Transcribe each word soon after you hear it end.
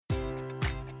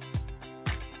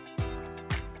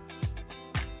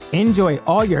Enjoy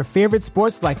all your favorite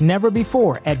sports like never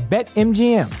before at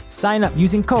BetMGM. Sign up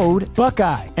using code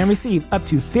Buckeye and receive up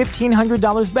to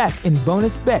 $1,500 back in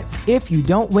bonus bets if you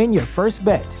don't win your first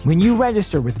bet. When you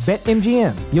register with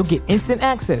BetMGM, you'll get instant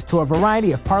access to a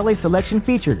variety of parlay selection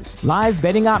features, live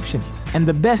betting options, and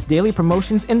the best daily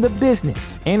promotions in the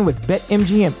business. And with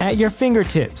BetMGM at your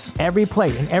fingertips, every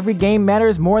play and every game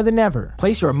matters more than ever.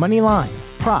 Place your money line,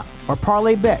 prop, or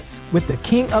parlay bets with the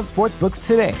king of sportsbooks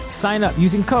today. Sign up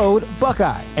using code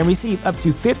Buckeye and receive up to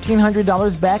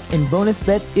 $1,500 back in bonus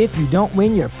bets if you don't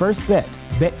win your first bet.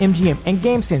 BetMGM and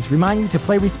GameSense remind you to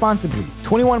play responsibly.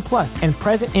 21 plus and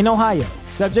present in Ohio,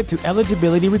 subject to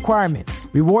eligibility requirements.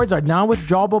 Rewards are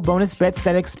non-withdrawable bonus bets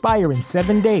that expire in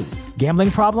 7 days. Gambling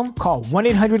problem? Call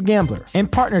 1-800-GAMBLER. In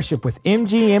partnership with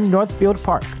MGM Northfield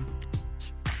Park.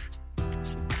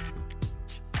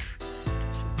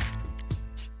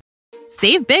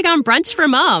 Save big on brunch for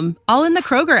mom, all in the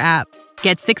Kroger app.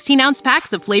 Get 16-ounce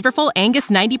packs of flavorful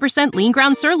Angus 90% lean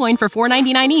ground sirloin for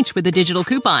 $4.99 each with a digital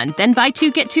coupon. Then buy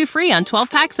 2, get 2 free on 12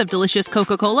 packs of delicious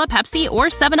Coca-Cola, Pepsi, or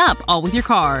 7-Up, all with your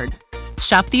card.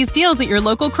 Shop these deals at your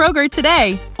local Kroger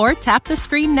today, or tap the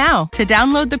screen now to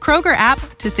download the Kroger app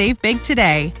to save big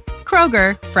today.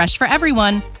 Kroger, fresh for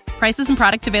everyone. Prices and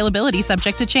product availability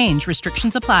subject to change.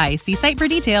 Restrictions apply. See site for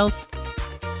details.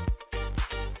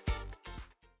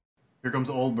 Here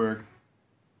comes Oldberg.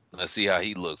 Let's see how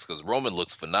he looks, because Roman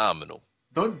looks phenomenal.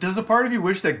 Does a part of you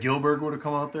wish that Gilbert would have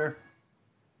come out there?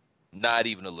 Not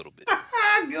even a little bit.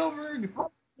 Gilbert!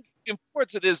 Looking forward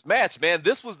to this match, man.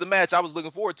 This was the match I was looking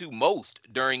forward to most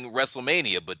during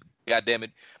WrestleMania, but goddamn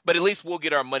it. But at least we'll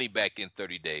get our money back in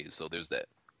 30 days, so there's that.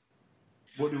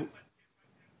 What do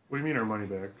you mean our money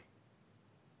back?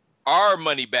 Our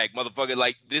money back, motherfucker.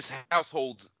 Like, this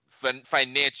household's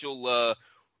financial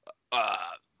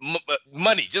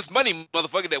money, just money,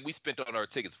 motherfucker, that we spent on our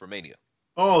tickets for Mania.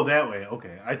 Oh, that way.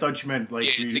 Okay. I thought you meant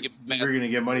like Yeah, you're going to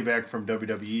get money back from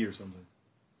WWE or something.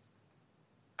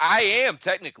 I am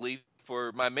technically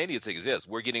for my Mania tickets. Yes,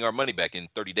 we're getting our money back in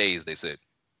 30 days, they said.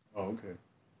 Oh, okay.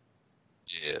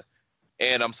 Yeah.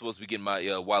 And I'm supposed to be getting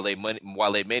my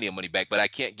Wale Mania money back, but I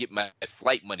can't get my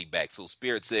flight money back. So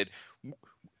Spirit said,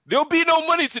 there'll be no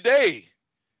money today,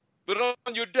 but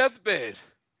on your deathbed,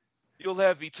 you'll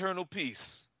have eternal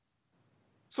peace.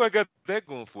 So I got that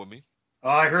going for me. Oh,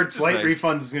 I heard flight nice.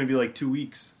 refunds is going to be like 2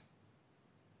 weeks.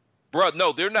 Bro,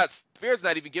 no, they're not. Spirit's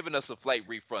not even giving us a flight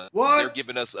refund. What? They're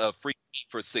giving us a free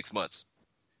for 6 months.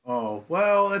 Oh,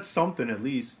 well, that's something at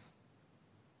least.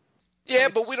 Yeah,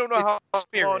 but we don't know how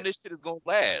long this shit is going to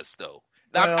last, though.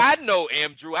 Now, Well, I know,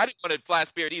 Andrew. I didn't want to fly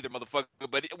Spirit either, motherfucker,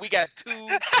 but we got 2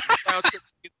 round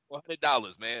trips for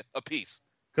 $100, man, a piece.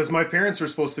 because my parents were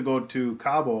supposed to go to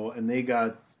Cabo, and they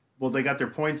got their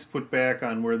points put back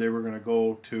on where they were going to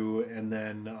go to, and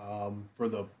then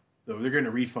they're going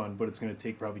to refund, but it's going to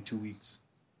take probably 2 weeks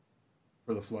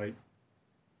for the flight.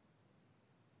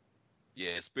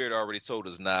 Yeah, Spirit already told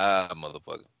us, nah,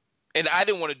 motherfucker. And I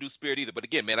didn't want to do Spirit either, but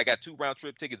again, man, I got 2 round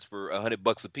trip tickets for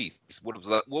 $100 a piece. What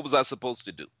was I supposed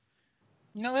to do?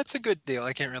 No, that's a good deal.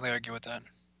 I can't really argue with that.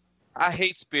 I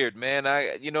hate Spirit, man.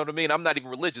 You know what I mean? I'm not even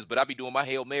religious, but I be doing my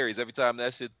Hail Marys every time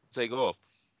that shit take off.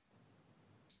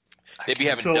 They be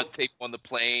having duct tape on the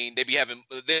plane. They be having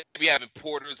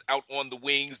porters out on the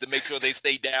wings to make sure they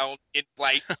stay down in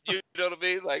flight. You know what I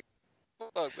mean? Like,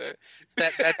 fuck, man.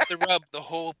 That's the rub. The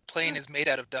whole plane is made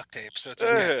out of duct tape, so it's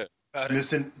okay.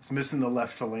 It's missing the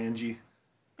left phalange.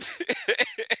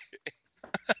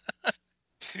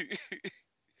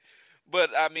 But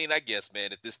I mean, I guess,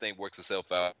 man, if this thing works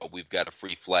itself out, we've got a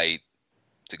free flight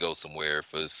to go somewhere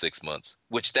for 6 months.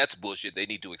 Which that's bullshit. They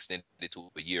need to extend it to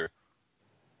a year.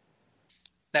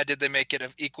 Now, did they make it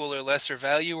of equal or lesser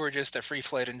value, or just a free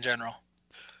flight in general?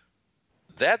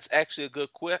 That's actually a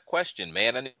good question,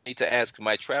 man. I need to ask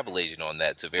my travel agent on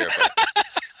that to verify.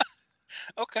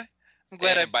 Okay. I'm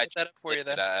glad I brought that up for you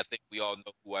then. I think we all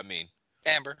know who I mean.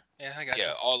 Amber. Yeah, I got you.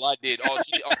 Yeah, all I did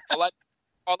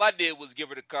was give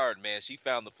her the card, man. She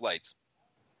found the flights.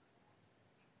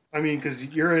 I mean,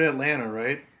 because you're in Atlanta,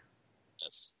 right?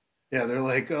 Yes. Yeah, they're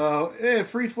like, hey,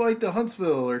 free flight to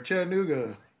Huntsville or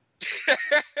Chattanooga.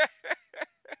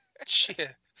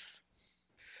 Shit.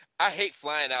 I hate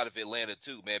flying out of Atlanta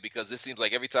too, man, because it seems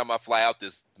like every time I fly out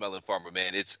this smelling farmer,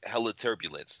 man, it's hella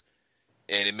turbulence,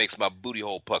 and it makes my booty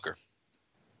hole pucker.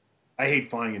 I hate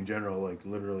flying in general. Like,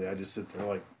 literally, I just sit there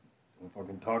like, don't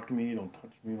fucking talk to me, don't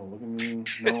touch me, don't look at me.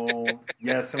 No.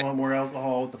 Yes, I want more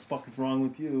alcohol. What the fuck is wrong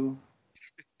with you?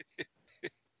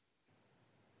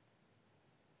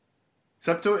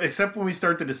 Except when we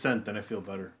start the descent, then I feel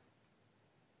better.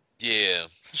 Yeah.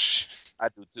 I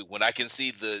do too. When I can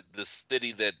see the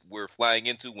city that we're flying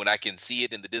into, when I can see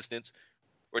it in the distance,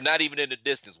 or not even in the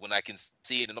distance, when I can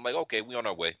see it, and I'm like, okay, we're on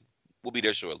our way. We'll be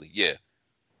there shortly. Yeah.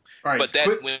 All right. But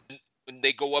that when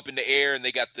they go up in the air and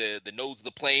they got the nose of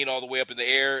the plane all the way up in the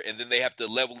air, and then they have to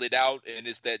level it out, and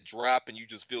it's that drop, and you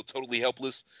just feel totally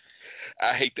helpless.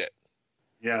 I hate that.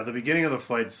 Yeah, the beginning of the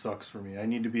flight sucks for me. I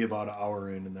need to be about an hour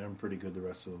in, and then I'm pretty good the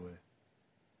rest of the way.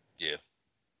 Yeah.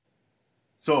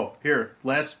 So, here,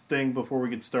 last thing before we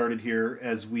get started here,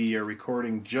 as we are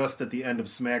recording just at the end of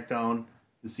SmackDown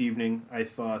this evening, I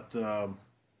thought the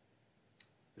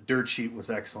dirt sheet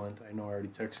was excellent. I know I already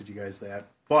texted you guys that.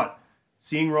 But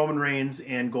seeing Roman Reigns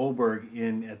and Goldberg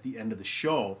in at the end of the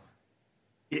show,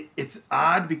 it's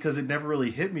odd because it never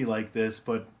really hit me like this,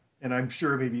 and I'm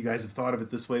sure maybe you guys have thought of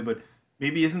it this way, but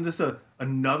maybe isn't this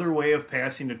another way of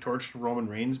passing the torch to Roman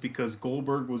Reigns, because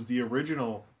Goldberg was the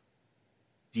original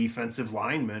defensive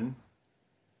lineman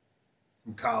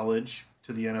from college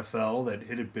to the NFL that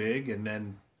hit it big, and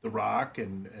then The Rock,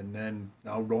 and then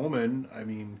now Roman. I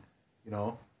mean,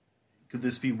 could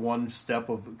this be one step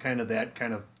of kind of that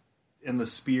kind of in the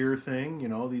spear thing?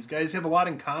 These guys have a lot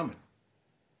in common.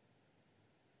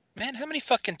 Man, how many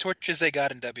fucking torches they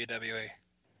got in WWE?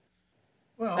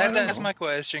 Well, that's my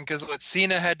question, because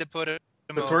Cena had to put him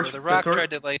over. The Rock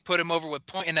tried to put him over with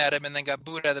pointing at him, and then got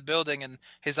booed out of the building, and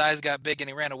his eyes got big, and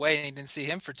he ran away, and he didn't see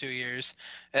him for 2 years.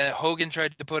 Hogan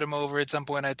tried to put him over at some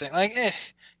point, I think.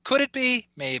 Could it be?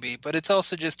 Maybe, but it's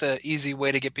also just an easy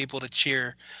way to get people to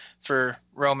cheer for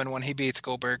Roman when he beats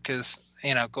Goldberg, because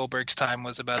Goldberg's time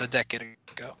was about a decade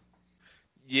ago.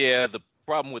 Yeah, the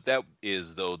problem with that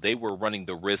is, though, they were running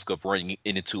the risk of running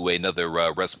into another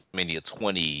WrestleMania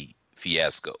 20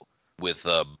 fiasco with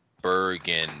Berg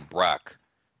and Brock.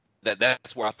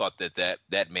 That's where I thought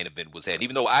that main event was headed.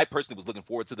 Even though I personally was looking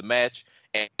forward to the match,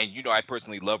 and I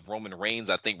personally love Roman Reigns.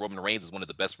 I think Roman Reigns is one of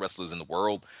the best wrestlers in the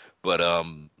world. But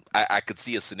I could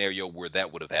see a scenario where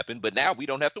that would have happened. But now we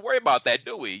don't have to worry about that,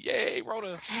 do we? Yay,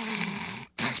 Rona!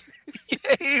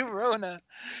 Yay, Rona!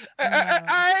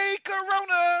 Ay,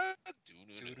 Corona!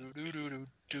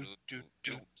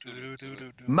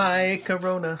 My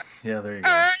Corona. Yeah, there you go.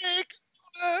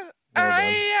 Ay,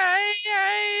 Corona!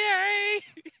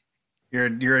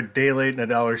 You're a day late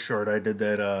and $1 short. I did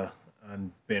that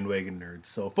on Bandwagon Nerds.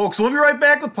 So, folks, we'll be right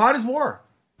back with Pod is War.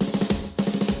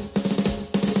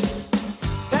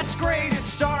 That's great. It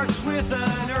starts with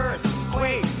an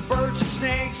earthquake, birds and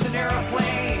snakes, an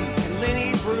airplane, and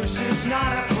Lenny Bruce is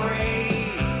not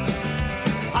afraid.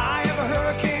 I have a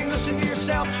hurricane. Listen to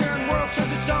yourself. Churn world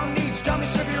serves its own needs. Dummy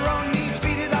serve your own needs.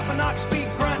 Beat it up and knock, speak,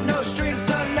 grunt, no strength.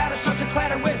 The ladder starts to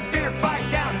clatter with fear. Fight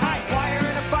down, high wire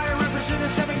and a fire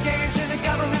representing 7 games in a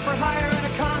government for hire and a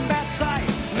combat site.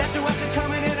 Left to us are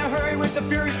coming in a hurry with the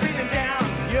furies breathing down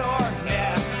your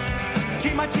neck.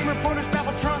 Team by team reporters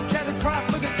babble Trump, Tether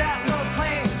Croft. Look at that, no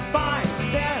plane, fine.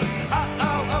 Then,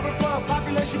 overflow,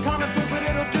 population common food, but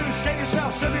it'll do. Save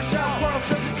yourself, serve yourself. World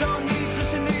serves its own needs.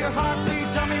 Listen to your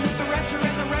heartbeat, dummy with the rapture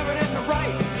and the reverend and the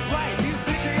right. You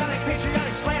patriotic,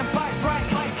 slam, fight,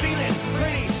 bright light, feeling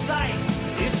pretty sight.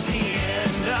 It's the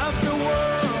end of the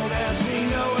world as we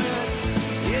know it.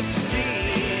 It's the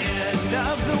end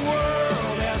of the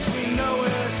world as we know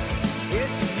it.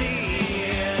 It's the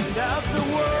end of the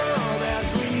world as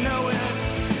we know it.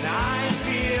 And I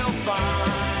feel fine.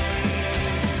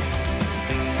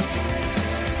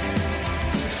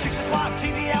 6 o'clock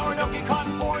TV hour, don't get caught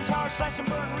in foreign tower, slash and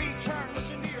burn, return.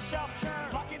 Listen to yourself churn.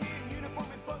 Locking in uniform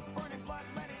and book, burning blood,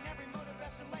 letting every motive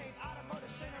escalate. Automotive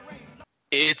incinerate.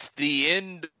 It's the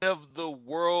end of the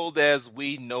world as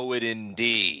we know it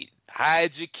indeed.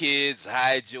 Hide your kids,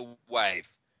 hide your wife.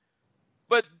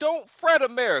 But don't fret,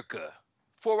 America,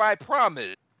 for I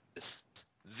promise this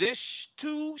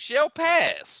too shall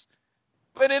pass.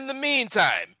 But in the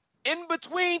meantime, in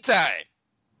between time,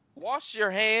 wash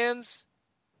your hands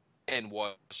and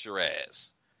wash your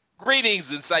ass.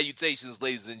 Greetings and salutations,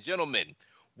 ladies and gentlemen.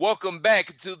 Welcome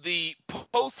back to the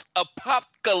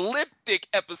post-apocalyptic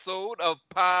episode of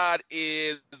Pod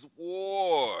is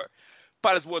War.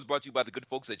 Pod is War is brought to you by the good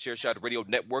folks at Chairshot Radio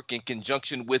Network in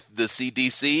conjunction with the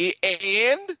CDC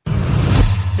and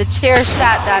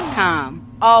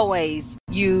TheChairShot.com. Always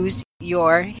use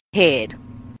your head.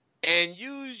 And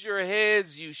use your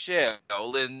heads you shall.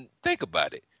 And think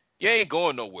about it. You ain't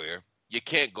going nowhere. You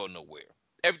can't go nowhere.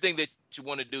 Everything that you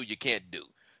want to do, you can't do.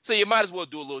 So you might as well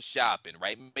do a little shopping,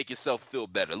 right? Make yourself feel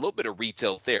better. A little bit of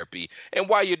retail therapy. And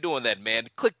while you're doing that, man,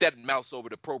 click that mouse over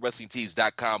to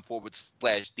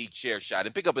ProWrestlingTees.com/TheChairShot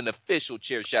and pick up an official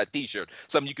Chairshot t-shirt.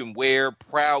 Something you can wear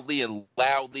proudly and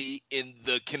loudly in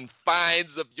the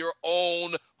confines of your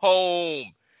own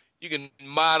home. You can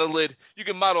model it. You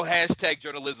can model hashtag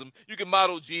journalism. You can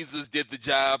model Jesus did the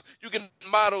job. You can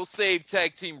model Save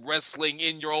Tag Team Wrestling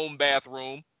in your own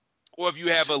bathroom. Or if you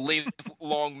have a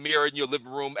long mirror in your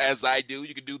living room, as I do,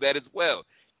 you can do that as well.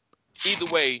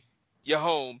 Either way, you're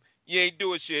home. You ain't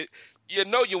doing shit. You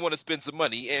know you want to spend some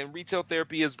money, and retail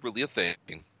therapy is really a thing.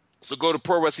 So go to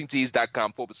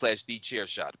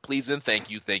prowrestlingtees.com/thechairshot. Please and thank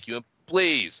you, and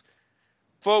please.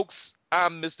 Folks,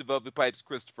 I'm Mr. Velvet Pipes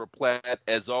Christopher Platt.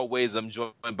 As always, I'm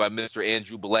joined by Mr.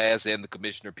 Andrew Belaz and the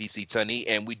Commissioner PC Tunney,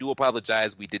 and we do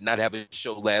apologize we did not have a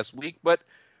show last week, but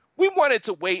we wanted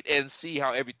to wait and see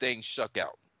how everything shook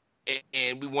out.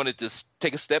 And we wanted to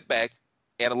take a step back,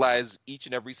 analyze each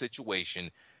and every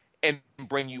situation, and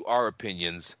bring you our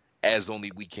opinions as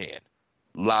only we can.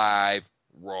 Live,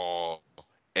 raw,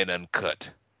 and uncut.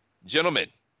 Gentlemen,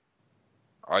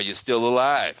 are you still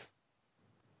alive?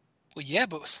 Well, yeah,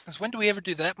 but since when do we ever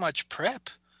do that much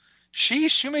prep?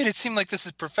 Sheesh, you made it seem like this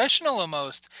is professional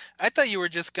almost. I thought you were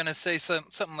just going to say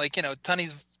something like,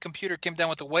 Tunney's computer came down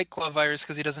with a White Claw virus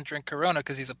because he doesn't drink Corona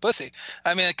because he's a pussy.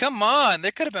 I mean, come on.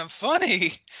 That could have been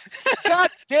funny. God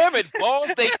damn it,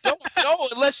 Balls. They don't know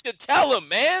unless you tell them,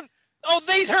 man. Oh,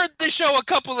 they heard the show a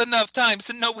couple enough times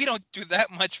to know we don't do that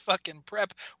much fucking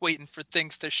prep waiting for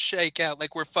things to shake out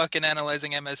like we're fucking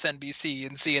analyzing MSNBC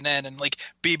and CNN and like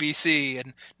BBC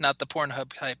and not the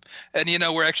Pornhub hype. And,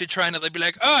 we're actually trying to be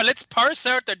like, oh, let's parse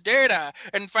out the data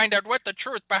and find out what the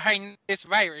truth behind this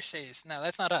virus is. No,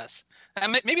 that's not us.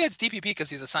 Maybe it's DPP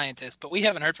because he's a scientist, but we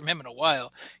haven't heard from him in a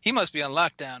while. He must be on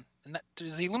lockdown.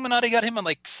 Does the Illuminati got him on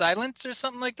like silence or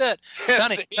something like that?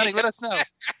 Johnny, let us know.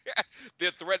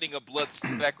 They're threatening a blood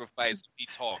sacrifice if he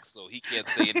talks, so he can't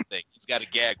say anything. He's got a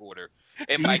gag order.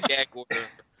 And by gag order,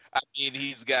 I mean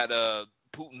he's got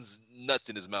Putin's nuts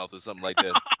in his mouth or something like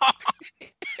that.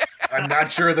 I'm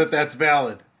not sure that that's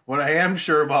valid. What I am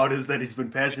sure about is that he's been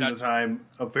passing the time,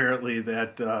 apparently,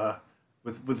 that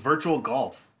with virtual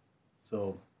golf.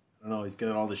 So I don't know, he's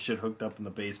got all this shit hooked up in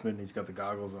the basement, and he's got the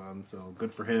goggles on, so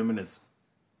good for him and his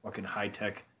fucking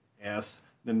high-tech ass.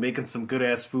 Then making some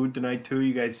good-ass food tonight, too.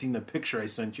 You guys seen the picture I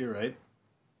sent you, right?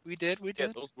 We did. Yeah,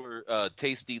 those were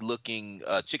tasty-looking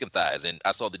chicken thighs, and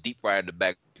I saw the deep fryer in the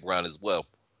background as well.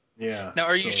 Yeah. Now,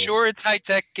 are you sure it's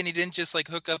high-tech and he didn't just,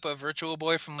 hook up a Virtual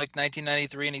Boy from,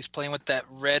 1993 and he's playing with that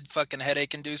red fucking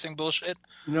headache-inducing bullshit?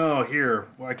 No, here.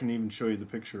 Well, I can even show you the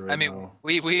picture right now.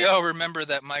 We all remember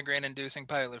that migraine-inducing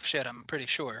pile of shit, I'm pretty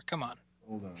sure. Come on.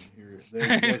 Hold on. Here.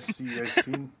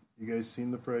 You guys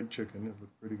seen the fried chicken? It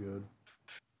looked pretty good.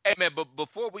 Hey, man, but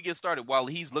before we get started, while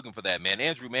he's looking for that, man,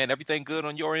 Andrew, man, everything good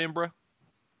on your end, bro?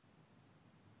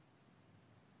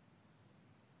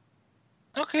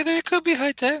 Okay, they could be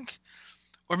high-tech.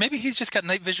 Or maybe he's just got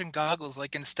night vision goggles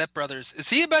like in Step Brothers. Is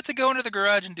he about to go into the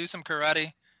garage and do some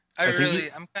karate? I'm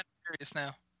kind of curious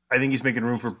now. I think he's making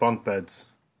room for bunk beds.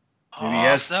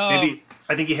 I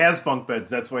think he has bunk beds.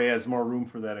 That's why he has more room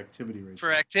for that activity right For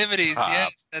there. Activities,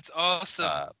 yes. That's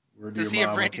awesome. Does he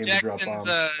have Randy Jackson's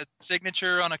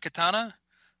signature on a katana?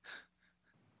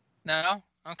 No?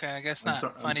 Okay, I guess not.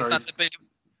 Fine, he's not the big...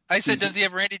 I said, does he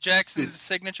have Randy Jackson's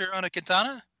signature on a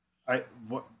katana?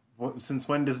 Since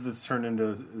when does this turn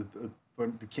into the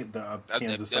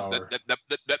Kansas Sour?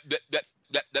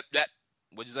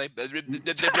 What'd you say?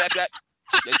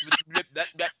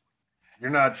 You're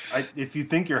not. If you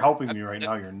think you're helping me right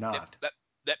now, you're not.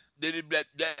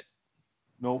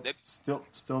 Nope.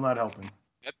 Still not helping.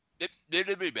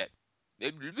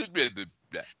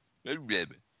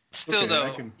 Still,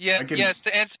 though, yes,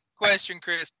 to answer your question,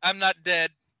 Chris, I'm not dead.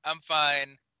 I'm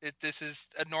fine. This is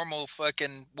a normal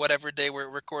fucking whatever day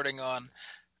we're recording on.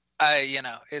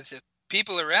 It's just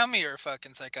people around me are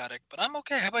fucking psychotic, but I'm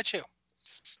okay. How about you?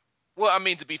 Well, I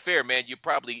mean, to be fair, man, you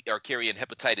probably are carrying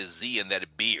hepatitis Z in that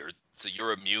beard, so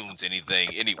you're immune to anything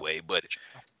anyway. But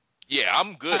yeah,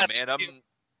 I'm good, man. Let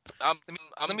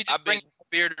me just bring the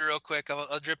beard real quick.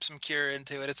 I'll drip some Cure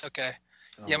into it. It's okay.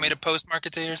 You want me to postmark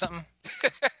it to you or something?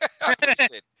 I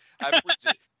appreciate it.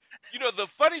 The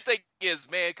funny thing is,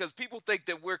 man, because people think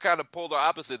that we're kind of polar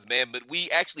opposites, man, but we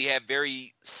actually have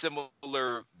very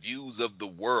similar views of the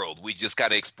world. We just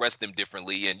kind of express them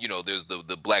differently. And, there's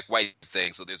the black-white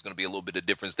thing, so there's going to be a little bit of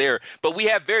difference there. But we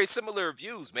have very similar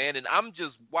views, man. And I'm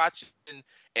just watching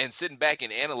and sitting back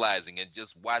and analyzing and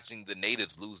just watching the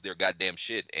natives lose their goddamn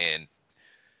shit. And,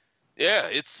 yeah,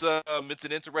 it's an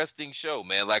interesting show,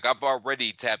 man. Like, I've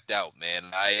already tapped out, man.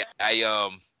 I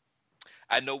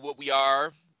know what we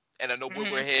are. And I know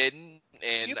where we're heading,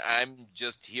 and I'm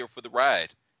just here for the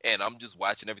ride. And I'm just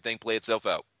watching everything play itself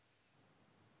out.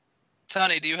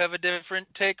 Tony, do you have a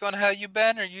different take on how you've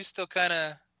been, or are you still kind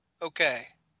of okay?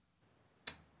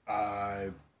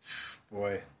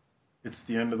 Boy, It's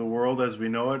the end of the world as we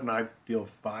know it, and I feel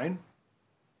fine.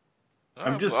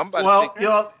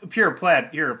 Pure Platt.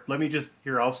 Here, let me just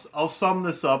I'll sum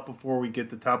this up before we get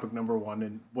to topic number one.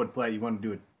 And what, Platt, you want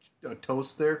to do a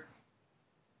toast there?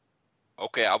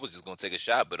 Okay, I was just gonna take a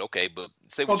shot, but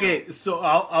say what. Okay, so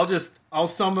I'll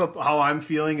sum up how I'm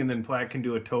feeling, and then Platt can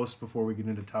do a toast before we get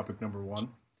into topic number one.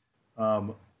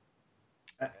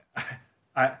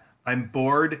 I'm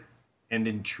bored and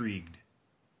intrigued.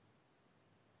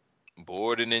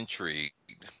 Bored and intrigued.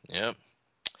 Yep.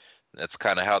 That's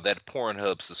kind of how that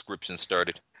Pornhub subscription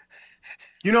started.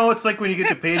 It's like when you get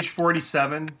to page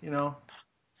 47,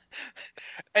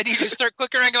 And you just start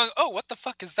clicking around going, oh, what the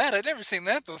fuck is that? I've never seen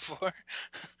that before.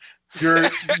 You're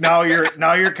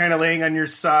kind of laying on your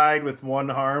side with one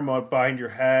arm up behind your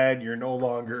head. You're no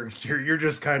longer, you're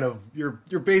just kind of, you're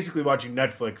basically watching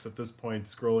Netflix at this point,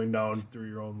 scrolling down through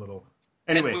your own little.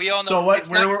 Anyway, and we all know it's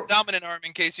not your dominant arm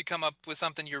in case you come up with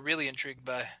something you're really intrigued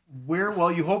by.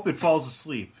 You hope it falls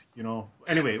asleep,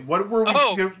 Anyway, what were we?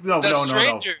 No.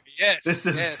 Stranger. Yes. This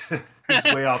is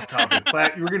way off topic.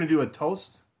 Platt, you were going to do a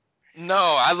toast?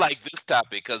 No, I like this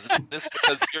topic because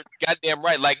you're goddamn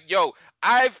right. Like,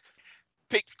 I've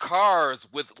picked cars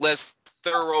with less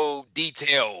thorough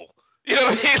detail. You know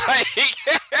what I mean?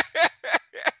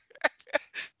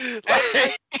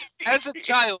 Like, as a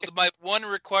child, my one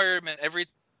requirement every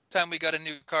time we got a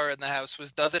new car in the house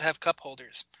was, does it have cup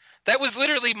holders? That was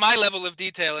literally my level of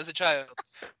detail as a child.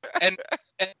 And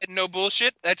no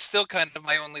bullshit, that's still kind of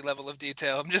my only level of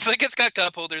detail. I'm just like, it's got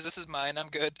cup holders. This is mine. I'm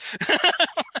good.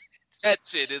 That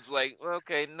shit is like,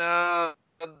 okay, no,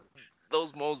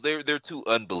 those moles, they're too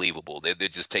unbelievable. They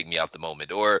just take me out the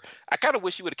moment. Or I kind of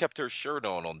wish you would have kept her shirt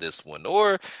on this one.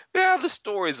 Or, the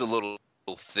story's a little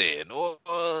thin. Or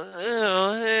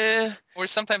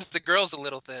sometimes the girl's a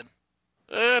little thin.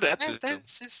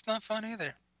 That's just not fun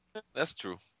either. That's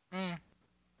true.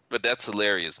 But that's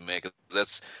hilarious, man, because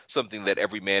that's something that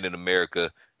every man in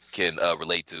America can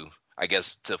relate to. I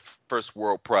guess to first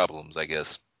world problems, I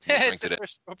guess. Yeah, it's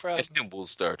first world problems. And we'll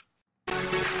start.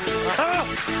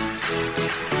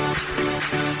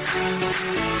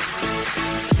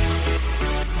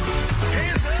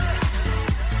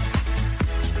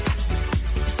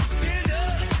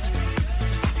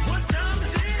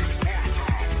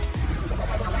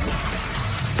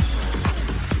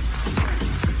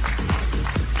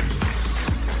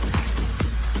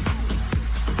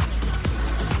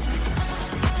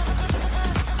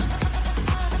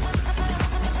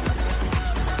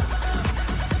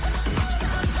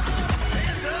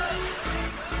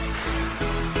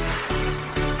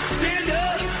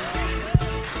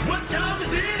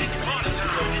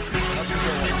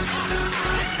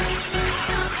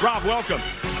 Rob, welcome.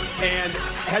 And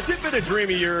has it been a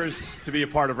dream of yours to be a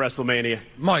part of WrestleMania?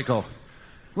 Michael,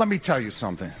 let me tell you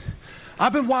something.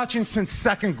 I've been watching since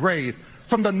second grade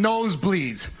from the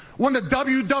nosebleeds when the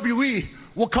WWE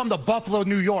will come to Buffalo,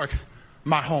 New York,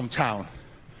 my hometown.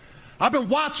 I've been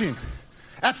watching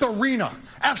at the arena,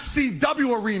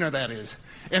 FCW Arena that is,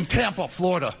 in Tampa,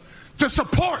 Florida, to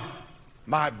support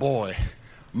my boy,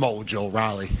 Mojo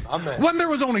Rawley. When there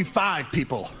was only 5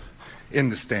 people in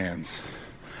the stands.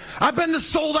 I've been to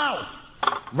sold out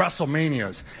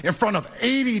WrestleManias in front of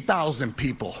 80,000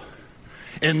 people.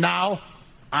 And now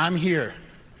I'm here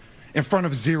in front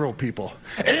of 0 people.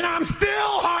 And I'm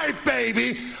still hyped,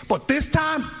 baby. But this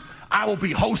time, I will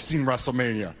be hosting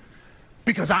WrestleMania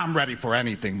because I'm ready for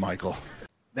anything, Michael.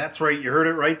 That's right. You heard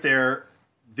it right there.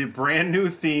 The brand new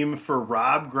theme for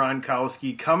Rob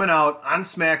Gronkowski coming out on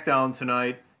SmackDown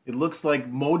tonight. It looks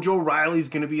like Mojo Rawley's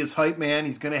going to be his hype man.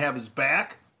 He's going to have his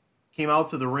back. Came out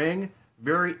to the ring.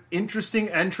 Very interesting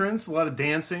entrance. A lot of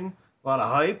dancing. A lot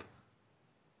of hype.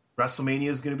 WrestleMania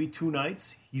is going to be 2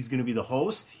 nights. He's going to be the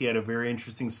host. He had a very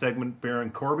interesting segment.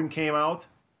 Baron Corbin came out.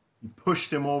 He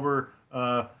pushed him over.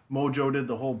 Mojo did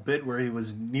the whole bit where he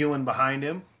was kneeling behind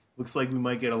him. Looks like we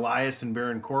might get Elias and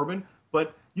Baron Corbin.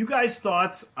 But you guys'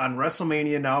 thoughts on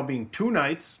WrestleMania now being 2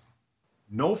 nights,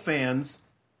 no fans.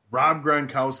 Rob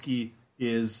Gronkowski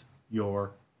is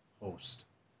your host.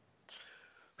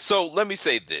 So let me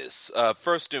say this.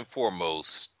 First and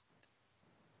foremost,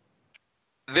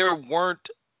 there weren't,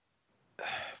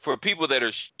 for people that are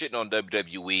shitting on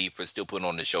WWE for still putting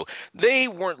on the show, they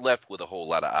weren't left with a whole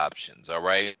lot of options, all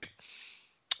right?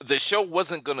 The show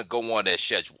wasn't going to go on as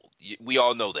scheduled. We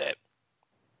all know that.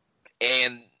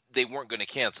 And they weren't going to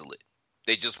cancel it.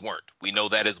 They just weren't. We know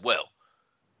that as well.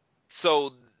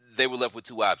 So they were left with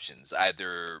 2 options.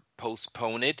 Either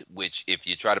postpone it, which if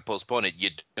you try to postpone it, you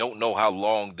don't know how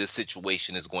long this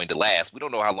situation is going to last. We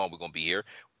don't know how long we're going to be here,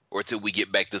 or until we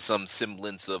get back to some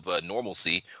semblance of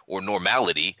normalcy or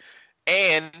normality.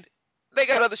 And they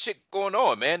got other shit going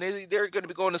on, man. They're going to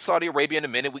be going to Saudi Arabia in a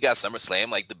minute. We got SummerSlam.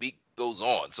 Like, the beat goes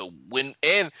on. So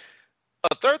and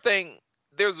a third thing,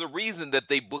 there's a reason that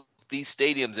they booked these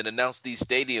stadiums and announced these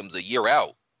stadiums a year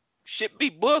out. Shit be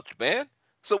booked, man.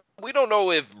 So we don't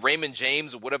know if Raymond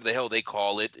James or whatever the hell they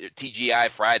call it, TGI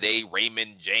Friday,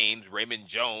 Raymond James, Raymond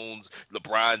Jones,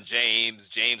 LeBron James,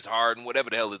 James Harden, whatever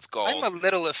the hell it's called. I'm a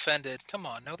little offended. Come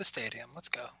on, know the stadium. Let's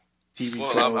go.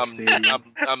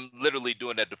 I'm literally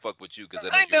doing that to fuck with you because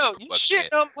I know you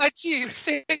shit on my team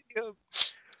stadium.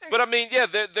 But I mean, yeah,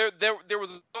 there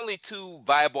was only two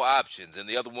viable options, and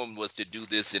the other one was to do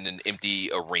this in an empty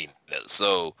arena.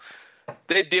 So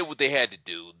they did what they had to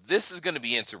do. This is going to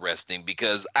be interesting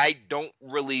because I don't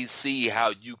really see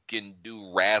how you can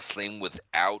do wrestling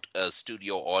without a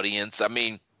studio audience. I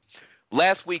mean,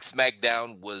 last week's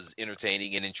SmackDown was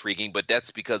entertaining and intriguing, but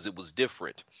that's because it was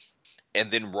different. And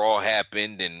then Raw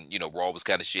happened, and, Raw was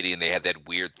kind of shitty, and they had that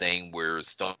weird thing where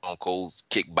Stone Cold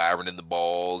kicked Byron in the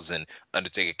balls, and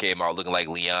Undertaker came out looking like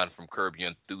Leon from Curb Your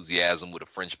Enthusiasm with a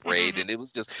French braid, and it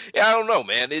was just, I don't know,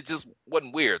 man. It just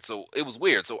wasn't weird. So it was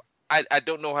weird. So I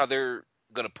don't know how they're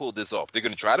going to pull this off. They're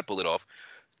going to try to pull it off.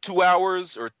 2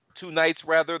 hours or 2 nights,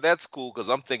 rather, that's cool, because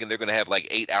I'm thinking they're going to have like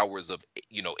 8 hours of,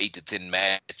 8 to 10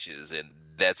 matches, and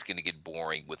that's going to get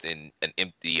boring within an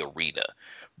empty arena.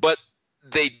 But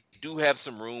they do have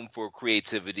some room for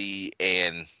creativity,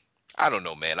 and I don't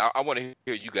know, man. I want to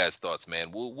hear you guys' thoughts,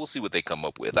 man. We'll see what they come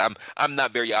up with. I'm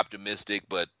not very optimistic,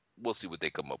 but we'll see what they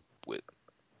come up with.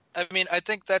 I mean, I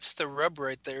think that's the rub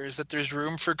right there, is that there's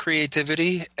room for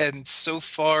creativity, and so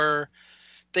far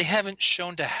they haven't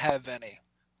shown to have any.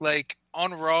 Like,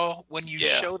 on Raw, when you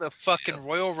show the fucking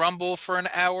Royal Rumble for an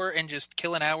hour and just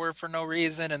kill an hour for no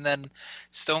reason, and then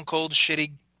Stone Cold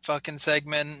shitty fucking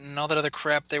segment and all that other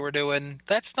crap they were doing,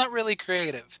 that's not really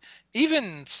creative. Even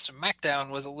SmackDown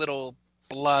was a little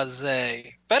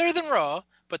blasé. Better than Raw,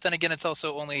 but then again, it's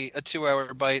also only a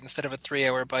 2-hour bite instead of a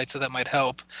 3-hour bite, so that might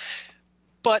help.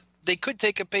 But they could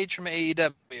take a page from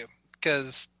AEW,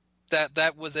 because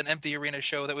that was an empty arena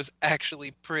show that was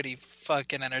actually pretty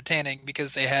fucking entertaining,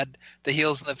 because they had the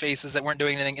heels and the faces that weren't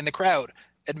doing anything in the crowd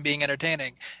and being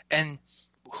entertaining. And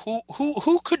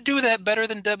who could do that better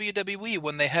than WWE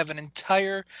when they have an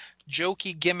entire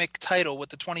jokey gimmick title with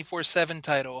the 24/7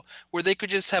 title, where they could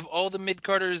just have all the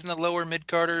mid-carders and the lower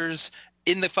mid-carders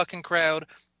in the fucking crowd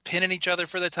pinning each other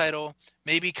for the title,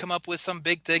 maybe come up with some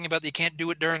big thing about you can't do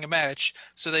it during a match,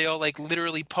 so they all like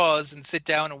literally pause and sit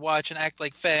down and watch and act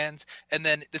like fans, and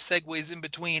then the segues in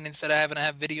between, instead of having to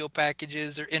have video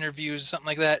packages or interviews or something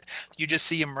like that, you just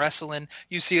see them wrestling.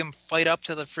 You see them fight up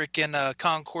to the freaking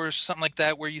concourse or something like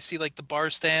that, where you see like the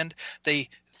bar stand, they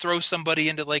throw somebody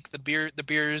into like the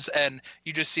beers, and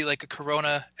you just see like a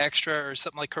Corona extra or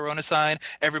something like Corona sign.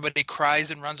 Everybody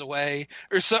cries and runs away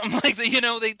or something like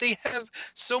that. They have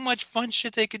so much fun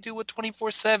shit they could do with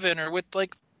 24/7, or with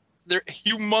like their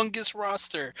humongous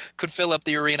roster could fill up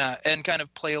the arena and kind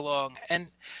of play along. And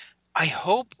I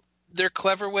hope they're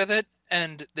clever with it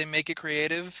and they make it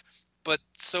creative. But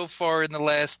so far in the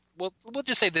last, we'll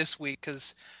just say this week,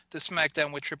 because the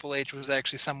SmackDown with Triple H was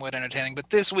actually somewhat entertaining,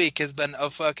 but this week has been a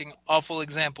fucking awful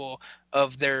example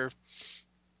of their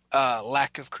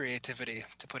lack of creativity,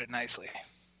 to put it nicely.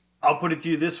 I'll put it to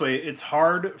you this way. It's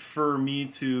hard for me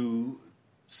to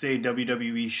say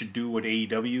WWE should do what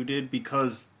AEW did,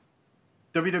 because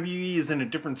WWE is in a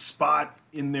different spot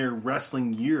in their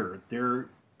wrestling year. They're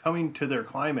coming to their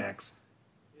climax.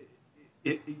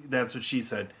 That's what she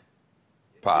said.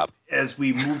 Pop. As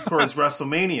we move towards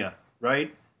WrestleMania,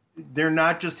 right? They're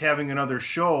not just having another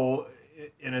show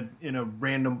in a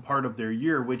random part of their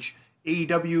year, which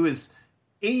AEW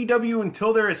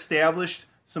until they're established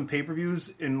some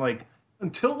pay-per-views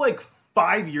until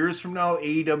 5 years from now,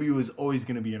 AEW is always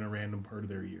going to be in a random part of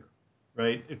their year,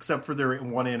 right? Except for their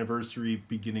 1 anniversary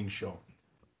beginning show.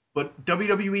 But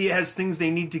WWE has things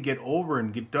they need to get over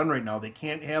and get done right now. They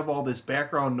can't have all this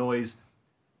background noise,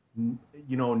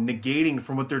 negating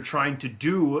from what they're trying to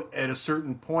do at a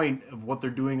certain point of what they're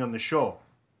doing on the show.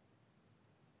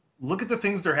 Look at the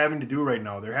things they're having to do right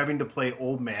now. They're having to play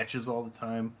old matches all the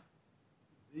time.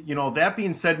 That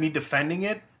being said, me defending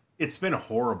it, it's been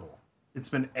horrible. It's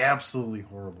been absolutely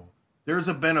horrible. There's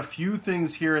been a few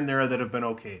things here and there that have been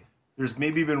okay. There's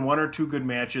maybe been 1 or 2 good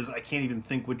matches. I can't even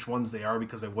think which ones they are,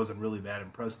 because I wasn't really that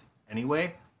impressed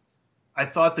anyway. I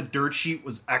thought the dirt sheet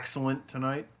was excellent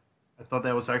tonight. I thought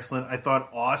that was excellent. I thought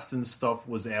Austin's stuff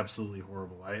was absolutely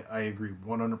horrible. I agree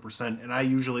 100%, and I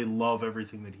usually love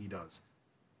everything that he does.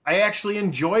 I actually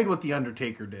enjoyed what The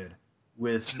Undertaker did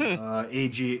with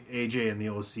AJ and the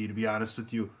OC, to be honest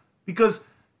with you, because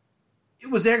it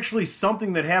was actually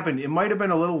something that happened. It might have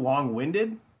been a little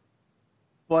long-winded,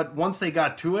 but once they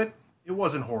got to it, it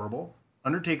wasn't horrible.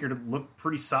 Undertaker looked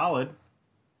pretty solid.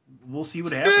 We'll see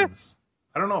what happens.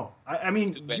 I don't know. I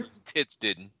mean, tits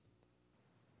didn't.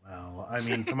 Well, I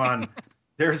mean, come on.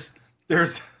 There's.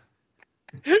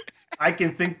 I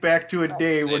can think back to a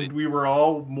day when we were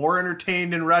all more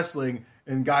entertained in wrestling,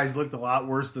 and guys looked a lot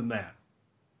worse than that.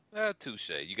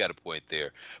 Touche. You got a point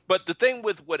there. But the thing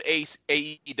with what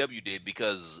AEW did,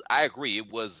 because I agree,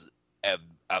 it was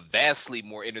a vastly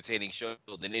more entertaining show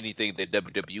than anything that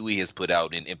WWE has put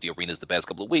out in empty arenas the past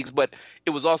couple of weeks, but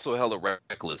it was also hella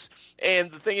reckless. And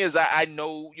the thing is, I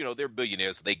know, they're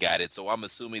billionaires, so they got it, so I'm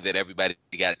assuming that everybody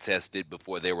got tested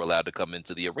before they were allowed to come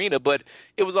into the arena, but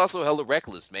it was also hella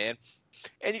reckless, man.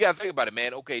 And you got to think about it,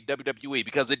 man. Okay, WWE,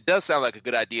 because it does sound like a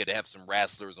good idea to have some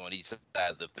wrestlers on each side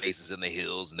of the faces and the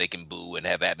hills, and they can boo and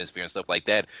have atmosphere and stuff like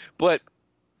that, but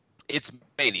it's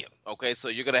Mania, okay? So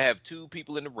you're going to have 2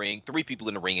 people in the ring, 3 people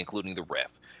in the ring, including the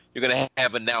ref. You're going to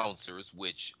have announcers,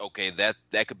 which, okay,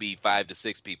 that could be 5 to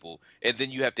 6 people. And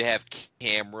then you have to have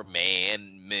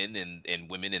cameramen, men and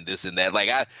women and this and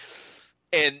that.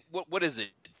 And what is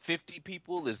it, 50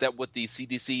 people? Is that what the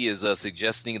CDC is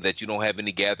suggesting, that you don't have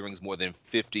any gatherings more than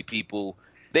 50 people?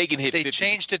 They can hit 50. They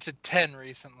changed it to 10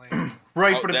 recently.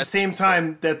 Right, but at the same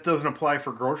time, that doesn't apply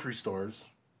for grocery stores.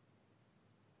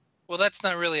 Well, that's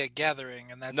not really a gathering,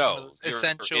 and that's one of those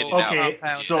essential. Okay,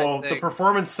 so the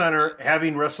Performance Center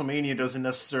having WrestleMania doesn't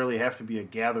necessarily have to be a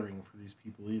gathering for these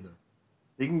people either.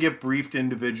 They can get briefed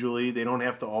individually. They don't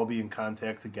have to all be in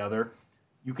contact together.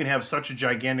 You can have such a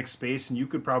gigantic space, and you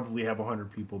could probably have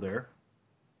 100 people there.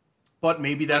 But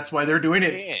maybe that's why they're doing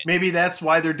it. Maybe that's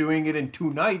why they're doing it in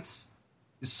 2 nights,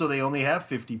 is so they only have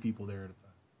 50 people there at a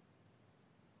time.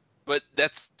 But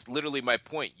that's literally my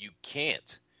point. You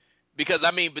can't. Because,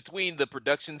 I mean, between the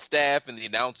production staff and the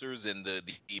announcers and the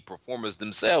performers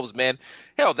themselves, man,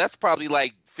 hell, that's probably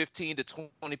like 15 to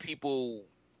 20 people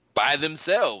by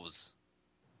themselves.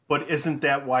 But isn't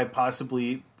that why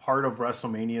possibly part of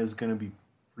WrestleMania is going to be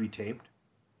pre-taped?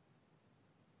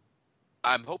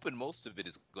 I'm hoping most of it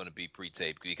is going to be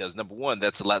pre-taped because, number one,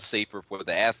 that's a lot safer for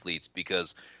the athletes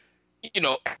because,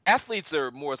 athletes are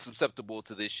more susceptible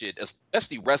to this shit,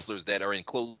 especially wrestlers that are in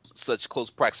such close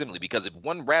proximity. Because if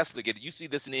one wrestler gets it, you see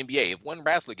this in the NBA, if one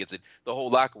wrestler gets it, the whole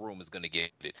locker room is going to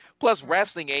get it. Plus,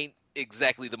 wrestling ain't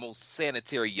exactly the most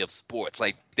sanitary of sports.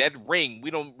 Like, that ring, we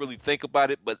don't really think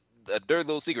about it, but a dirty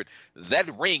little secret,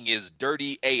 that ring is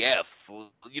dirty AF.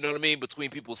 You know what I mean? Between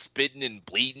people spitting and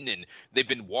bleeding, and they've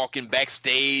been walking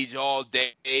backstage all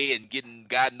day and getting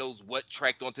God knows what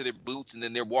tracked onto their boots, and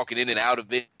then they're walking in and out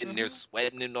of it, and they're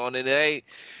sweating and on it. Hey,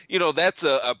 that's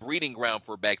a breeding ground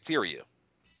for bacteria.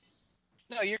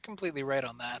 No, you're completely right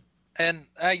on that. And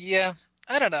yeah,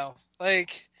 I don't know.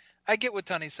 Like, I get what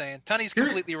Tony's saying. Tony's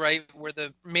completely right where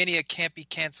the Mania can't be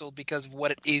canceled because of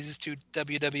what it is to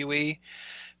WWE.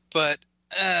 But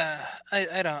I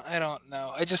don't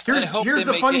know. Here's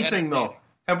the funny thing, though.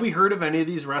 Have we heard of any of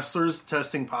these wrestlers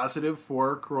testing positive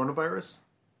for coronavirus?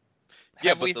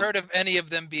 Have we heard of any of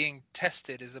them being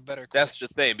tested is a better question. That's the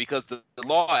thing, because the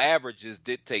law averages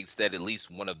dictates that at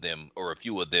least one of them or a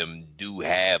few of them do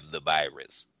have the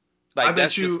virus. Like,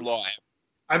 that's just law.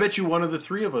 I bet you one of the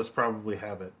 3 of us probably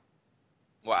have it.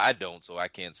 Well, I don't, so I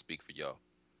can't speak for y'all.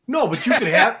 No, but you could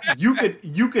have you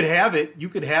could have it. You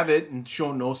could have it and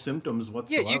show no symptoms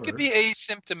whatsoever. Yeah, you could be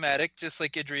asymptomatic, just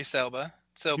like Idris Elba.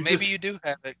 So maybe you do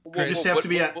have it. You just have to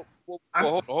be.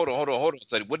 Hold on.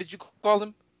 Sorry, what did you call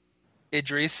him?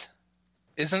 Idris,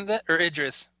 isn't that, or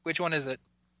Idris? Which one is it?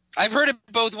 I've heard it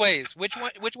both ways. Which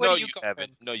way do you call him?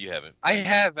 No, you haven't. I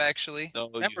have actually. No,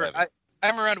 you haven't.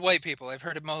 I'm around white people. I've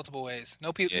heard it multiple ways.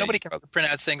 Nobody can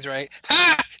pronounce things right.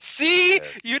 Ha! See,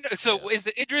 So is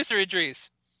it Idris or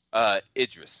Idris?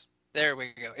 Idris. There we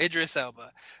go. Idris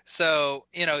Elba. So,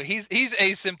 he's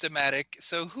asymptomatic.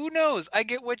 So who knows? I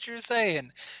get what you're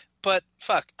saying. But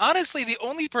fuck. Honestly, the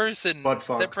only person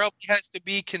that probably has to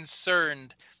be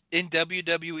concerned in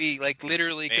WWE, like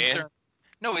literally concerned,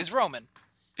 is Roman.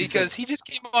 Because he just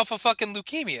came off of fucking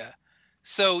leukemia.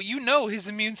 So his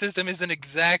immune system isn't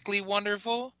exactly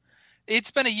wonderful.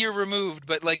 It's been a year removed,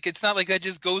 but like it's not like that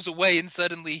just goes away and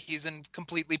suddenly he's in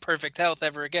completely perfect health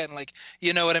ever again. Like,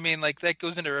 you know what I mean? Like that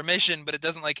goes into remission, but it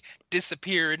doesn't like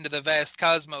disappear into the vast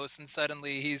cosmos and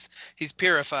suddenly he's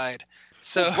purified.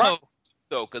 So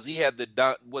because he had the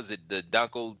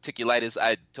diverticulitis.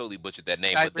 I totally butchered that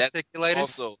name. Diverticulitis.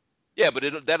 Also, yeah, but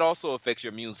that also affects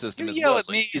your immune system as well. You yell at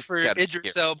me for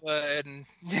Idris Elba and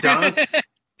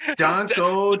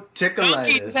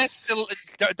Donko-ticulitis.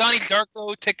 Donnie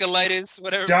Darko Tickleitis,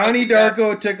 whatever. Donnie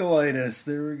Darko Tickleitis.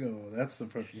 There we go. That's the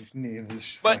fucking name of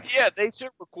this. But yeah, they should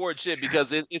record shit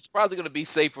because it's probably going to be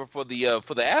safer for the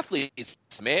athletes,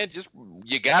 man. Just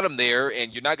you got them there,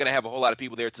 and you're not going to have a whole lot of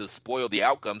people there to spoil the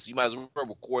outcome. So you might as well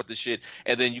record the shit,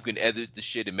 and then you can edit the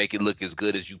shit and make it look as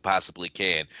good as you possibly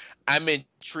can. I'm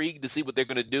intrigued to see what they're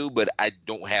going to do, but I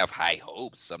don't have high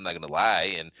hopes. I'm not going to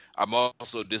lie, and I'm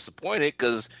also disappointed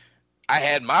because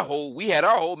we had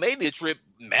our whole Mania trip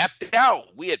mapped out.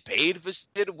 We had paid for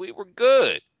shit. We were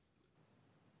good.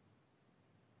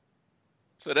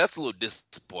 So that's a little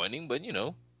disappointing, but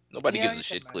nobody gives a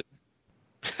shit.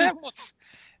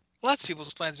 Lots of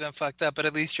people's plans have been fucked up, but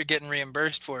at least you're getting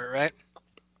reimbursed for it, right?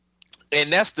 And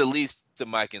that's the least of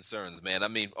my concerns, man. I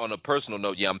mean, on a personal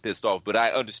note, yeah, I'm pissed off, but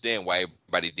I understand why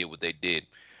everybody did what they did.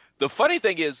 The funny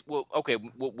thing is, we'll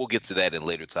get to that in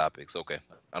later topics. Okay.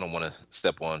 I don't want to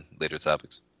step on later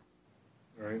topics.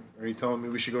 All right. Are you telling me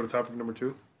we should go to topic number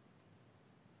 2?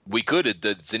 We could.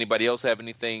 Does anybody else have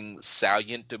anything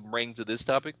salient to bring to this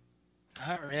topic?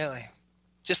 Not really.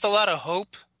 Just a lot of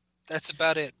hope. That's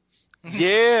about it.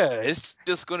 Yeah, it's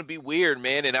just going to be weird,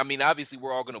 man. And I mean, obviously,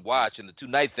 we're all going to watch. And the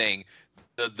 2-night thing,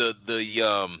 there's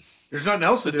nothing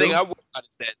else to do. The thing I worry about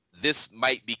is that this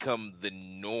might become the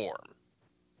norm.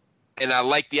 And I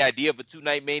like the idea of a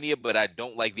 2-night Mania, but I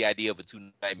don't like the idea of a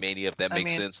 2-night Mania, if that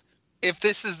makes sense. If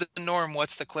this is the norm,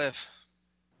 what's the cliff?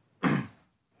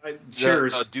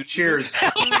 Cheers. Cheers.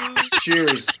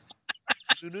 Cheers.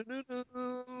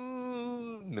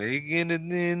 Making it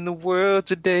in the world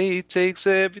today takes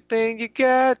everything you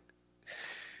got.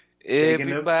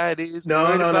 Everybody's no.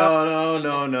 Oh,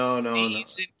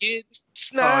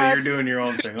 you're doing your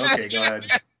own thing. Okay, go ahead.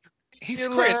 He's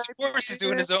Chris. Of course he's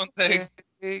doing his own thing.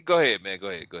 Hey, go ahead, man. Go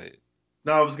ahead.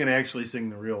 No, I was going to actually sing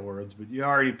the real words, but you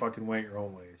already fucking went your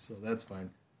own way, so that's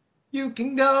fine. You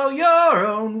can go your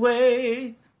own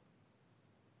way.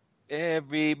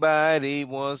 Everybody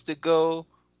wants to go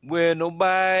where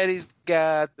nobody's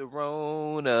got the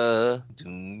Rona.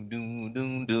 Doom, doom,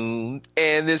 doom, doom.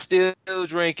 And they're still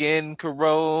drinking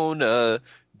Corona.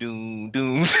 Doom,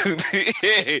 doom,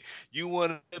 doom. You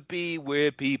want to be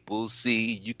where people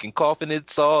see. You can cough and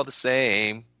it's all the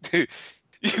same.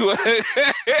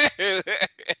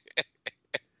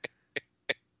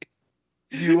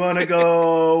 You want to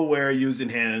go where using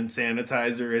hand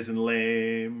sanitizer isn't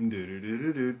lame.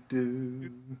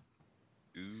 Do.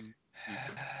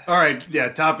 All right, yeah,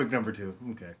 topic number 2.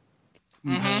 Okay.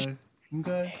 Mm-hmm.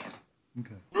 Okay.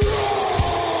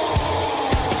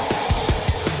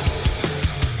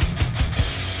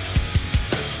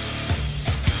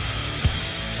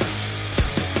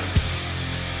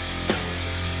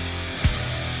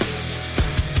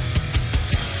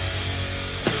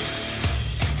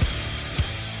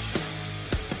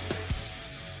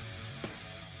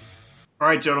 All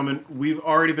right, gentlemen, we've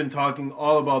already been talking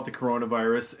all about the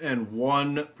coronavirus and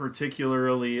one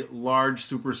particularly large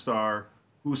superstar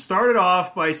who started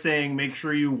off by saying, make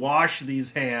sure you wash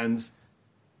these hands.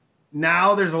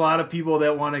 Now there's a lot of people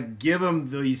that want to give him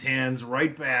these hands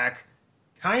right back.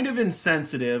 Kind of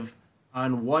insensitive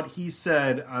on what he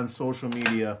said on social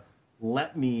media.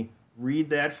 Let me read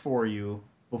that for you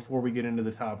before we get into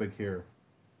the topic here.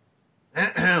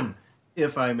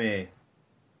 If I may.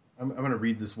 I'm going to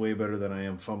read this way better than I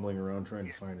am fumbling around trying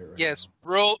to find it right Yes,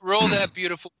 now. roll that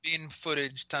beautiful bean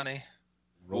footage, Tony.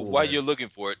 While you're looking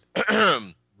for it.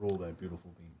 Roll that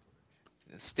beautiful bean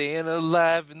footage. Staying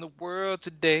alive in the world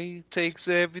today takes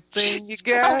everything you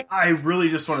got. I really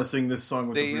just want to sing this song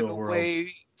with Staying the real world.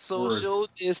 Social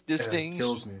distancing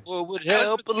kills me. Would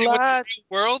help a lot.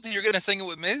 World, you're going to sing it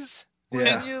with Miz?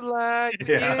 Yeah. You like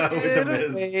yeah, with the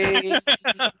Miz.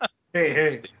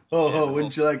 Hey. Oh,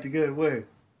 wouldn't you like to get away?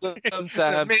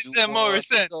 Sometimes Miz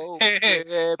Morrison. Hey.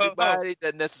 Everybody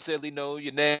doesn't necessarily know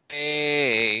your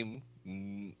name.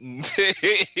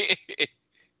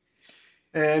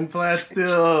 And Platt's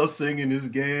still singing his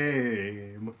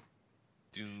game.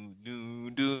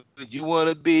 Do. You want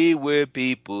to be where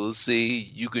people see.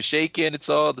 You can shake and it's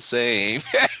all the same.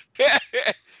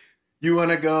 You want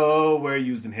to go where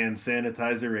using hand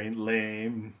sanitizer ain't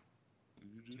lame.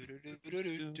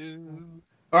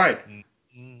 All right.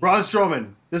 Braun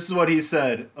Strowman, this is what he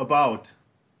said about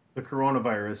the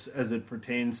coronavirus as it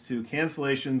pertains to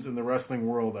cancellations in the wrestling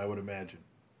world, I would imagine.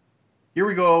 Here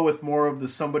we go with more of the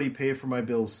somebody pay for my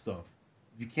bills stuff.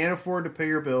 If you can't afford to pay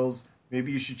your bills,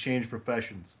 maybe you should change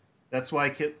professions. That's why I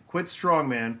quit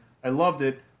Strongman. I loved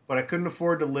it, but I couldn't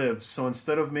afford to live, so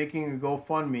instead of making a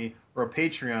GoFundMe or a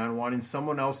Patreon wanting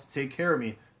someone else to take care of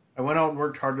me, I went out and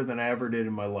worked harder than I ever did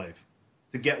in my life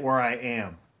to get where I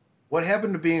am. What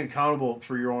happened to being accountable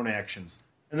for your own actions?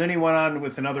 And then he went on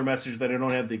with another message that I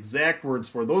don't have the exact words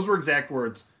for. Those were exact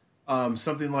words.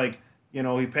 Something like,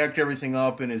 he packed everything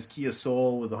up in his Kia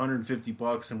Soul with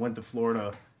 $150 and went to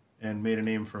Florida and made a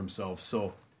name for himself.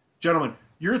 So, gentlemen,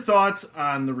 your thoughts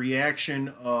on the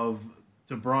reaction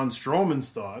to Braun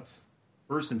Strowman's thoughts,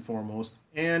 first and foremost,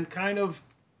 and kind of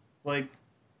like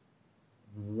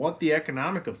what the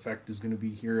economic effect is going to be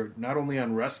here, not only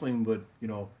on wrestling, but,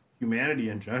 humanity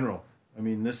in general. I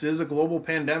mean, this is a global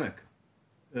pandemic.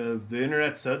 The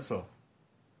internet said so.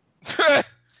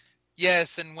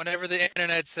 Yes, and whenever the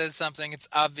internet says something, it's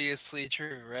obviously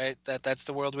true, right? That's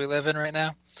the world we live in right now.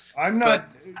 I'm not.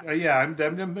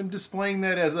 I'm displaying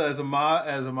that as a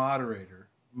moderator,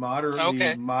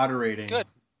 moderately moderating. Good.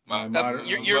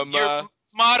 You're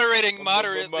moderating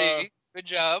moderately. Good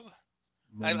job.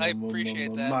 I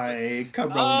appreciate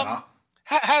that.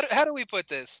 How do we put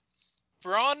this?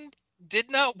 Braun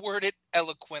did not word it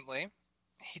eloquently.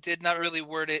 He did not really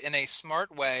word it in a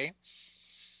smart way.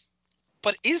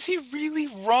 But is he really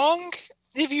wrong?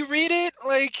 If you read it,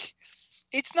 like,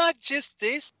 it's not just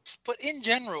this, but in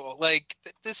general, like,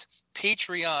 this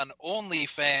Patreon,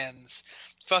 OnlyFans,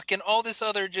 fucking all this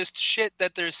other just shit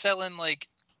that they're selling, like,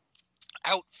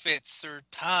 outfits or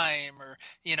time or,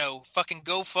 fucking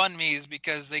GoFundMes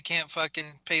because they can't fucking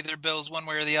pay their bills one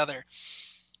way or the other.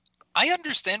 I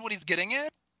understand what he's getting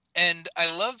at. And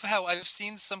I love how I've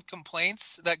seen some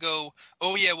complaints that go,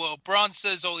 oh, yeah, well, Braun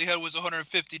says all he had was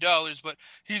 $150, but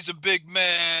he's a big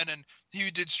man and he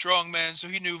did strongman, so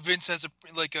he knew Vince has a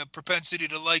propensity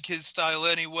to like his style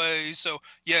anyway. So,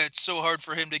 yeah, it's so hard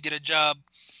for him to get a job.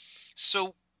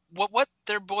 So what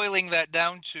they're boiling that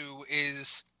down to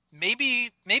is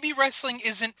maybe wrestling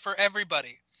isn't for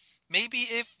everybody. Maybe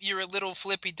if you're a little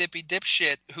flippy dippy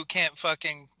dipshit who can't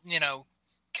fucking,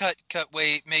 cut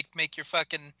weight, make your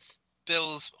fucking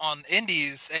bills on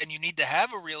indies, and you need to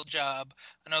have a real job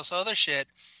and all this other shit,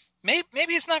 maybe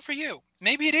it's not for you.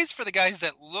 Maybe it is for the guys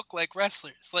that look like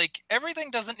wrestlers. Like,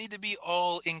 everything doesn't need to be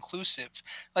all inclusive.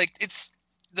 Like, it's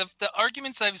the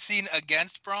arguments I've seen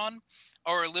against Braun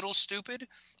are a little stupid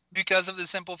because of the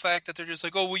simple fact that they're just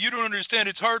like, oh, well, you don't understand.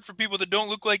 It's hard for people that don't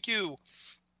look like you.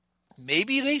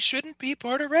 Maybe they shouldn't be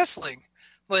part of wrestling.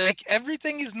 Like,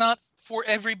 everything is not for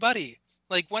everybody.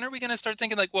 Like, when are we going to start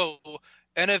thinking like, well,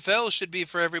 NFL should be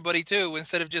for everybody too,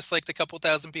 instead of just like the couple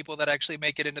thousand people that actually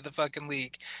make it into the fucking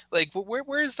league? Like,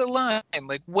 where's the line?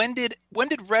 Like, when did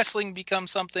wrestling become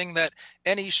something that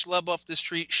any schlub off the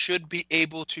street should be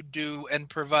able to do and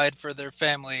provide for their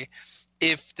family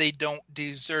if they don't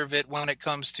deserve it when it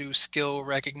comes to skill,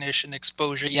 recognition,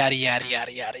 exposure, yada, yada,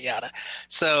 yada, yada, yada.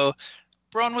 So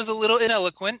Braun was a little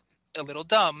ineloquent, a little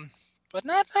dumb, but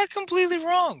not completely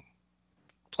wrong.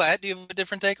 Platt, do you have a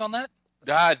different take on that?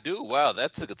 I do. Wow,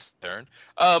 that took a turn.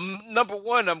 Number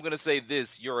one, I'm going to say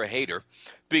this. You're a hater.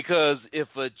 Because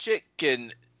if a chick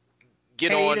can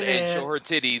get on and show her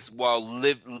titties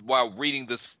while reading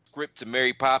the script to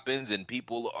Mary Poppins and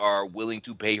people are willing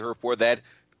to pay her for that,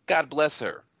 God bless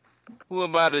her. Who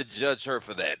am I to judge her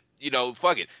for that?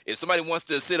 Fuck it. If somebody wants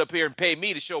to sit up here and pay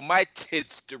me to show my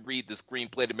tits to read the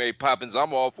screenplay to Mary Poppins,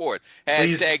 I'm all for it.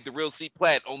 Hashtag the real C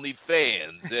Platt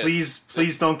OnlyFans. Yeah.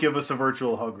 Please don't give us a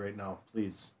virtual hug right now,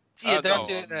 please. Yeah, don't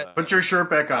do that. Put your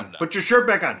shirt back on. Put your shirt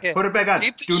back on. Yeah. Put it back on.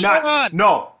 Keep the do shirt not. on.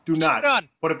 No, do Keep not. it on.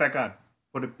 Put it back on.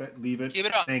 Put it back. Leave it. Keep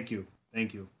it on. Thank you.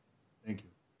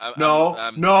 I'm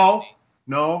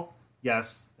No.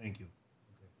 Yes. Thank you.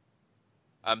 Okay.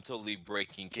 I'm totally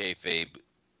breaking kayfabe.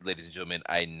 Ladies and gentlemen,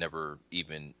 I never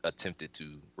even attempted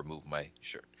to remove my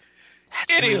shirt.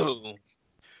 Anywho,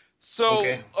 so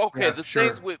yeah, the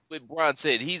things with Braun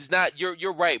said, he's not.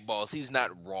 You're right, boss. He's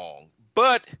not wrong,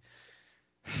 but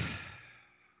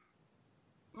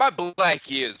my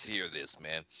black ears hear this,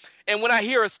 man. And when I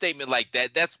hear a statement like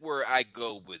that, that's where I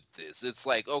go with this. It's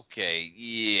like, okay,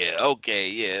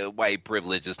 white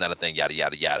privilege is not a thing, yada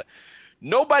yada yada.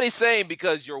 Nobody's saying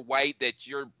because you're white that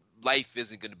your life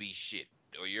isn't going to be shit.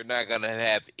 Or you're not going to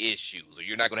have issues, or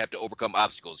you're not going to have to overcome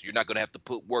obstacles, you're not going to have to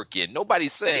put work in.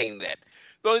 Nobody's saying that.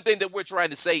 The only thing that we're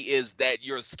trying to say is that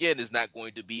your skin is not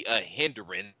going to be a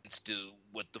hindrance to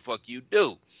what the fuck you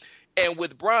do. And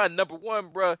with Braun, number one,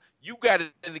 bruh, you got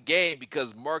it in the game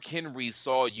because Mark Henry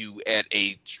saw you at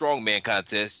a strongman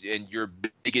contest and you're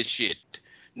big as shit.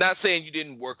 Not saying you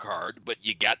didn't work hard, but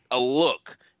you got a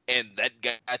look. And that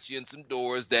got you in some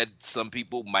doors that some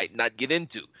people might not get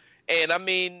into. And I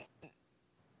mean,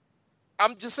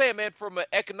 I'm just saying, man, from an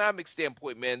economic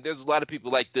standpoint, man, there's a lot of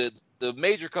people like the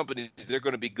major companies, they're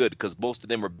going to be good because most of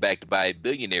them are backed by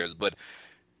billionaires. But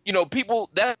you know, people,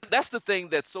 that's the thing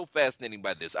that's so fascinating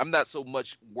by this. I'm not so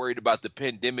much worried about the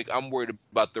pandemic. I'm worried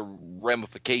about the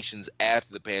ramifications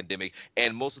after the pandemic.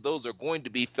 And most of those are going to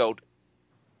be felt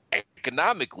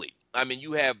economically. I mean,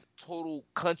 you have total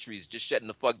countries just shutting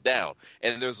the fuck down.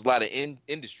 And there's a lot of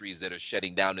industries that are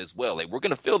shutting down as well. Like, we're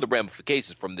going to feel the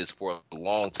ramifications from this for a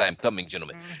long time coming,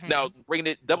 gentlemen. Mm-hmm. Now,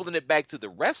 doubling it back to the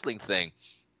wrestling thing,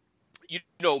 you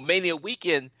know, Mania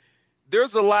weekend,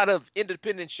 there's a lot of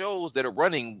independent shows that are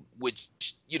running, which,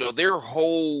 you know, their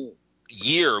whole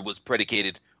year was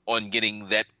predicated on getting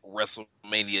that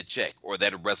WrestleMania check or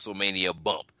that WrestleMania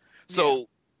bump. So,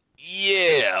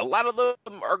 yeah, a lot of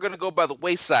them are going to go by the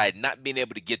wayside, not being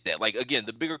able to get that. Like, again,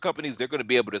 the bigger companies, they're going to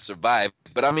be able to survive.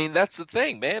 But, I mean, that's the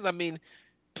thing, man. I mean,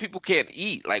 people can't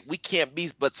eat. Like, we can't be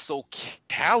but so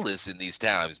callous in these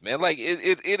times, man. Like,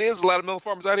 it is a lot of middle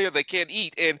farmers out here that can't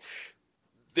eat. And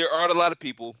there aren't a lot of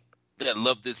people that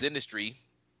love this industry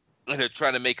and are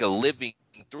trying to make a living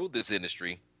through this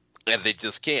industry, and they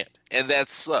just can't. And that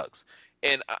sucks.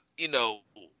 And, you know,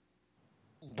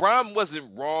 Braun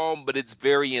wasn't wrong, but it's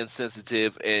very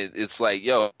insensitive. And it's like,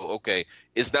 yo, okay,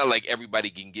 it's not like everybody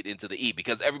can get into the E,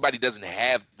 because everybody doesn't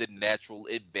have the natural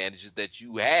advantages that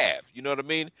you have. You know what I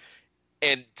mean?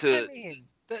 And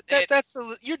that's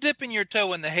you're dipping your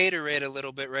toe in the haterade a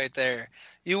little bit right there.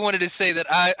 You wanted to say that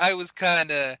I was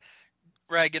kind of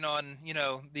ragging on, you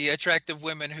know, the attractive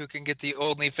women who can get the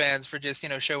OnlyFans for just, you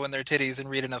know, showing their titties and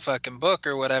reading a fucking book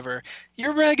or whatever.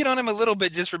 You're ragging on him a little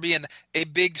bit just for being a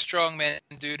big, strong man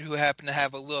dude who happened to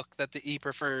have a look that the E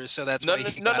prefers. So that's why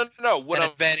he got an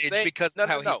advantage because of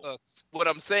how he looks. What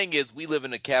I'm saying is we live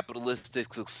in a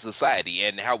capitalistic society,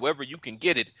 and however you can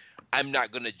get it, I'm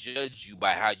not going to judge you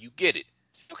by how you get it.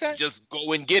 Okay. Just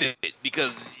go and get it,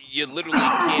 because you literally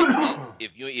can't.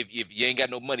 If you ain't got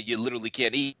no money, you literally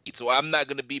can't eat. So I'm not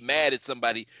gonna be mad at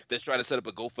somebody that's trying to set up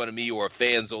a GoFundMe or a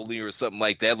fans only or something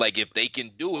like that. Like, if they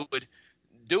can do it,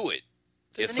 do it.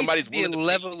 There if somebody's needs to be a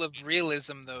level of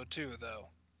realism though.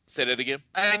 Say that again.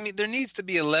 I mean, there needs to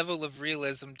be a level of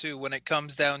realism too when it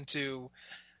comes down to,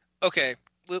 okay,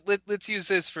 let's use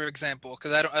this for example,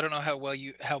 because I don't know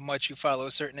how much you follow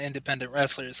certain independent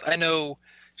wrestlers. I know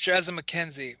Shazza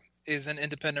McKenzie is an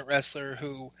independent wrestler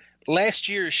who last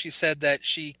year she said that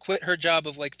she quit her job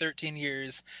of like 13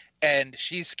 years and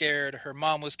she's scared. Her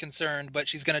mom was concerned, but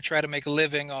she's going to try to make a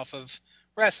living off of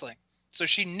wrestling. So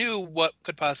she knew what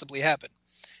could possibly happen.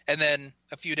 And then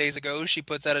a few days ago, she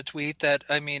puts out a tweet that,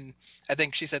 I mean, I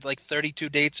think she said like 32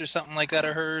 dates or something like that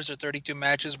of hers, or 32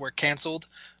 matches were canceled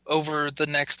over the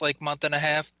next like month and a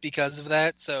half because of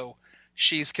that. So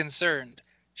she's concerned.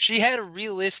 She had a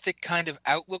realistic kind of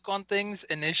outlook on things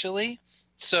initially,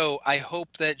 so I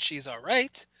hope that she's all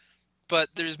right. But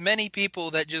there's many people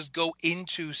that just go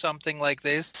into something like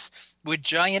this with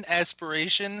giant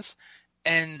aspirations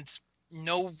and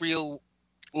no real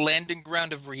landing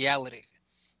ground of reality.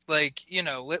 Like, you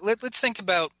know, let's think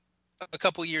about a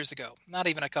couple years ago, not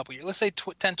even a couple years, let's say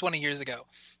 10, 20 years ago.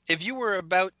 If you were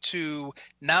about to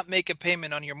not make a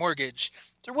payment on your mortgage,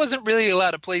 there wasn't really a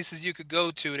lot of places you could go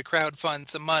to crowdfund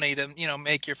some money to, you know,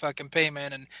 make your fucking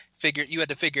payment and you had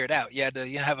to figure it out. You had to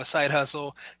have a side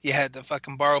hustle. You had to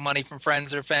fucking borrow money from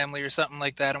friends or family or something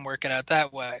like that and work it out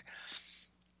that way.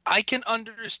 I can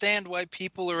understand why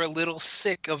people are a little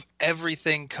sick of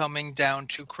everything coming down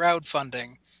to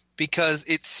crowdfunding, because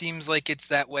it seems like it's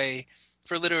that way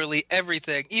for literally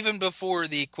everything. Even before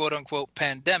the quote-unquote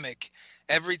pandemic,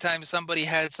 every time somebody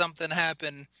had something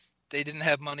happen, they didn't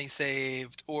have money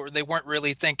saved, or they weren't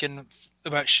really thinking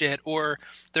about shit, or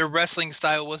their wrestling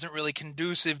style wasn't really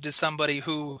conducive to somebody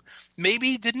who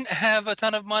maybe didn't have a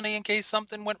ton of money in case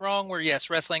something went wrong, where yes,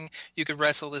 wrestling, you could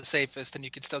wrestle the safest and you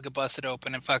could still get busted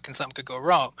open and fucking something could go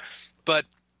wrong. But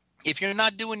if you're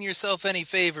not doing yourself any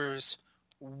favors,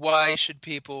 why should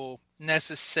people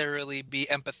necessarily be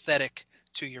empathetic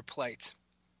to your plight?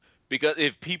 Because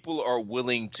if people are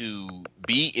willing to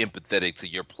be empathetic to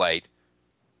your plight,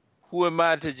 who am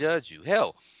I to judge you?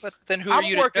 Hell, but then who are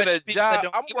you to judge people that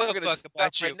don't give a fuck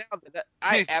about you? Right now that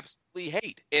I absolutely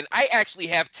hate, and I actually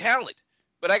have talent,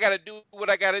 but I got to do what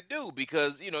I got to do,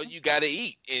 because, you know, you got to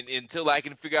eat, and until I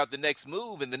can figure out the next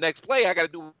move and the next play, I got to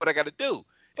do what I got to do.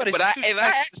 But I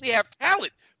actually have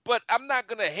talent. But I'm not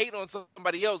going to hate on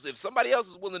somebody else. If somebody else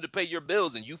is willing to pay your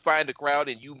bills and you find a crowd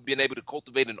and you've been able to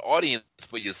cultivate an audience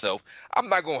for yourself, I'm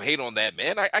not going to hate on that,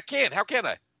 man. I can't. How can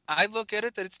I? I look at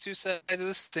it that it's two sides of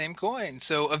the same coin.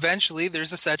 So eventually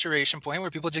there's a saturation point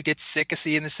where people just get sick of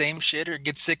seeing the same shit, or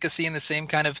get sick of seeing the same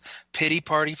kind of pity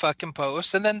party fucking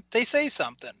posts, and then they say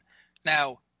something.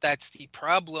 Now, that's the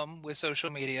problem with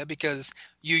social media, because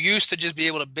you used to just be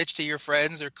able to bitch to your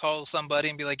friends or call somebody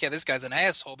and be like, yeah, this guy's an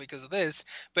asshole because of this.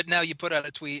 But now you put out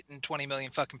a tweet and 20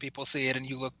 million fucking people see it, and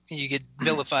you get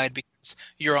vilified because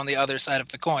you're on the other side of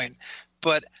the coin.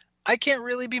 But I can't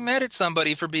really be mad at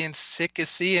somebody for being sick of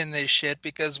seeing this shit,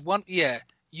 because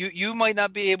you might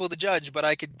not be able to judge, but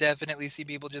I could definitely see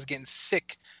people just getting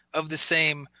sick of the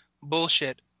same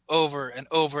bullshit over and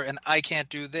over, and I can't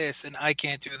do this and I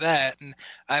can't do that, and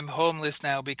I'm homeless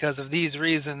now because of these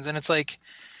reasons, and it's like,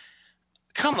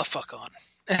 come the fuck on.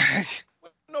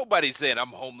 Nobody's saying I'm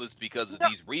homeless because of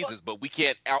these reasons, but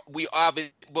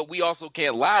we also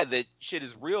can't lie that shit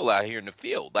is real out here in the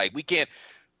field. Like, we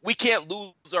can't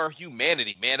lose our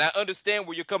humanity, man. I understand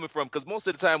where you're coming from, because most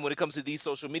of the time when it comes to these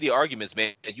social media arguments,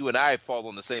 man, you and I fall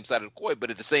on the same side of the coin,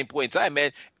 but at the same point in time,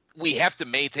 man, we have to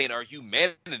maintain our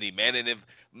humanity, man. And if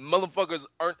motherfuckers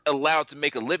aren't allowed to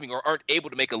make a living or aren't able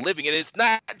to make a living, and it's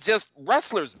not just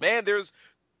wrestlers, man. There's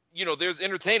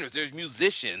entertainers, there's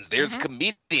musicians, there's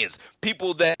comedians,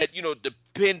 people that,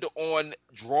 depend on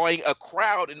drawing a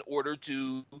crowd in order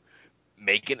to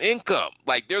make an income.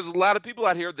 Like, there's a lot of people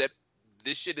out here that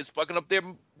this shit is fucking up their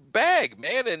bag,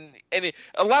 man, and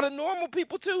a lot of normal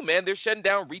people too, man. They're shutting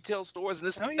down retail stores and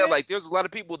this and that. Like, there's a lot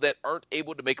of people that aren't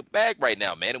able to make a bag right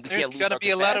now, man, and there's got to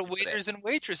be a lot of waiters and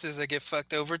waitresses that get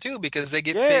fucked over too, because they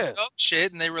get paid up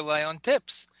shit and they rely on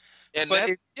tips. And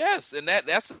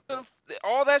that's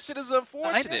all that shit is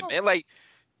unfortunate, man. Like,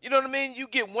 you know what I mean? You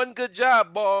get one good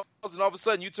job, boss, and all of a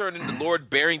sudden you turn into Lord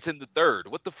Barrington III.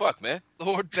 What the fuck, man?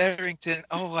 Lord Barrington.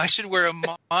 Oh, I should wear a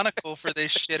monocle for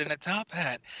this shit and a top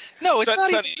hat. No, it's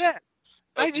not even that.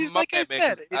 I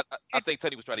think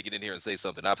Tony was trying to get in here and say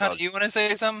something. Tony, you want to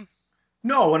say something?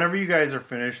 No, whenever you guys are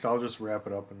finished, I'll just wrap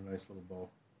it up in a nice little bow.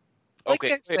 Like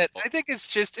I said, I think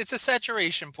it's a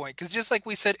saturation point, because just like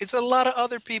we said, it's a lot of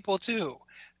other people too.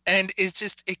 And it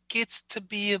gets to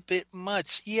be a bit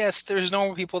much. Yes, there's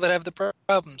normal people that have the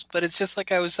problems, but it's just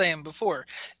like I was saying before.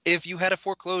 If you had a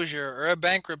foreclosure or a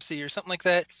bankruptcy or something like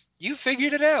that, you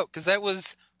figured it out, because that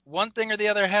was one thing or the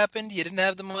other happened. You didn't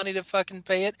have the money to fucking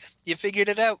pay it. You figured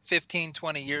it out 15,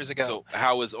 20 years ago. So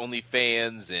how is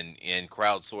OnlyFans and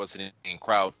crowdsourcing and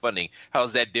crowdfunding, how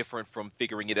is that different from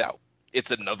figuring it out? It's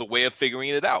another way of figuring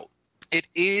it out. It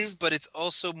is, but it's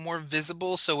also more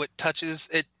visible, so it touches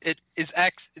it.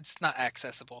 It's not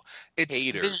accessible.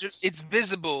 It's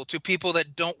visible to people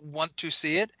that don't want to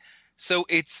see it, so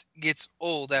it gets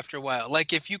old after a while.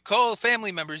 Like, if you call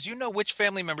family members, you know which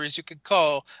family members you could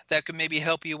call that could maybe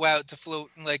help you out to float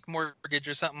like mortgage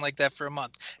or something like that for a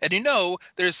month. And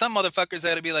there's some motherfuckers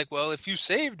that'll be like, well, if you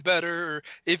saved better, or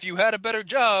if you had a better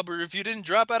job, or if you didn't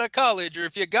drop out of college, or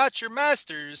if you got your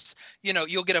master's,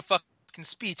 you'll get a fucking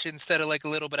speech instead of like a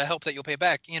little bit of help that you'll pay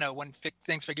back, when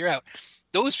things figure out.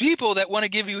 Those people that want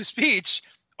to give you a speech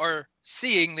are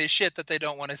seeing this shit that they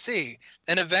don't want to see.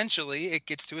 And eventually it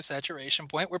gets to a saturation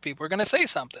point where people are going to say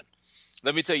something.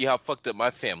 Let me tell you how fucked up my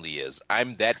family is.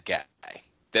 I'm that guy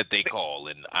that they call,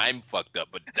 and I'm fucked up,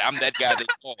 but I'm that guy they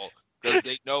call because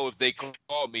they know if they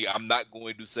call me, I'm not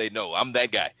going to say no. I'm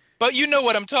that guy. But you know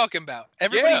what I'm talking about.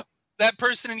 Everybody, that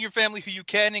person in your family who you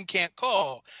can and can't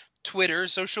call, Twitter,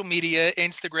 social media,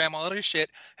 Instagram, all that shit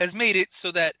has made it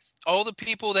so that all the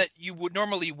people that you would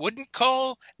normally wouldn't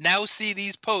call now see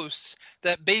these posts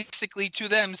that basically to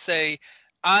them say,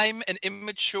 I'm an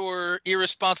immature,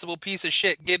 irresponsible piece of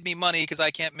shit. Give me money because I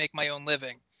can't make my own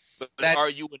living. But are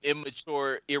you an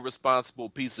immature, irresponsible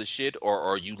piece of shit, or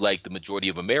are you like the majority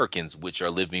of Americans, which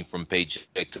are living from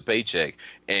paycheck to paycheck?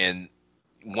 And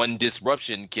one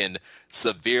disruption can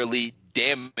severely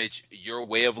damage your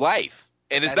way of life.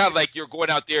 And it's not like you're going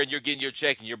out there and you're getting your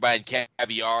check and you're buying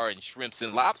caviar and shrimps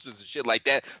and lobsters and shit like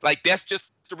that. Like, that's just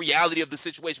the reality of the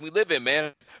situation we live in,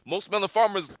 man. Most melon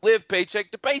farmers live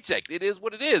paycheck to paycheck. It is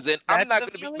what it is. And I'm not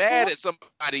going to be mad at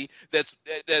somebody that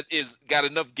is got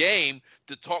enough game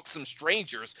to talk some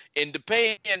strangers into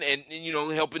paying and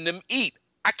helping them eat.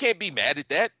 I can't be mad at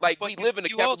that. Like, we live in a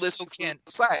capitalistic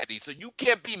society, so you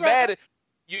can't be mad at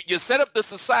you set up the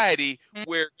society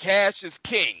where cash is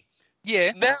king.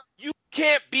 Yeah. Now you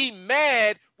can't be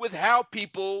mad with how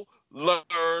people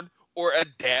learn or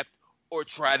adapt or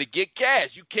try to get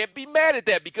cash. You can't be mad at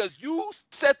that because you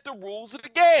set the rules of the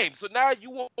game. So now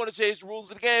you want to change the rules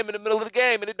of the game in the middle of the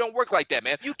game, and it don't work like that,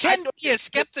 man. You can be a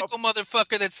skeptical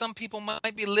motherfucker that some people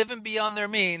might be living beyond their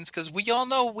means, because we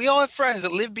all have friends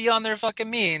that live beyond their fucking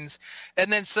means, and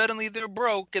then suddenly they're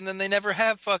broke, and then they never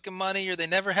have fucking money, or they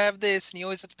never have this, and you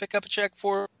always have to pick up a check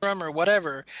for them or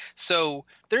whatever. So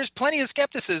there's plenty of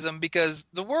skepticism, because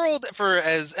the world, for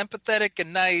as empathetic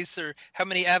and nice, or how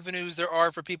many avenues there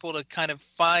are for people to kind of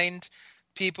find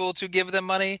people to give them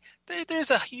money,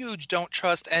 there's a huge don't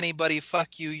trust anybody,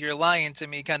 fuck you, you're lying to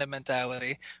me kind of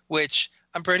mentality, which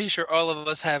I'm pretty sure all of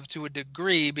us have to a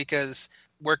degree, because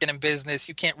working in business,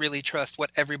 you can't really trust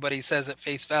what everybody says at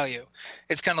face value.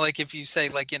 It's kind of like if you say,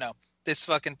 like, this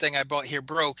fucking thing I bought here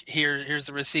broke. Here's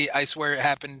the receipt. I swear it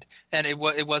happened, and it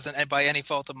wasn't by any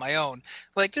fault of my own.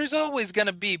 Like, there's always going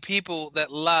to be people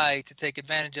that lie to take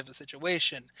advantage of a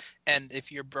situation. And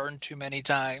if you're burned too many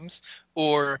times,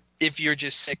 or if you're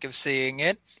just sick of seeing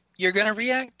it, you're going to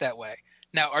react that way.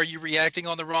 Now, are you reacting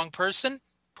on the wrong person?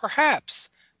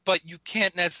 Perhaps. But you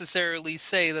can't necessarily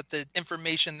say that the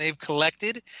information they've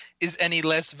collected is any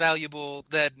less valuable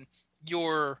than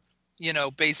your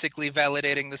basically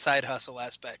validating the side hustle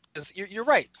aspect. Because you're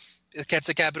right. It's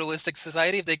a capitalistic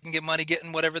society. If they can get money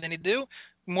getting whatever they need to do,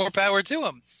 more power to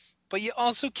them. But you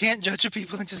also can't judge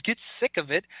people and just get sick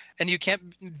of it. And you can't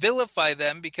vilify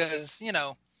them because,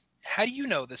 how do you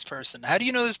know this person? How do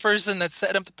you know this person that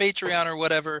set up the Patreon or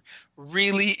whatever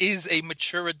really is a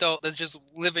mature adult that's just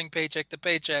living paycheck to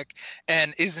paycheck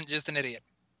and isn't just an idiot?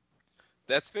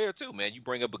 That's fair too, man. You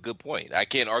bring up a good point. I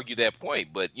can't argue that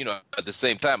point, but at the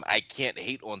same time, I can't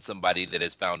hate on somebody that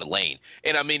has found a lane.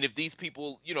 And I mean, if these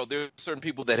people, there are certain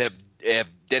people that have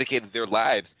dedicated their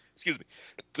lives,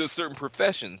 to certain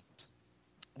professions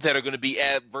that are going to be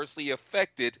adversely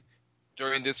affected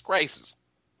during this crisis.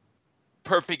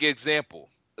 Perfect example,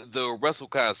 the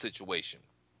WrestleCon situation.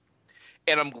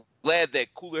 And I'm glad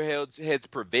that cooler heads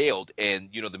prevailed, and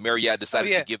the Marriott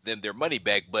decided to give them their money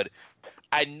back. But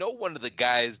I know one of the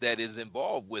guys that is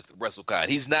involved with WrestleCon.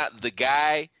 He's not the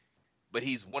guy, but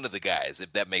he's one of the guys,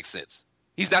 if that makes sense.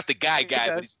 He's not the guy,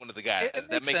 but he's one of the guys. Does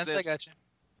that make sense? I got you.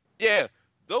 Yeah.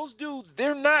 Those dudes,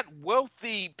 they're not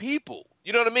wealthy people.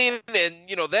 You know what I mean? And,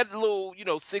 that little,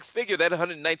 six-figure, that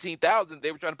 $119,000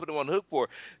 they were trying to put him on the hook for,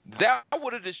 that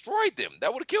would have destroyed them.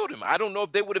 That would have killed him. I don't know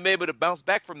if they would have been able to bounce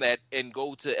back from that and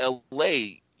go to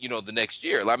L.A., the next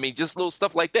year. I mean, just little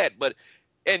stuff like that. But,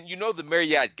 and the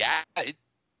Marriott got it.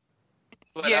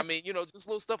 But yeah. I mean, just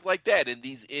little stuff like that, and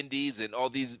these indies and all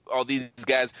these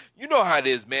guys, you know how it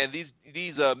is, man. These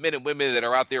men and women that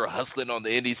are out there hustling on the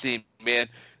indie scene, man,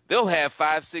 they'll have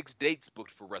 5-6 dates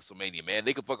booked for WrestleMania, man.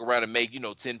 They could fuck around and make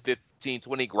 10, 15,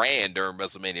 20 grand during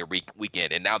WrestleMania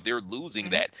weekend, and now they're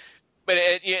losing that. But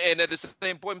and at the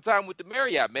same point in time with the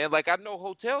Marriott, man, like I know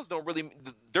hotels don't really.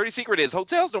 The dirty secret is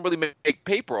hotels don't really make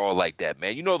paper all like that,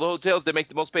 man. The hotels that make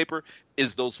the most paper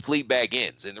is those Fleabag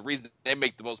Inns, and the reason they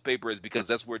make the most paper is because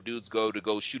that's where dudes go to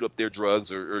go shoot up their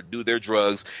drugs or do their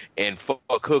drugs and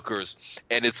fuck hookers,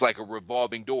 and it's like a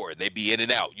revolving door. They be in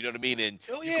and out, you know what I mean? And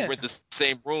you can rent the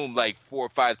same room like 4 or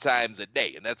 5 times a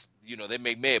day, and that's they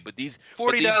make mad. But these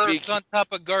 $40 on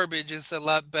top of garbage is a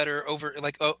lot better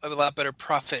a lot better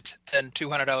profit than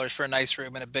 $200 for a nice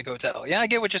room in a big hotel. Yeah, I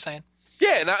get what you're saying.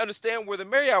 Yeah, and I understand where the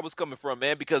Marriott was coming from,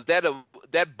 man, because that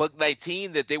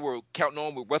 $119 that they were counting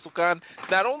on with WrestleCon,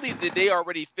 not only did they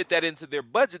already fit that into their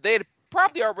budget, they had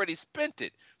probably already spent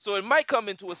it. So it might come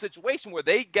into a situation where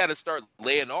they got to start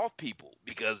laying off people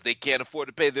because they can't afford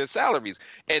to pay their salaries.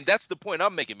 And that's the point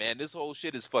I'm making, man. This whole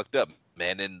shit is fucked up,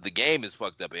 man, and the game is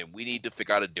fucked up, and we need to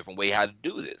figure out a different way how to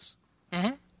do this.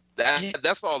 Mm-hmm.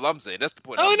 That's all I'm saying. That's the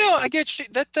point. Oh, no, I get you.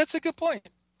 That's a good point.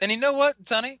 And you know what,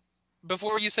 Sonny?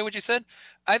 Before you say what you said,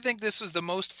 I think this was the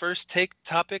most first take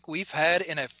topic we've had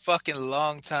in a fucking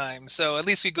long time. So at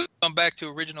least we go back to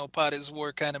original pot is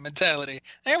war kind of mentality.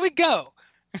 There we go.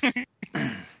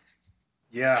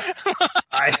 Yeah.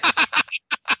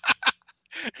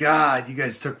 God, you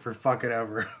guys took for fucking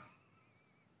ever.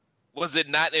 Was it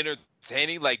not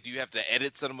entertaining? Like, do you have to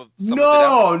edit some of it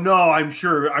out? No, I'm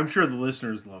sure the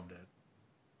listeners loved it.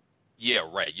 Yeah,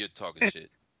 right. You're talking shit.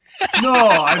 No,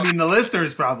 I mean the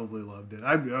listeners probably loved it.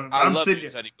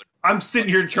 I'm sitting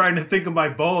here trying to think of my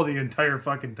bowl the entire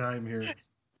fucking time here.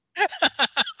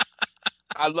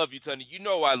 I love you, Tony. You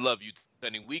know I love you,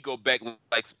 Tony. We go back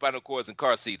like spinal cords and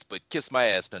car seats, but kiss my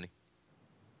ass, Tony.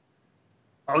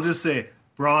 I'll just say,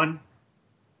 Braun,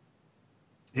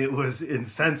 it was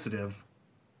insensitive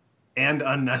and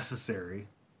unnecessary.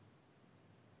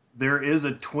 There is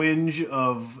a twinge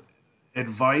of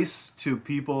advice to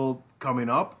people coming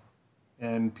up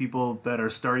and people that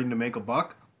are starting to make a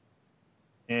buck.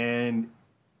 And,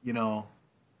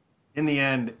 in the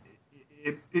end,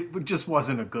 it just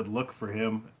wasn't a good look for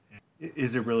him.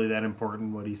 Is it really that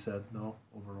important what he said, though,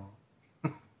 overall?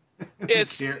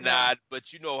 It's not,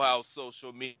 but you know how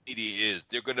social media is.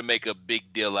 They're going to make a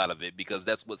big deal out of it because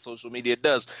that's what social media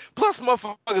does. Plus,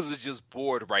 motherfuckers is just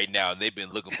bored right now, and they've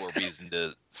been looking for a reason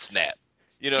to snap.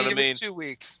 You know what I mean? Give it 2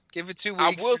 weeks. Give it 2 weeks.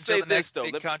 I will say this, though.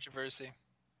 Controversy.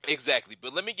 Exactly.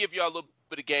 But let me give y'all a little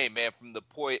bit of game, man, from the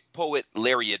poet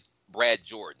laureate Brad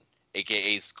Jordan,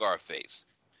 a.k.a. Scarface.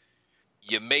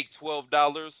 You make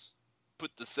 $12,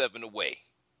 put the 7 away,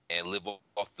 and live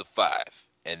off the 5,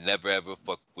 and never ever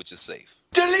fuck with your safe.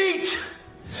 Delete!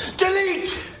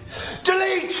 Delete!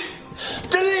 Delete!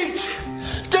 Delete!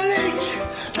 Delete!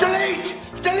 Delete!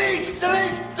 Delete!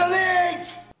 Delete!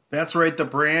 Delete! That's right. The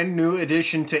brand new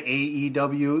addition to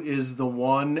AEW is the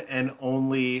one and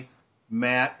only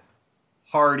Matt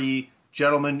Hardy.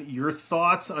 Gentlemen, your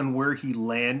thoughts on where he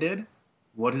landed,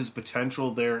 what his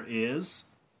potential there is,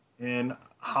 and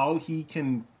how he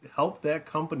can help that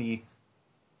company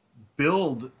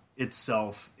build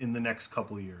itself in the next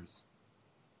couple of years.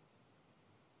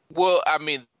 Well, I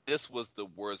mean, this was the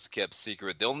worst kept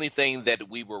secret. The only thing that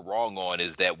we were wrong on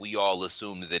is that we all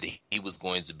assumed that he was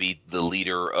going to be the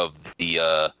leader of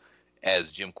the,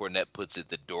 as Jim Cornette puts it,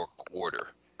 the Dork Order.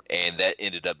 And that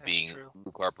ended up being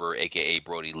Luke Harper, a.k.a.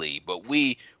 Brody Lee. But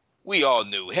we all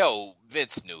knew, hell,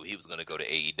 Vince knew he was going to go to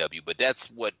AEW. But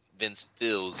that's what Vince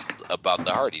feels about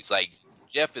the Hardys. Like,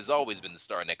 Jeff has always been the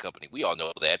star in that company. We all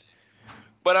know that.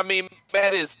 But, I mean,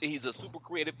 Matt he's a super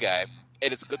creative guy.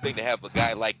 And it's a good thing to have a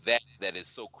guy like that is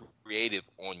so creative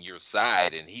on your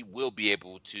side. And he'll be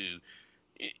able to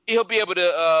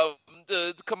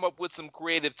come up with some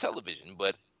creative television.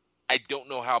 But I don't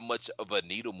know how much of a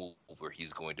needle mover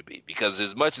he's going to be, because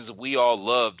as much as we all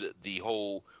loved the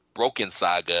whole Broken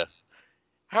saga,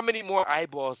 how many more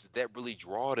eyeballs did that really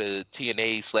draw to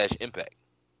TNA/Impact?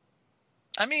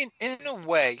 I mean, in a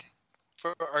way,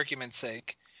 for argument's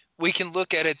sake, we can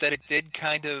look at it that it did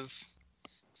kind of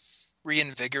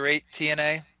reinvigorate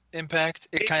TNA Impact.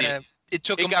 It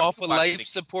took them off of life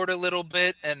support a little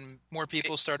bit, and more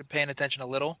people started paying attention a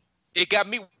little. It got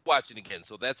me watching again,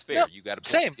 so that's fair. Yep, you got to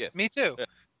same. Yeah. Me too. Yeah.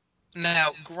 Now,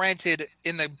 granted,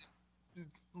 in the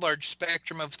large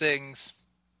spectrum of things,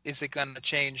 is it going to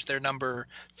change their number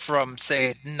from,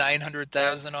 say,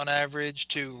 900,000 on average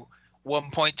to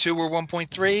 1.2 or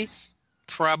 1.3?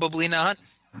 Probably not.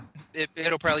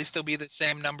 It'll probably still be the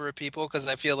same number of people, because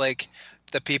I feel like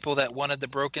the people that wanted the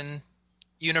Broken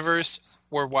universe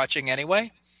were watching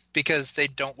anyway, because they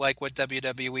don't like what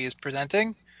WWE is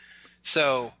presenting.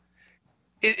 So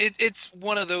it's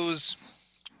one of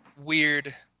those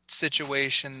weird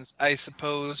situations, I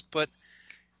suppose. But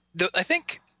I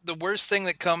think the worst thing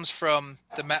that comes from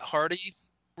the Matt Hardy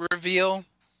reveal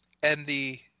and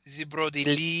the Brody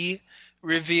Lee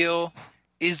reveal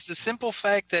is the simple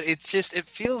fact that it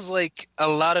feels like a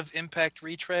lot of Impact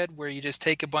retread, where you just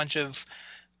take a bunch of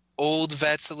old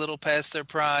vets a little past their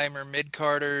prime or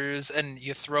mid-carders and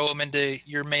you throw them into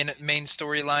your main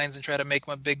storylines and try to make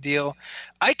them a big deal.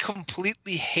 I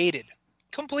completely hated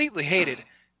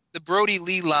the Brody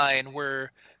Lee line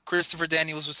where Christopher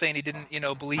Daniels was saying he didn't,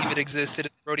 believe it existed.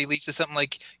 Brody Lee said something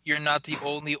like, "You're not the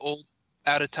only old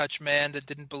out-of-touch man that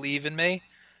didn't believe in me."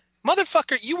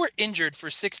 Motherfucker, you were injured for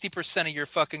 60% of your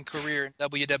fucking career in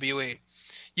WWE.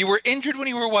 You were injured when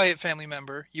you were a Wyatt family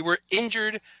member. You were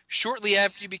injured shortly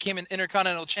after you became an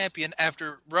Intercontinental Champion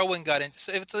after Rowan got in.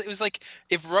 So it was like,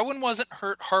 if Rowan wasn't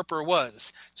hurt, Harper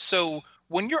was. So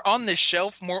when you're on this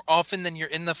shelf more often than you're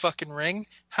in the fucking ring,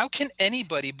 how can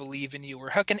anybody believe in you? Or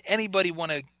how can anybody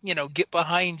want to, get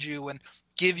behind you and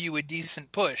give you a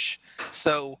decent push?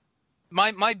 So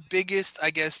my biggest, I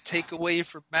guess, takeaway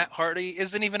for Matt Hardy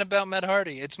isn't even about Matt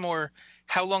Hardy. It's more,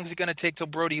 how long is it going to take till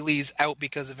Brody Lee's out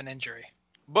because of an injury?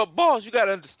 But, Balls, you got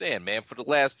to understand, man, for the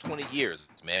last 20 years,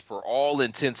 man, for all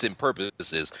intents and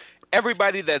purposes,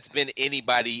 everybody that's been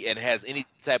anybody and has any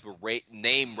type of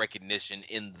name recognition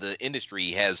in the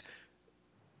industry has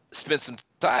spent some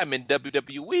time in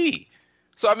WWE.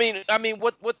 So, I mean,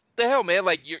 what the hell, man?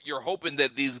 Like, you're hoping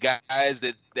that these guys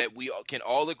that we can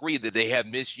all agree that they have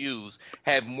misused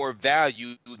have more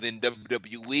value than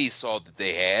WWE saw that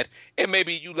they had, and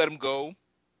maybe you let them go,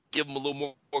 give them a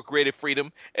little more creative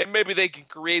freedom, and maybe they can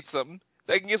create something.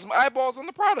 They can get some eyeballs on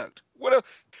the product. What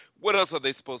else are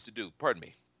they supposed to do? Pardon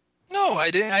me. No, I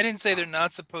didn't say they're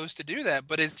not supposed to do that,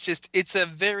 but it's a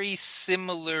very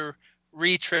similar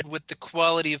retread with the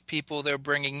quality of people they're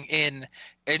bringing in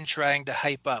and trying to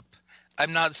hype up.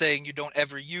 I'm not saying you don't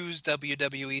ever use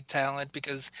WWE talent,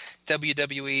 because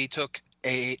WWE took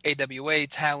AWA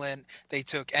talent, they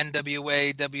took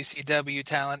NWA, WCW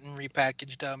talent and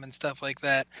repackaged them and stuff like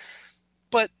that.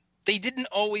 But they didn't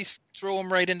always throw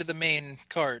them right into the main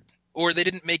card, or they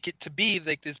didn't make it to be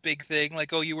like this big thing,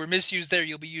 like, oh, you were misused there,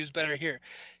 you'll be used better here.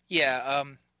 Yeah,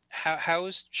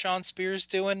 how's Sean Spears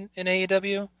doing in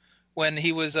AEW when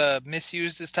he was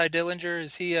misused as Ty Dillinger?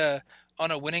 Is he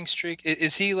on a winning streak?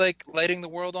 Is he like lighting the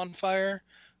world on fire?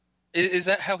 Is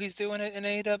that how he's doing it in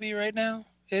AEW right now?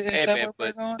 Is that where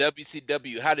we're going?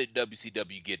 WCW, how did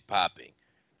WCW get popping?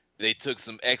 They took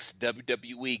some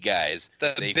ex-WWE guys.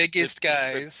 The biggest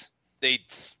guys. They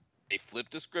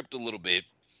flipped the script a little bit,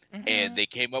 and they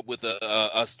came up with a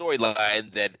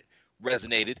storyline that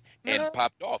resonated and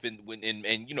popped off, and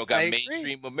got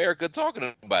mainstream America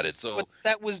talking about it. So but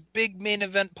that was big main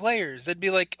event players. They'd be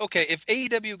like, okay, if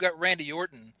AEW got Randy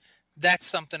Orton, that's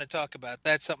something to talk about.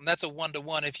 That's something. That's a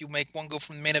 1-to-1. If you make one go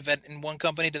from the main event in one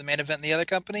company to the main event in the other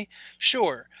company,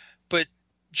 sure. But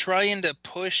trying to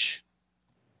push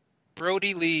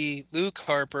Brody Lee, Luke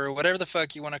Harper, whatever the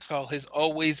fuck you want to call his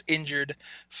always injured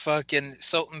fucking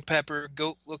salt and pepper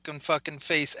goat looking fucking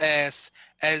face ass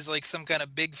as like some kind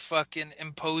of big fucking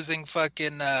imposing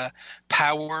fucking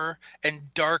power and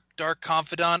dark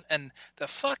confidant, and the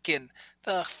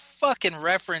fucking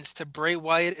reference to Bray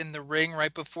Wyatt in the ring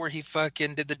right before he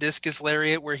fucking did the discus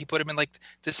lariat where he put him in like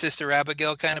the Sister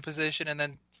Abigail kind of position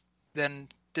and then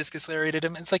discus lariated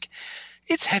him. It's like,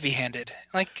 it's heavy-handed.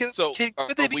 Like, could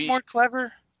they be more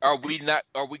clever? Are we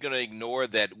going to ignore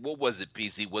that? What was it,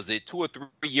 PC? Was it 2 or 3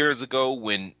 years ago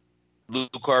when Luke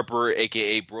Harper,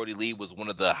 a.k.a. Brody Lee, was one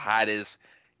of the hottest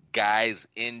guys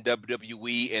in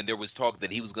WWE, and there was talk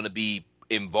that he was going to be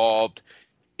involved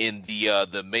in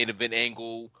the main event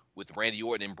angle with Randy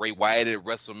Orton and Bray Wyatt at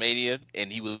WrestleMania,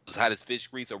 and he was hot as fish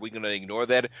grease? Are we going to ignore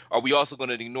that? Are we also going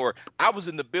to ignore? I was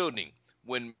in the building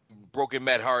when Broken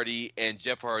Matt Hardy and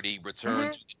Jeff Hardy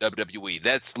returned to the WWE.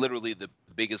 That's literally the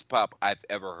biggest pop I've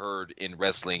ever heard in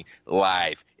wrestling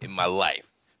live in my life.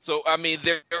 So, I mean,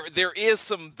 there is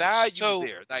some value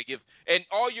there. Like and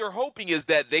all you're hoping is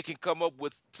that they can come up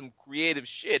with some creative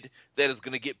shit that is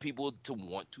going to get people to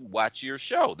want to watch your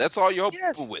show. That's all you're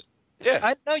hoping with. Yeah.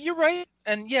 I know, you're right.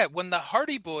 And yeah, when the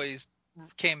Hardy Boys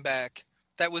came back,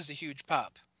 that was a huge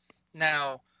pop.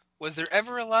 Now, was there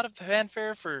ever a lot of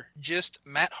fanfare for just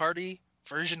Matt Hardy,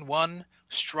 version 1,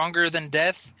 stronger than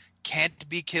death, can't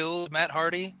be killed Matt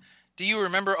Hardy? Do you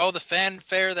remember all the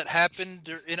fanfare that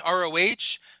happened in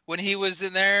ROH when he was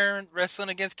in there wrestling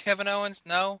against Kevin Owens?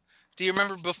 No? Do you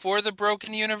remember before the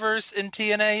Broken Universe in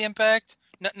TNA Impact?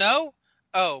 No?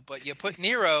 Oh, but you put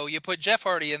Nero, you put Jeff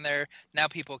Hardy in there, now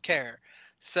people care.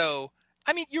 So,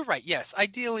 I mean, you're right, yes.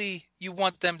 Ideally, you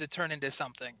want them to turn into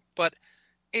something. But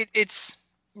it's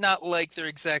not like they're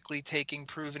exactly taking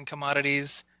proven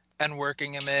commodities and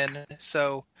working them in.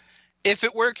 So if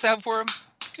it works out for them,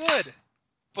 good.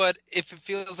 But if it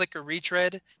feels like a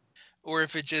retread, or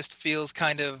if it just feels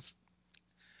kind of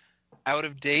out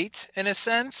of date in a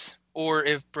sense, or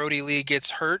if Brody Lee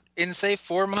gets hurt in, say,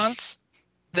 4 months,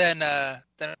 then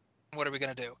what are we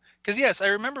going to do? Because, yes, I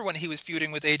remember when he was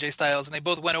feuding with AJ Styles and they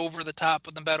both went over the top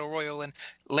of the Battle Royal and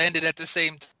landed at the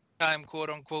same time, quote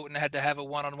unquote, and had to have a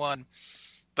one-on-one.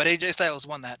 But AJ Styles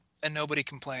won that, and nobody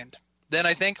complained. Then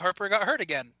I think Harper got hurt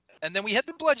again. And then we had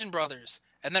the Bludgeon Brothers.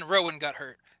 And then Rowan got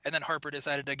hurt. And then Harper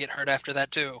decided to get hurt after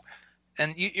that, too.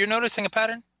 And you're noticing a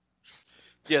pattern?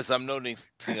 Yes, I'm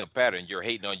noticing a pattern. You're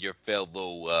hating on your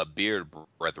fellow beard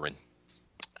brethren.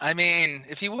 I mean,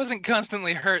 if he wasn't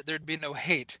constantly hurt, there'd be no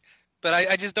hate. But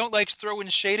I just don't like throwing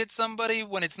shade at somebody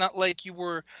when it's not like you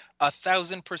were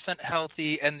 1,000%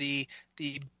 healthy and the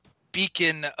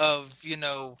beacon of,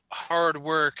 hard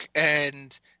work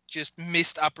and just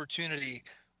missed opportunity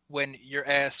when your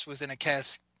ass was in a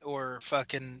cast or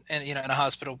fucking in a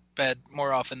hospital bed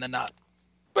more often than not.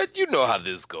 But you know how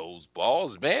this goes,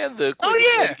 balls, man. The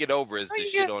quickest way to get over is the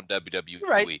shit on WWE.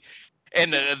 Right.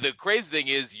 And the crazy thing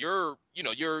is you're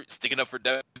sticking up for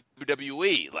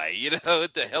WWE. Like,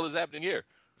 what the hell is happening here?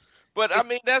 But I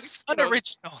mean, that's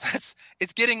unoriginal.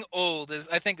 It's getting old.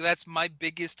 I think that's my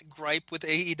biggest gripe with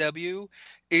AEW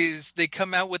is they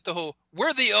come out with the whole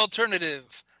 "we're the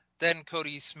alternative." Then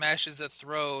Cody smashes a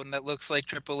throne that looks like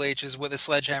Triple H's with a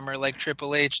sledgehammer like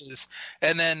Triple H's,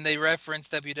 and then they reference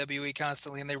WWE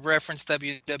constantly, and they reference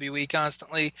WWE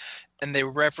constantly, and they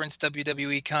reference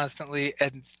WWE constantly,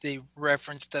 and they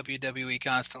reference WWE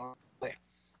constantly.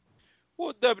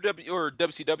 Well,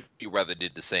 WCW rather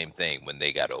did the same thing when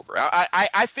they got over.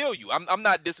 I feel you. I'm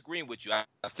not disagreeing with you. I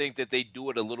think that they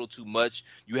do it a little too much.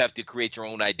 You have to create your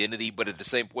own identity, but at the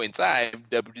same point in time,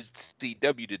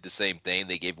 WCW did the same thing.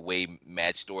 They gave away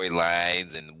match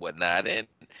storylines and whatnot, and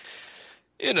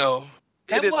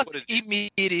that wasn't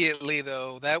immediately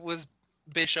though. That was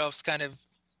Bischoff's kind of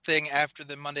thing after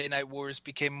the Monday Night Wars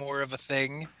became more of a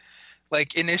thing.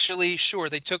 Like, initially, sure,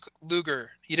 they took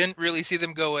Luger. You didn't really see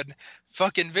them going,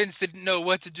 fucking Vince didn't know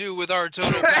what to do with our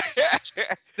total package.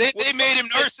 They made him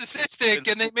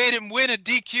narcissistic, and they made him win a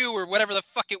DQ or whatever the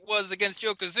fuck it was against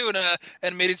Yokozuna,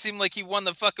 and made it seem like he won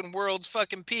the fucking world's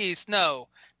fucking peace. No,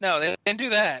 they didn't do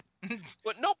that.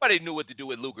 But nobody knew what to do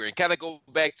with Luger. And kind of go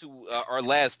back to our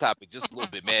last topic just a little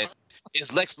bit, man.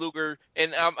 Is Lex Luger,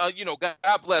 and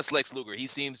God bless Lex Luger. He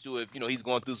seems to have, he's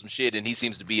going through some shit, and he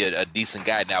seems to be a decent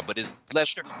guy now. But is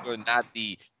Lex Luger not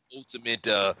the ultimate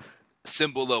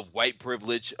symbol of white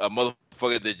privilege? A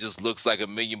motherfucker that just looks like $1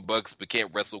 million but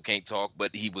can't wrestle, can't talk,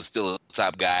 but he was still a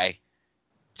top guy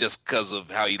just because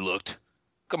of how he looked.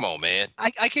 Come on, man.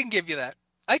 I can give you that.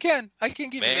 I can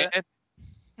give you that.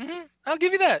 Mm-hmm. I'll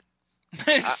give you that.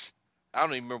 I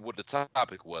don't even remember what the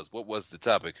topic was. What was the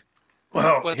topic?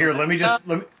 Well, here, let me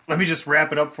just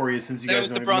wrap it up for you, since you guys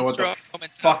don't even know what the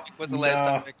fuck was the last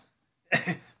topic.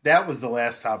 That was the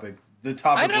last topic. The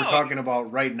topic we're talking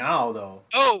about right now, though.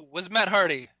 Oh, was Matt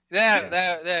Hardy.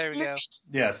 There we go.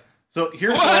 Yes. So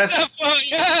here's the last.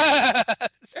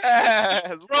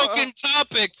 Yes. Broken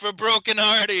topic for Broken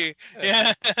Hardy.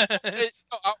 Yeah.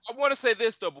 I want to say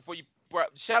this though before you.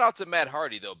 Shout out to Matt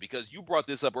Hardy though, because you brought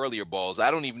this up earlier, Balls.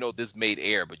 I don't even know if this made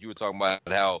air, but you were talking about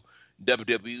how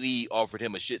WWE offered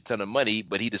him a shit ton of money,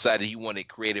 but he decided he wanted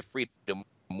creative freedom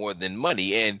more than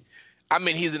money. And I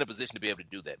mean, he's in a position to be able to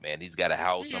do that, man. He's got a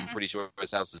house. I'm pretty sure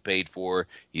his house is paid for.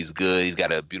 He's good. He's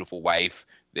got a beautiful wife.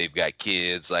 They've got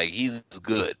kids. Like, he's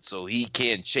good. So he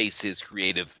can chase his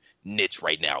creative niche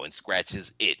right now and scratch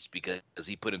his itch because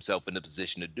he put himself in a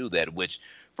position to do that, which,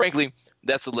 frankly,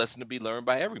 that's a lesson to be learned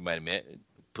by everybody, man.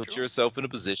 Put yourself in a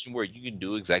position where you can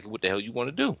do exactly what the hell you want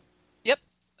to do. Yep.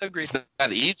 Agreed. It's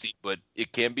not easy, but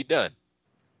it can be done.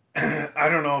 I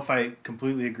don't know if I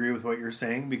completely agree with what you're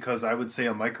saying, because I would say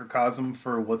a microcosm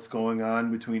for what's going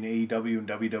on between AEW and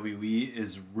WWE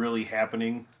is really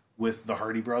happening with the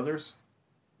Hardy brothers.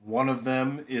 One of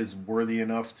them is worthy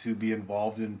enough to be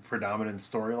involved in predominant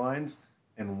storylines,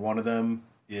 and one of them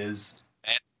is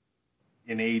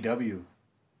in AEW.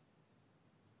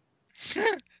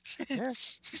 Yeah.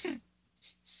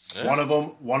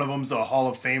 One of them's a Hall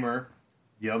of Famer.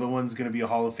 The other one's going to be a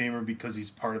Hall of Famer because he's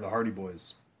part of the Hardy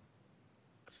Boys.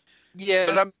 Yeah,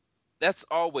 but that's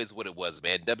always what it was,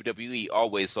 man. WWE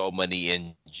always saw money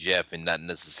in Jeff and not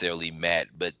necessarily Matt,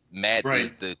 but Matt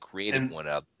is the creative one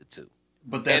out of the two.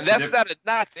 But that's not a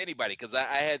knock to anybody, because I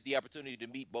had the opportunity to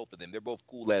meet both of them. They're both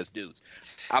cool ass dudes.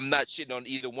 I'm not shitting on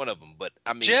either one of them, but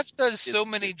I mean, Jeff does so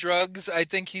many drugs. I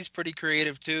think he's pretty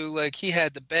creative too. Like, he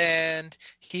had the band,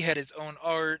 he had his own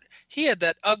art, he had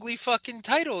that ugly fucking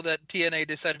title that TNA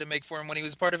decided to make for him when he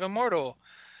was part of Immortal,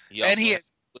 and he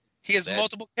has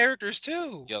multiple characters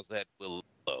too. He also had Willow,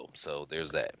 so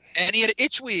there's that. And he had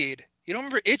Itchweed. You don't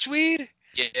remember Itchweed?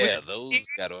 Yeah, those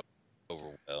got over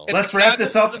well. Let's wrap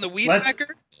this up.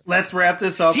 Let's wrap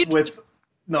this up with.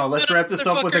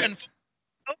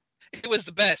 It was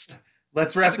the best.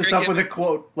 Let's wrap this up with a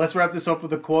quote. Let's wrap this up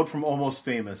with a quote from Almost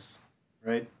Famous,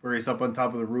 right? Where he's up on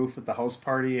top of the roof at the house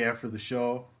party after the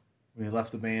show when he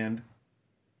left the band,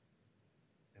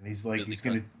 and he's like, he's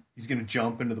gonna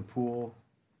jump into the pool.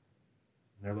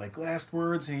 And they're like, last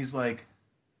words, and he's like,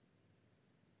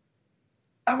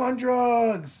 I'm on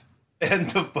drugs.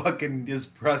 And his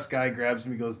press guy grabs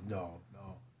him. He goes, no.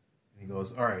 And he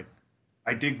goes, all right,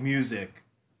 I dig music.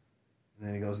 And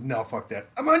then he goes, no, fuck that.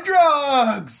 I'm on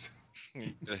drugs.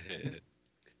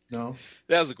 No?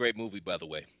 That was a great movie, by the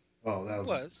way. Oh, that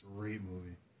was a great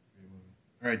movie.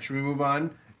 All right, should we move on?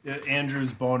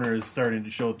 Andrew's boner is starting to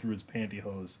show through his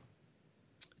pantyhose.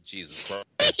 Jesus Christ.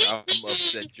 I'm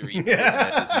upset you're even looking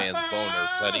at this man's boner,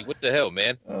 Sonny. What the hell,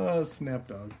 man? Snap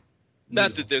dog.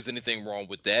 Not that there's anything wrong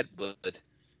with that, but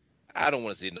I don't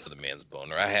want to see another man's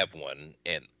boner. I have one,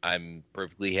 and I'm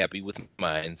perfectly happy with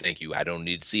mine. Thank you. I don't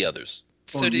need to see others.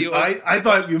 So I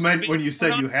thought you meant when you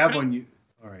said you have one. You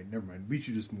all right? Never mind. We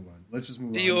should just move on. Let's just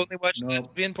move on. Do you only watch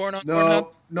lesbian porn on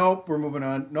Pornhub? Nope. We're moving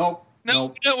on. Nope.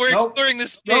 No, we're exploring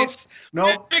this space.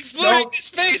 Nope. We're exploring this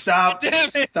space. Stop.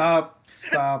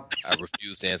 I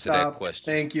refuse to answer that question.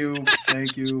 Thank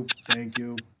you.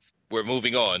 We're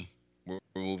moving on. We're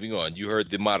moving on. You heard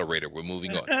the moderator. We're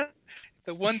moving on.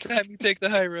 The one time you take the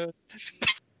high road.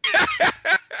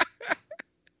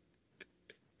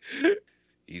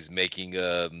 He's making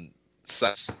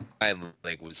sign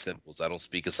language symbols. I don't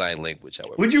speak a sign language,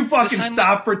 however. Would you fucking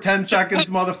stop for 10 seconds,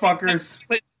 motherfuckers?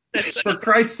 For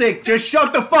Christ's sake, just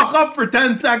shut the fuck up for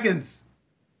 10 seconds.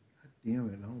 God damn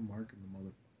it, I'm marking the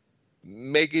mother.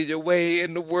 Making your way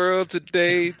in the world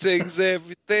today takes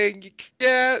everything you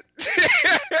get.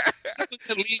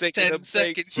 At least 10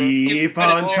 seconds. Keep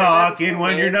on talking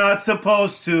when you're not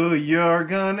supposed to. You're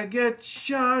gonna get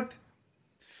shot.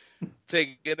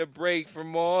 Taking a break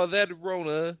from all that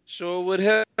Rona sure would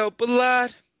help a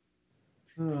lot.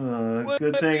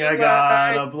 Good thing I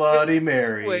got a Bloody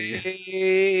Mary.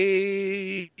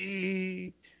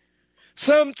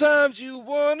 Sometimes you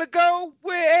wanna go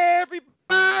where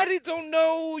everybody don't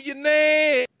know your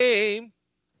name.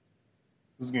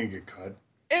 This is gonna get cut.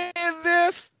 And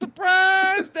they're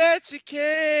surprised that you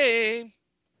came.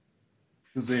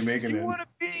 Because they making it. You wanna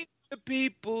be the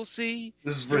people see.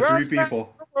 This is for 3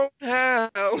 people.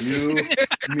 House. You,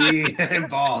 me, and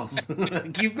Balls.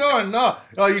 Keep going. No.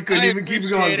 Oh, you couldn't even keep it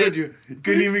going, could you? You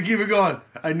couldn't even keep it going.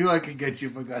 I knew I could get you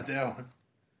if I got that one.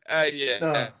 Yeah.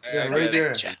 No, yeah, right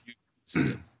there.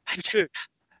 Give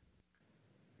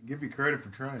you credit for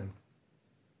trying.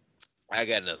 I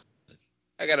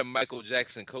got a Michael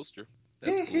Jackson coaster.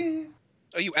 That's cool.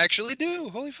 Oh, you actually do?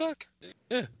 Holy fuck.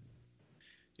 Yeah.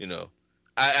 You know,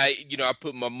 I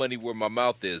put my money where my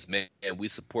mouth is, man. And we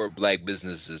support black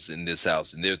businesses in this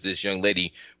house. And there's this young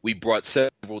lady. We brought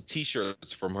several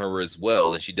T-shirts from her as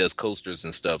well, and she does coasters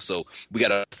and stuff. So we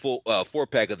got a full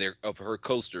 4-pack of her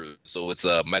coasters. So it's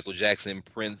Michael Jackson,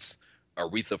 Prince,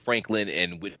 Aretha Franklin,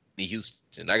 and Whitney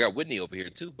Houston. I got Whitney over here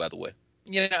too, by the way.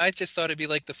 Yeah, I just thought it'd be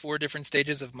like the 4 different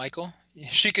stages of Michael.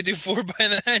 She could do 4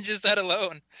 by then, just that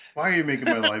alone. Why are you making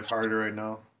my life harder right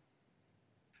now?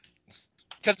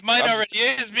 Because mine already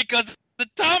is, because the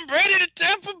Tom Brady to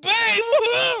Tampa Bay.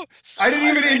 Woohoo! I didn't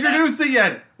even introduce it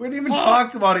yet. We didn't even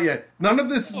talk about it yet. None of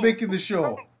this is making the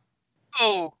show.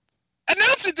 Oh,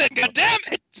 announce it then,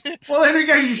 goddammit! Well, then you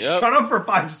guys shut up for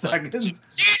 5 seconds.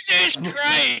 Jesus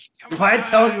Christ! If I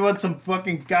tell you what some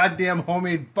fucking goddamn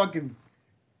homemade fucking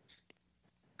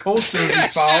coasters you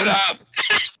found.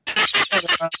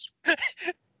 Shut up.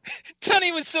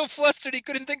 Tony was so flustered he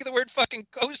couldn't think of the word fucking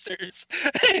coasters.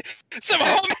 Some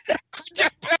homemade.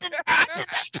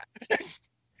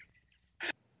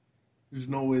 There's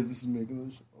no way this is making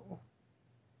the show.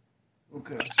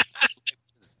 Okay.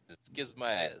 Kiss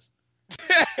my ass.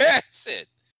 Shit.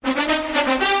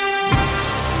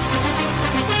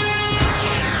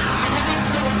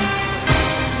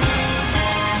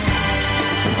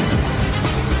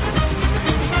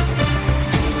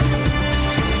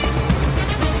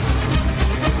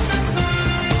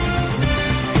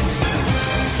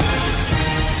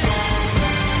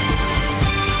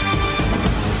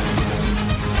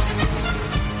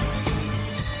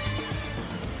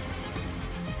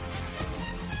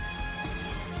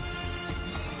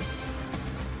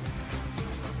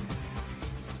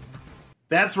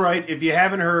 That's right. If you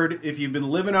haven't heard, if you've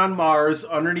been living on Mars,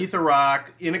 underneath a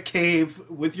rock, in a cave,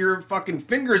 with your fucking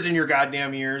fingers in your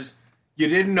goddamn ears, you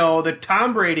didn't know that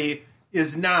Tom Brady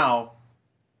is now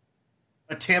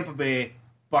a Tampa Bay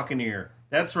Buccaneer.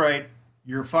 That's right.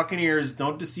 Your fucking ears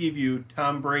don't deceive you.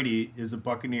 Tom Brady is a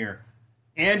Buccaneer.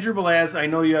 Andrew Belaz, I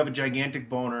know you have a gigantic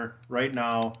boner right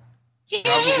now.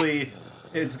 Probably,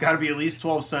 it's got to be at least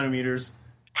 12 centimeters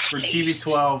for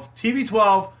TB12.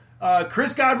 TB12.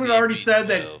 Chris Godwin already said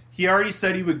that he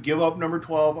he would give up number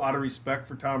 12 out of respect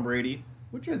for Tom Brady,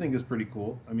 which I think is pretty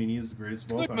cool. I mean, he's the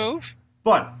greatest of all time. Good move.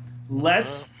 But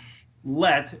let's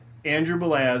let Andrew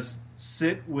Belaz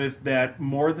sit with that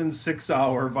more than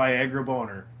 6-hour Viagra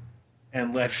boner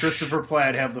and let Christopher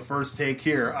Platt have the first take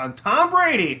here on Tom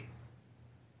Brady.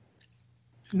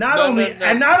 Not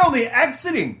only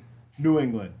exiting New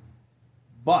England,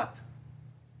 but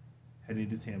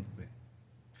heading to Tampa Bay.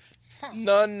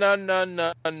 No.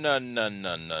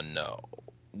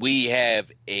 We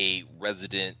have a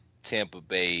resident Tampa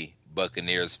Bay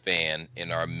Buccaneers fan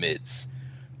in our midst.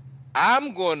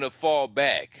 I'm going to fall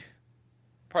back.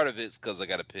 Part of it's because I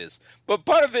got to piss. But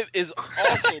part of it is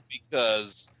also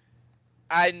because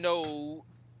I know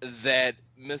that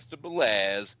Mr.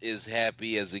 Belaz is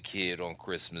happy as a kid on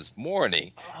Christmas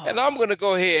morning. And I'm going to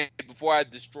go ahead, before I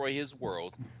destroy his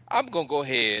world, I'm going to go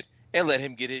ahead and let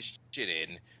him get his shit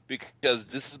in. Because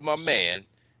this is my man,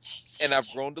 and I've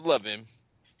grown to love him,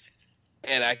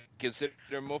 and I consider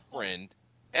him a friend,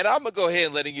 and I'm going to go ahead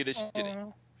and let him get his shit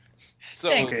in. So,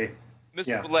 okay.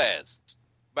 Mr. Belaz,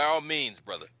 by all means,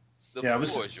 brother, the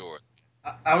floor is yours.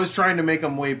 I was trying to make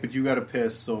him wait, but you got to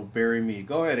piss, so bury me.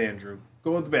 Go ahead, Andrew.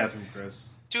 Go to the bathroom,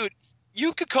 Chris. Dude,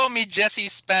 you could call me Jesse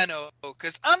Spano,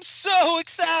 because I'm so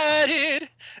excited.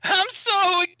 I'm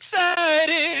so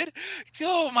excited.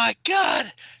 Oh, my God.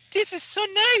 This is so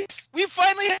nice. We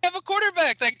finally have a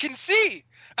quarterback that can see.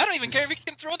 I don't even care if he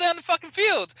can throw down the fucking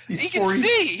field. He can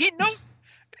see. He knows.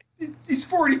 He's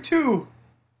 42.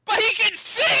 But he can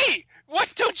see.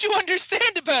 What don't you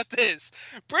understand about this?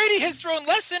 Brady has thrown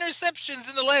less interceptions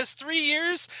in the last 3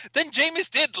 years than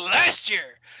Jameis did last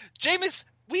year. Jameis,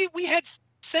 we had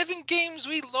 7 games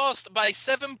we lost by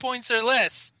 7 points or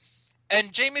less.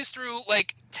 And Jameis threw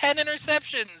like 10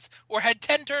 interceptions or had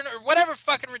 10 turn or whatever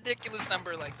fucking ridiculous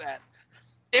number like that.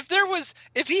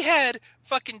 If he had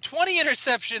fucking 20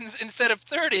 interceptions instead of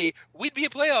 30, we'd be a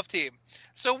playoff team.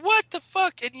 So what the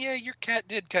fuck? And yeah, your cat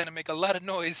did kind of make a lot of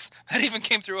noise. That even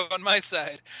came through on my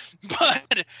side.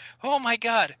 But, oh my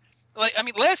God.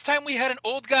 Last time we had an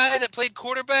old guy that played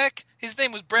quarterback, his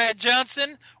name was Brad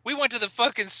Johnson. We went to the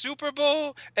fucking Super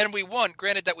Bowl and we won.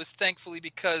 Granted, that was thankfully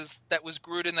because that was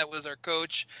Gruden, that was our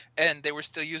coach, and they were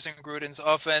still using Gruden's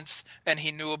offense, and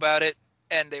he knew about it.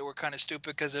 And they were kind of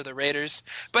stupid because they're the Raiders.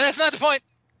 But that's not the point.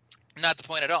 Not the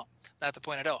point at all. Not the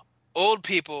point at all. Old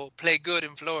people play good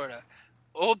in Florida.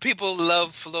 Old people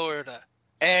love Florida.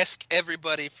 Ask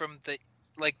everybody from the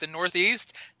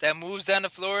Northeast that moves down to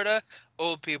Florida.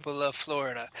 Old people love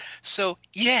Florida. So,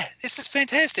 yeah, this is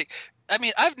fantastic. I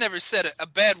mean, I've never said a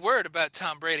bad word about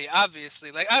Tom Brady,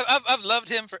 obviously. Like, I've loved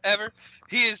him forever.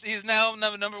 He's now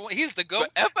number one. He's the GOAT.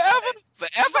 Forever.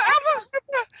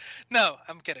 No,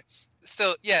 I'm kidding.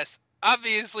 Still, yes,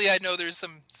 obviously I know there's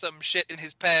some shit in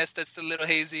his past that's a little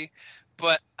hazy,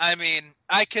 but I mean,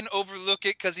 I can overlook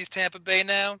it because he's Tampa Bay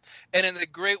now. And in the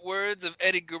great words of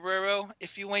Eddie Guerrero,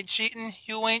 if you ain't cheating,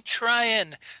 you ain't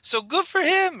trying. So good for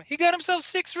him. He got himself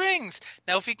 6 rings.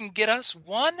 Now, if he can get us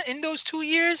 1 in those 2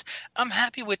 years, I'm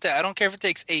happy with that. I don't care if it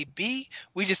takes A, B.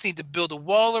 We just need to build a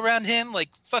wall around him. Like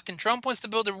fucking Trump wants to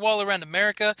build a wall around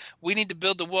America. We need to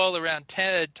build a wall around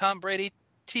Tom Brady.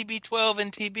 TB12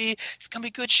 and TB. It's going to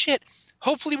be good shit.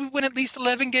 Hopefully we win at least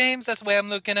 11 games. That's the way I'm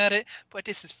looking at it. But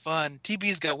this is fun.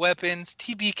 TB's got weapons.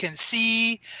 TB can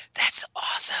see. That's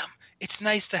awesome. It's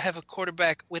nice to have a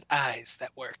quarterback with eyes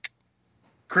that work.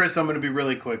 Chris, I'm going to be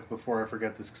really quick before I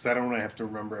forget this because I don't want to have to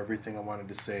remember everything I wanted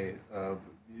to say for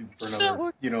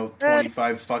another,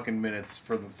 25 fucking minutes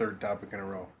for the third topic in a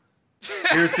row.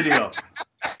 Here's the deal.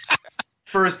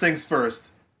 First things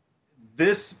first.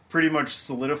 This pretty much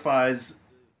solidifies...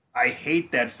 I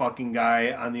hate that fucking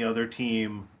guy on the other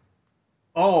team.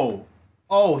 Oh,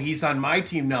 he's on my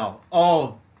team now.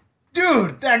 Oh,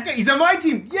 dude, that guy, he's on my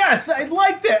team. Yes, I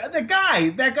like that.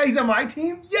 That guy's on my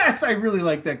team. Yes, I really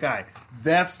like that guy.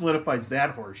 That solidifies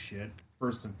that horse shit,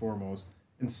 first and foremost.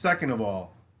 And second of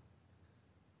all,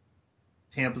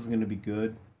 Tampa's going to be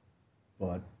good,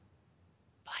 but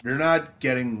they're not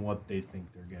getting what they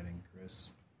think they're getting, Chris.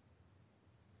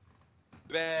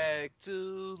 Back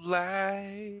to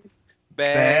life.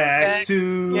 Back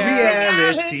to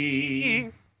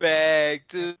reality. Back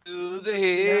to the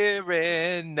here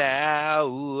and now.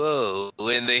 Whoa.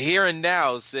 And the here and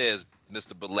now says,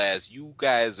 Mr. Belaz, you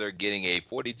guys are getting a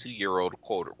 42-year-old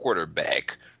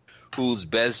quarterback whose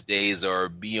best days are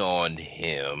beyond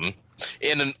him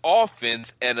in an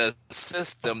offense and a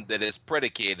system that is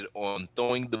predicated on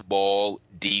throwing the ball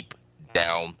deep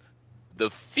down the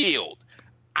field.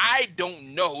 I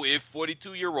don't know if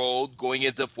 42-year-old going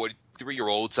into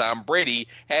 43-year-old Tom Brady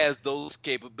has those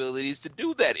capabilities to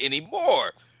do that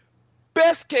anymore.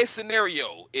 Best case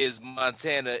scenario is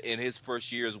Montana in his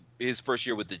first year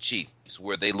with the Chiefs,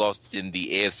 where they lost in the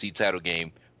AFC title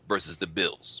game versus the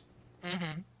Bills.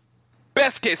 Mm-hmm.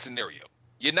 Best case scenario.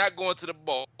 You're not going to the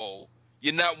bowl.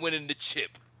 You're not winning the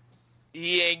chip.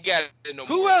 He ain't got it no more.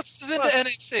 Who else is in the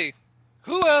NFC?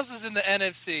 Who else is in the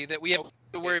NFC that we have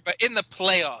to worry about in the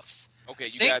playoffs? Okay,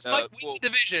 Saints might win the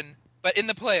division, but in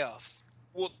the playoffs.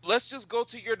 Well, let's just go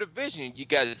to your division. You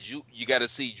got to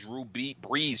see Drew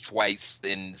Brees twice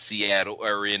in Seattle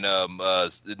or in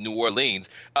New Orleans.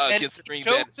 And he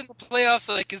chokes in the playoffs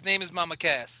like his name is Mama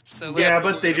Cass. So yeah,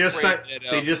 but they just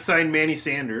signed Manny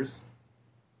Sanders.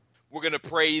 We're gonna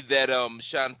pray that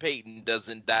Sean Payton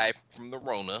doesn't die from the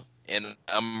Rona, and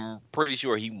I'm pretty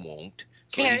sure he won't.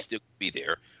 So he's still gonna be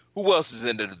there. Who else is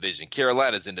in the division?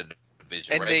 Carolina's in the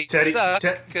division, and right?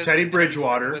 Teddy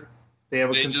Bridgewater. They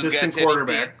have a consistent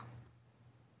quarterback.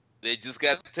 They just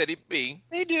got Teddy B.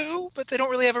 They do, but they don't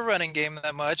really have a running game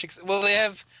that much. Well, they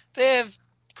have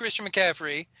Christian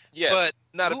McCaffrey. Yes, but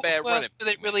not a bad running. Do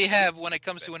they really have when it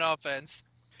comes to an offense?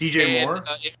 DJ Moore.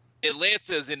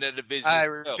 Atlanta's in the division. I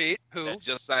repeat, who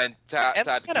just signed Todd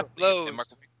Gurley.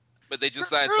 But they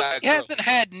just signed Todd Gurley. He hasn't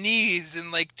had knees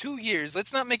in like 2 years.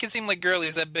 Let's not make it seem like Gurley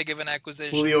is that big of an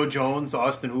acquisition. Julio Jones,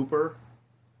 Austin Hooper.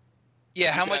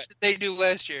 Yeah, how much did they do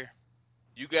last year?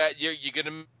 You're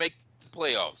gonna make the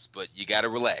playoffs, but you gotta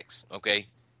relax, okay?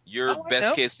 Your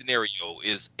best case scenario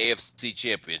is AFC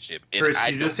Championship. Chris,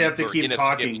 you just have to keep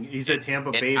talking. He's a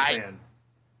Tampa Bay fan.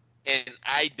 And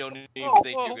I don't even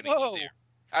think you're gonna get there.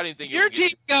 I didn't think your team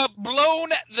got blown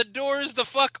the doors the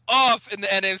fuck off in the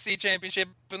NFC Championship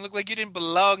and looked like you didn't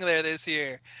belong there this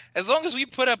year. As long as we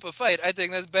put up a fight, I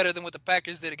think that's better than what the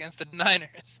Packers did against the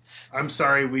Niners. I'm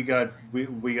sorry, we got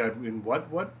in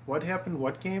what happened?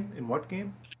 What game? In what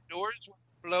game? The doors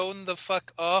were blown the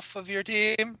fuck off of your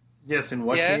team. Yes, in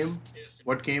what game?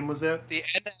 What game was that? The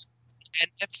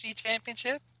NFC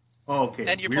Championship. Oh, okay.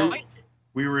 And your point?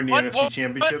 We were in the NFC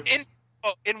Championship.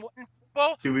 In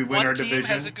football, did we win our division? One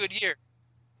team has a good year.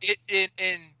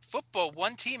 In football,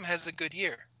 one team has a good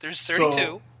year. There's 32.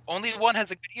 So, only one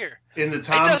has a good year. In the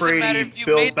Tom Brady,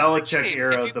 Bill Belichick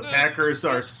era, the Packers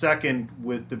are second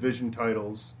with division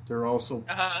titles. They're also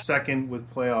second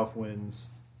with playoff wins.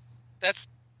 That's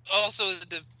also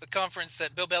the conference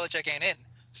that Bill Belichick ain't in.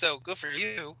 So good for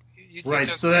you. Right.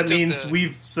 So that means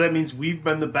we've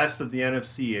been the best of the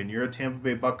NFC, and you're a Tampa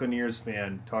Bay Buccaneers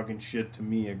fan talking shit to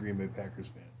me, a Green Bay Packers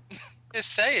fan.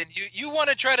 Just saying, you want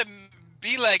to try to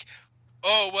be like,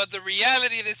 oh, well, the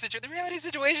reality of this situation. The reality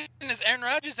situation is Aaron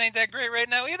Rodgers ain't that great right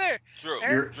now either. True.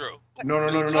 No.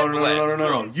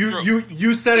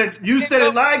 You said it. You said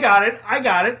it. I got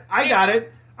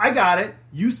it.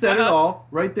 You said it all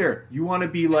right there. You want to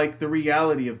be like the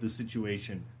reality of the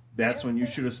situation. That's when you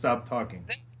should have stopped talking.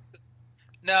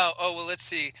 No. Oh, well, let's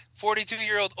see.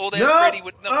 42-year-old old-ass Brady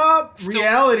with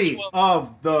reality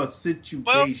of the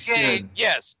situation. Okay,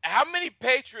 yes. How many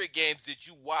Patriot games did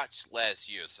you watch last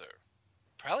year, sir?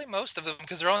 Probably most of them,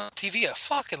 because they're on TV a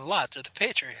fucking lot. They're the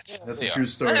Patriots. That's a true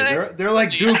story. They're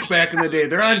like Duke back in the day.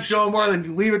 They're on show more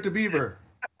than Leave It to Beaver.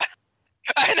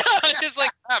 I know. I'm just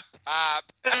like, at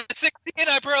 16,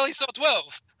 I probably saw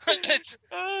 12.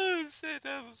 Oh, shit.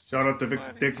 That was Shout out to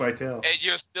Dick Vitale. And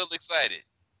you're still excited.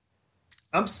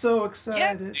 I'm so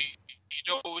excited. Yeah. You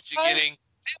know what you're getting.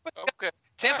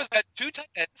 Tampa's got two tight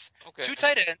ends. Two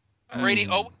tight ends. Brady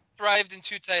always thrived in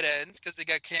two tight ends because they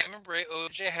got Cameron Bray,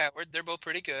 O.J. Howard. They're both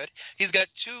pretty good. He's got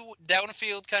two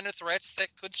downfield kind of threats that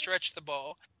could stretch the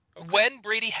ball. When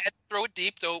Brady had to throw it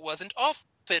deep, though it wasn't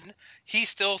often, he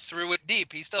still threw it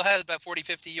deep. He still has about 40,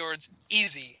 50 yards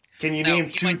easy. Can you name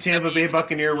two Tampa Bay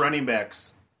Buccaneer running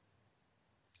backs?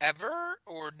 Ever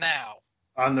or now?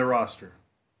 On the roster.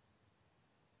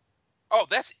 Oh,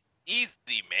 that's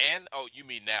easy, man. Oh, you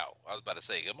mean now? I was about to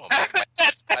say, come on.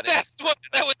 That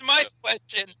was my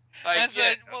question. What are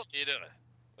you doing?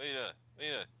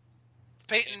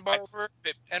 Peyton Barber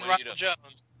and Ronald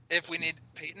Jones. If we need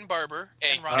Peyton Barber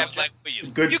and Ronald Jones.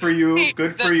 Good for you.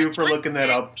 Good for you for looking that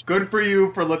up. Good for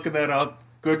you for looking that up.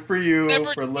 Good for you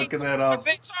for looking that up.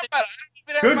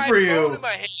 Good for you.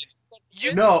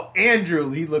 No,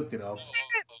 Andrew, he looked it up.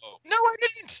 No, I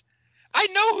didn't. I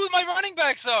know who my running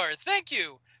backs are. Thank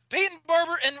you. Peyton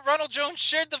Barber and Ronald Jones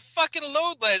shared the fucking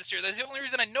load last year. That's the only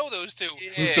reason I know those two.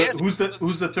 Yeah. Who's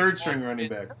the third string running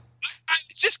back? I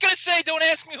was just gonna say, don't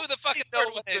ask me who the fucking third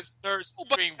one is. Third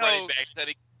string running back.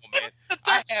 The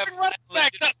third string running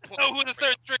back doesn't know who the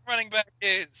third string running back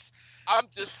is. I'm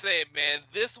just saying, man,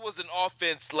 this was an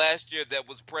offense last year that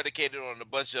was predicated on a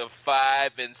bunch of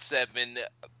 5 and 7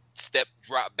 step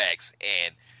dropbacks,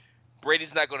 and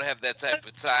Brady's not going to have that type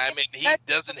of time, and he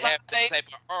doesn't have that type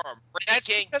of arm. Brady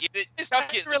can't get it.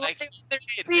 Chuck it like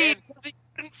he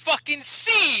couldn't fucking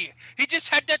see. He just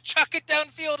had to chuck it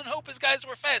downfield and hope his guys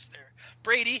were faster.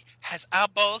 Brady has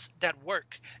eyeballs that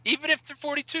work. Even if they're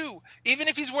 42, even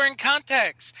if he's wearing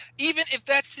contacts, even if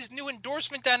that's his new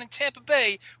endorsement down in Tampa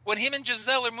Bay when him and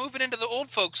Giselle are moving into the old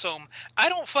folks' home, I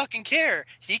don't fucking care.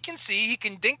 He can see. He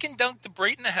can dink and dunk to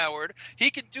Brayton Howard.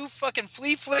 He could do fucking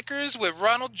flea flickers with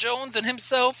Ronald Jones and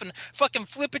himself and fucking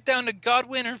flip it down to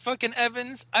Godwin or fucking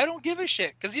Evans. I don't give a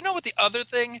shit. Because you know what the other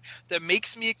thing that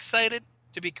makes me excited,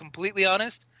 to be completely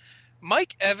honest?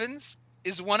 Mike Evans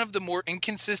is one of the more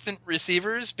inconsistent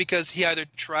receivers because he either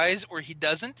tries or he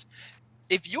doesn't.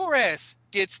 If your ass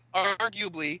gets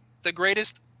arguably the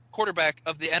greatest quarterback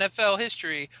of the NFL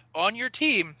history on your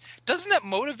team, doesn't that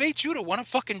motivate you to want to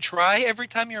fucking try every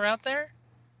time you're out there?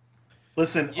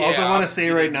 Listen, all I want to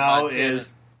say right now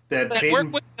is that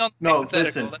Peyton... No,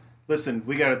 listen,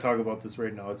 we got to talk about this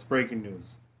right now. It's breaking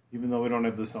news, even though we don't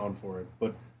have the sound for it.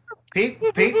 But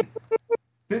Peyton...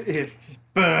 There we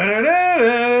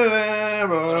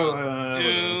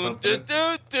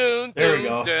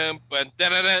go.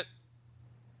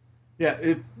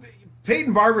 Yeah,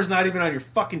 Peyton Barber's not even on your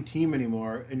fucking team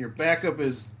anymore, and your backup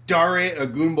is Dare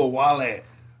Ogunbowale.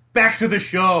 Back to the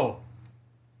show.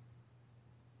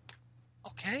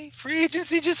 Okay, free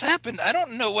agency just happened. I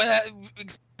don't know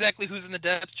exactly who's in the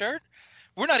depth chart.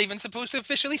 We're not even supposed to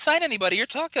officially sign anybody or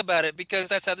talk about it because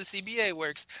that's how the CBA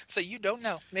works. So you don't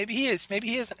know. Maybe he is. Maybe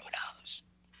he isn't. Who knows?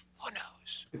 Who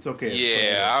knows? It's okay.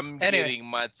 Yeah, I'm getting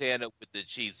Montana with the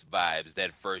Chiefs vibes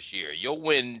that first year. You'll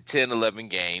win 10, 11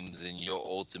 games, and you'll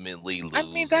ultimately lose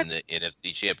in the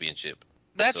NFC Championship.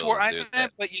 That's where I'm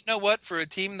at. But you know what? For a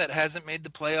team that hasn't made the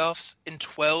playoffs in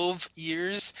 12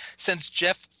 years since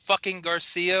Jeff fucking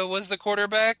Garcia was the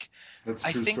quarterback,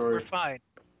 I think we're fine.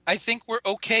 I think we're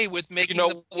okay with making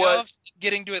the playoffs,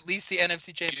 getting to at least the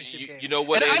NFC Championship game. You know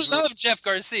what? And Andrew, I love Jeff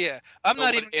Garcia. I'm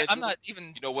not even.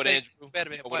 You know what, Andrew?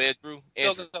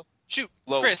 Andrew? Go. Shoot,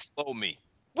 Chris. Blow me.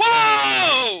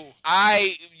 Whoa!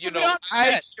 I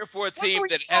cheer for a team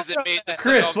that hasn't made the playoffs.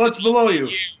 Chris, what's below you?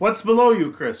 What's below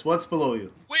you, Chris? What's below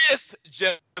you? With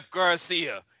Jeff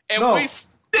Garcia, and we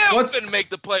still didn't make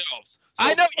the playoffs. So,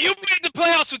 I know you made the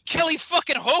playoffs with Kelly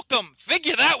fucking Holcomb.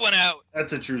 Figure that one out.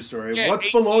 That's a true story. Yeah, what's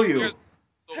below you?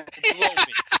 Below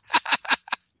me.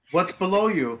 What's below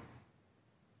you?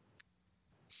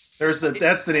 That's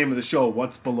the name of the show.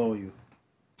 What's below you?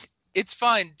 It's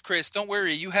fine, Chris. Don't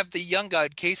worry. You have the young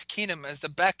god Case Keenum as the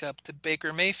backup to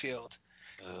Baker Mayfield.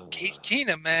 Case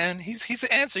Keenum, man, he's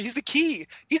the answer. He's the key.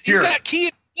 He's got key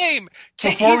in his name.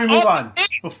 Before we move on.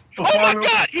 Oh my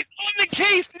God, he's on the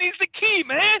case and he's the key,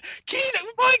 man. Keenum,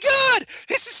 oh my God,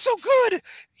 this is so good.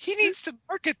 He needs to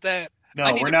market that.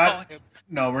 No, we're not.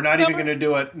 No, we're not even going to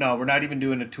do it. No, we're not even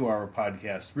doing a 2-hour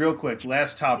podcast. Real quick,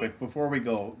 last topic before we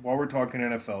go. While we're talking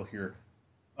NFL here.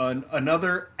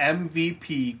 Another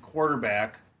MVP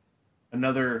quarterback,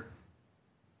 another.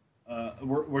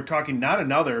 We're talking not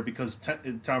another because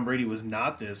Tom Brady was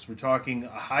not this. We're talking a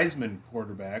Heisman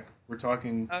quarterback. We're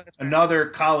talking another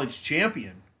college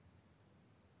champion.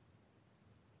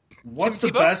 What's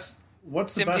the best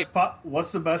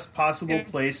possible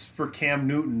place for Cam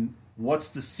Newton? What's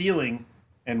the ceiling,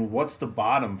 and what's the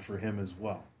bottom for him as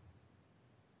well?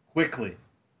 Quickly.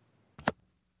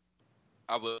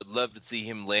 I would love to see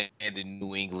him land in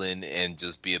New England and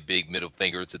just be a big middle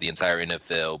finger to the entire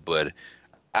NFL, but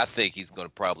I think he's going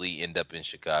to probably end up in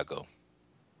Chicago.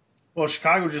 Well,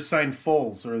 Chicago just signed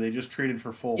Foles, or they just traded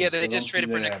for Foles. Yeah, they just traded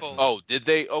for Nick Foles. Oh, did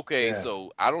they? Okay, yeah.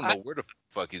 So I don't know where the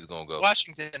fuck he's going to go.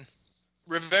 Washington.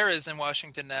 Rivera's in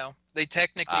Washington now. They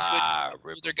technically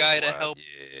put their guy to help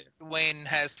Dwayne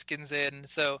Haskins in.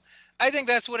 So I think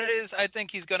that's what it is. I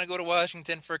think he's going to go to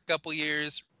Washington for a couple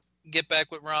years, get back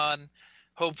with Ron,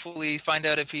 hopefully find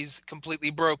out if he's completely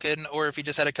broken or if he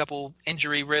just had a couple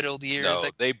injury-riddled years. No,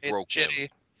 they broke him.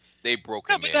 They broke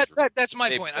him. No, but that's my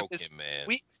point. Broke him, man.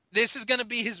 This is going to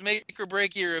be his make or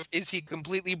break year. Is he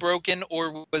completely broken,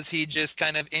 or was he just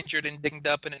kind of injured and dinged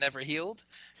up and it never healed?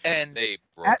 And they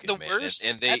broke at him, the worst,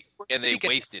 and they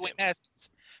wasted him. Haskins.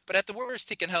 But at the worst,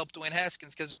 he can help Dwayne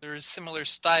Haskins because they're a similar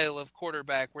style of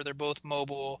quarterback where they're both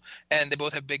mobile and they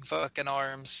both have big fucking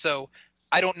arms. So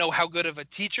I don't know how good of a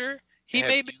teacher he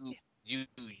may be. You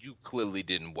clearly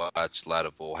didn't watch a lot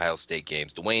of Ohio State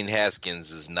games. Dwayne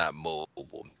Haskins is not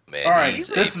mobile, man. All right,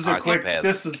 this is a quick.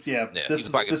 This is man.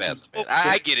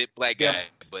 I get it, black guy,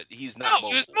 but he's not mobile.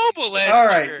 He was mobile last All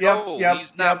right, yep.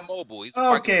 He's not mobile. He's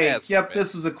okay. Passer,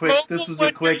 this was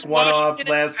a quick one-off,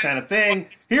 last kind of thing.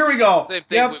 Here we go.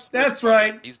 Yep, that's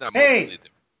right. He's not mobile either.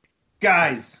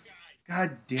 Guys.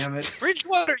 God damn it.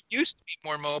 Bridgewater used to be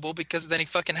more mobile because then he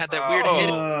fucking had that weird hit.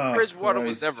 Bridgewater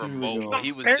was never mobile.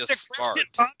 He was just smart.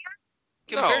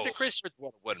 Compared to Chris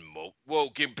Bridgewater wasn't mobile. Well,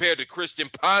 compared to Christian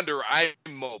Ponder, I'm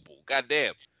mobile.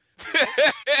 Goddamn.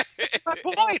 That's my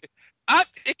point.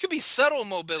 It could be subtle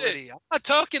mobility. I'm not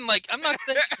talking like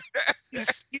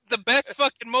he's the best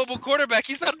fucking mobile quarterback.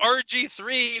 He's not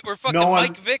RG3 or fucking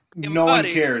Mike Vick. No one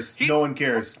cares. No one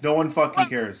cares. No one fucking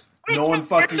cares. No one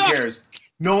fucking cares.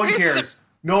 No one cares.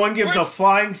 No one gives a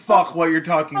flying fuck what you're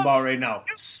talking about right now.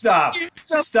 Stop.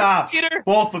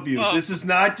 Both of you. This is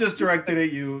not just directed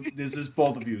at you. This is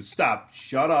both of you. Stop.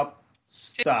 Shut up.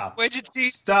 Stop.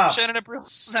 Stop.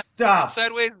 Stop.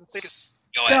 Sideways.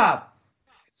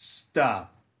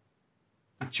 Stop.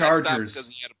 The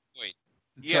Chargers.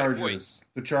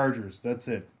 The Chargers. That's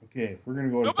it. Okay, we're gonna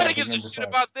go. Nobody gives a shit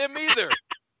about them either.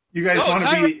 You guys want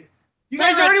to be? You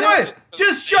guys already won it.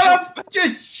 Just shut up.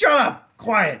 Just shut up.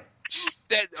 Quiet.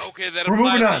 We're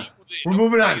moving on. We're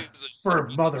moving on. For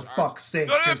motherfuck's sake,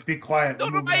 just be quiet.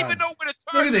 Don't even know where the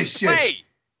Look at this shit.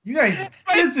 You guys,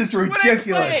 this is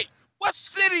ridiculous. What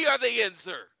city are they in,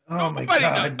 sir? Oh my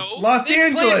God. Los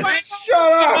Angeles. Shut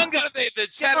up. The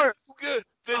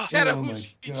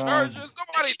Chattahoochee Chargers.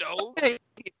 Nobody knows. They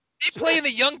play in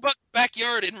the Young Buck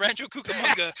backyard in Rancho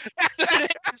Cucamonga.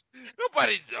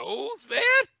 Nobody knows, man.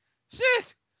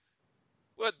 Shit.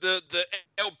 What, the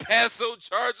El Paso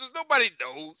Chargers? Nobody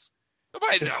knows.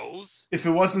 Nobody knows. If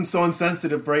it wasn't so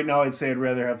insensitive right now, I'd say I'd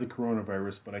rather have the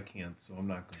coronavirus, but I can't, so I'm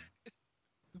not going to.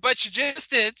 But you just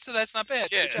did, so that's not bad.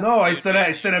 Yeah. No, I said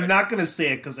I'm not going to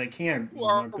say it because I can't. You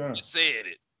are saying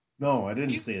it. No, I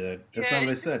didn't say that. That's not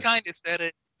what I said. You kind of said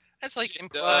it. That's like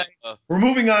implied. We're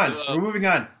moving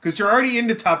on. Because you're already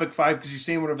into topic 5 because you're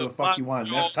saying whatever the fuck you want.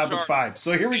 That's topic 5.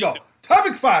 So here we go.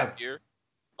 Topic 5.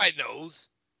 My nose.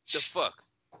 The fuck.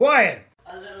 Quiet.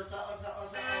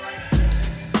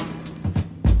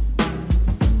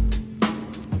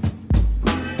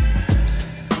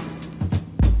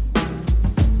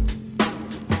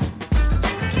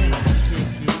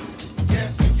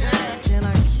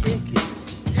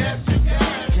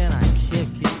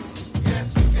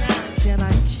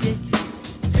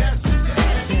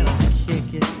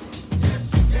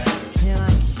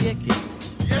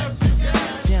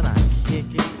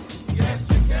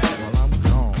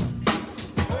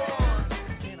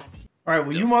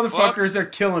 you motherfuckers are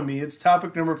killing me. It's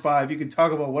topic number 5. You can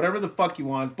talk about whatever the fuck you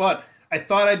want, but I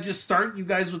thought I'd just start you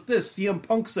guys with this. CM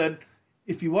Punk said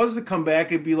if he was to come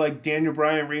back, it'd be like Daniel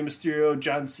Bryan, Rey Mysterio,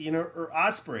 John Cena, or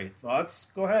Ospreay. Thoughts?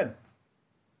 Go ahead.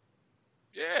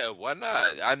 Yeah, why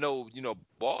not? I know,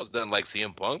 Balls doesn't like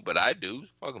CM Punk, but I do.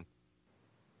 Fuck him.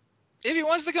 If he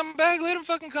wants to come back, let him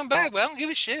fucking come back. But I don't give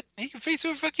a shit. He can face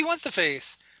whoever the fuck he wants to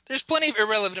face. There's plenty of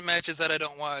irrelevant matches that I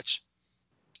don't watch.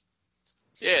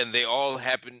 Yeah, and they all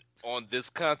happen on this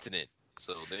continent.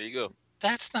 So there you go.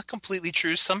 That's not completely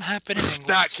true. Some happen in England. It's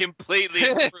not completely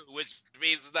true, which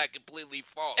means it's not completely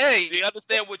false. Hey, do you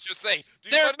understand what you're saying?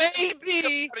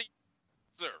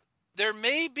 There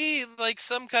may be like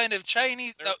some kind of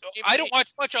Chinese. I don't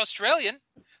watch much Australian.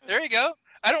 There you go.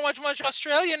 I don't watch much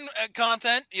Australian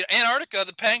content. Antarctica,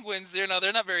 the penguins, they're not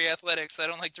very athletic, so I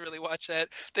don't like to really watch that.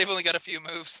 They've only got a few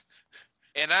moves.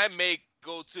 And I may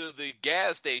go to the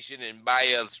gas station and buy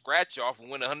a scratch off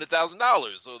and win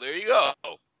 $100,000. So there you go.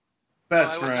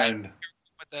 Best friend.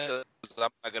 I'm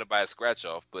not gonna buy a scratch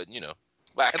off, but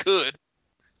I could.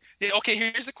 Yeah, okay,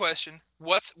 here's a question: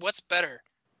 What's better,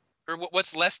 or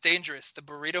what's less dangerous, the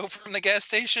burrito from the gas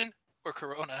station or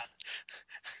Corona?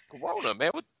 Corona,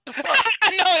 man. What the fuck?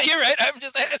 No, you're right. I'm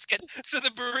just asking. So the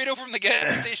burrito from the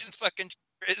gas station's fucking.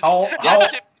 How old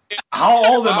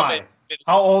am I?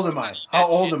 How old am I? How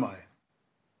old am I?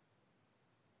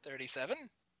 37.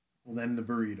 Well, then the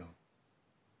burrito.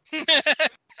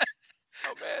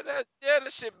 Oh man, that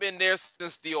shit been there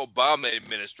since the Obama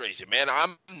administration, man.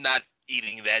 I'm not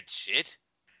eating that shit.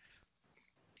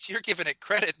 You're giving it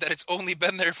credit that it's only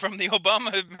been there from the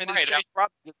Obama administration. Right, I'd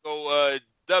probably go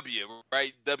W,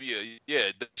 right? W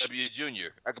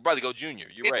Junior. I could probably go Junior.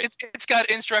 You're right. It's got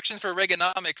instructions for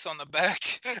Reaganomics on the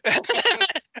back.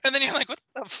 And then you're like, what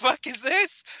the fuck is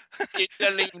this? It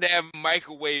doesn't even have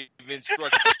microwave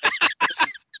instructions.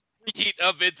 Heat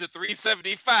oven to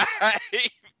 375.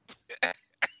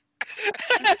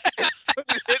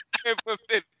 For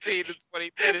 15 to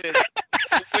 20 minutes.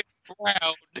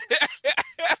 Round.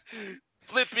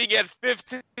 Flipping at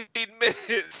 15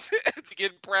 minutes to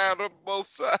get brown on both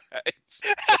sides.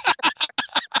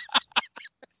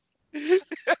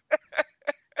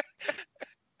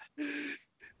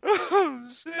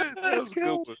 Oh shit! That was a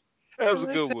good one. That was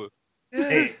a good one.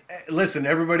 Hey, listen,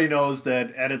 everybody knows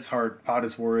that at its heart, Pot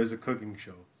is War is a cooking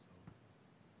show.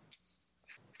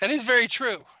 That is very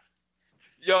true.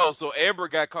 Yo, so Amber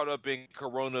got caught up in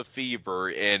Corona fever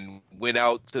and went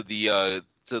out to the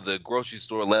grocery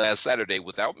store last Saturday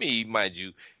without me, mind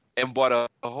you, and bought a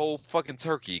whole fucking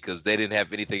turkey because they didn't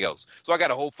have anything else. So I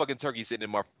got a whole fucking turkey sitting in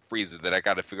my freezer that I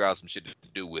got to figure out some shit to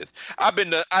do with. I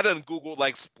done Googled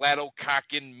like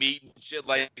splattercocking meat and shit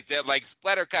like that. Like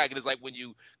splattercocking is like when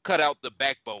you cut out the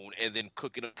backbone and then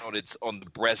cook it on the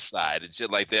breast side and shit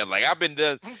like that. Like I'm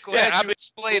glad you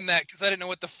explained that because I didn't know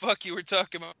what the fuck you were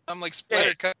talking about. I'm like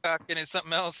splattercocking is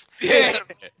something else. Yeah.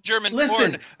 German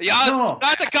Listen, porn. Ja,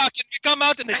 splattercocking, you come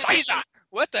out in the Scheiße.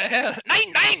 What the hell?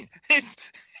 Nein.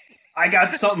 I got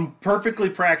something perfectly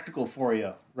practical for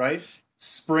you, right?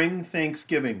 Spring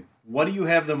Thanksgiving. What do you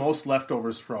have the most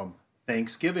leftovers from?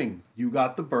 Thanksgiving. You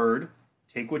got the bird.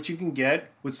 Take what you can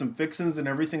get with some fixins and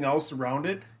everything else around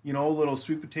it. Little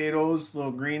sweet potatoes,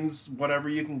 little greens, whatever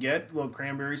you can get. A little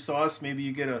cranberry sauce. Maybe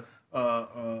you get a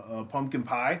pumpkin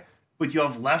pie. But you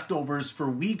have leftovers for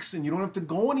weeks and you don't have to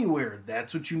go anywhere.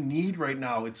 That's what you need right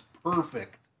now. It's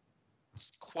perfect.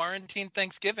 Quarantine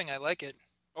Thanksgiving. I like it.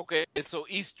 Okay, so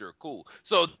Easter, cool.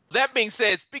 So that being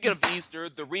said, speaking of Easter,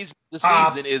 the reason the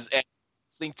season is at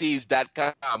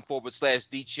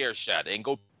wrestlingtees.com/thechairshot and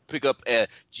go pick up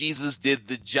Jesus Did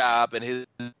the Job and his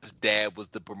dad was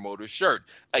the promoter shirt.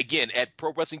 Again, at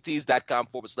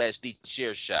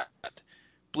prowrestlingtees.com/thechairshot.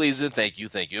 Please and thank you,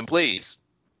 and please.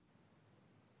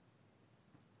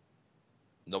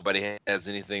 Nobody has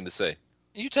anything to say.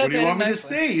 What do you want me to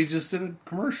say? You just did a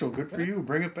commercial. Good for you.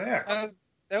 Bring it back.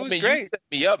 That was great. You set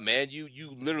me up, man. You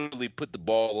literally put the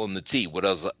ball on the tee. What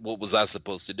was I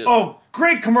supposed to do? Oh,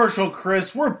 great commercial,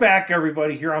 Chris. We're back,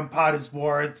 everybody, here on Pot is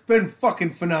War. It's been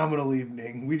fucking phenomenal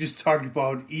evening. We just talked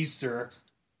about Easter,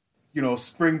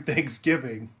 spring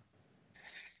Thanksgiving.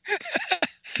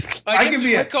 I could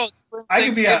be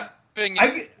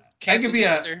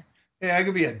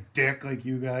a dick like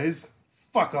you guys.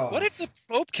 Fuck off. What if the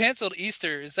Pope canceled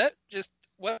Easter? Is that just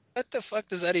what the fuck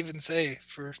does that even say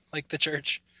for like the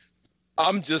church?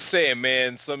 I'm just saying,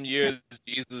 man. Some years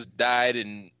Jesus died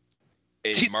in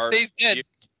March. Jesus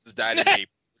died in April.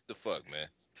 What the fuck, man?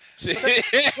 Maybe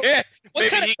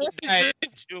he could die in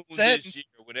June this year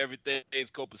when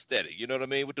everything's copacetic. You know what I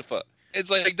mean? What the fuck?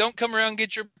 It's like, don't come around,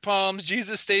 get your palms.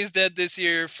 Jesus stays dead this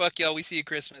year. Fuck y'all. We see you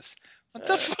Christmas. What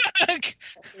the fuck?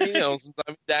 You know,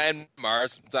 sometimes he die in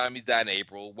March, sometimes he's die in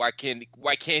April. Why can't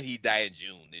he die in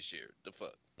June this year? The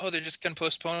fuck? Oh, they're just gonna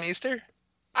postpone Easter?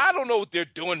 I don't know what they're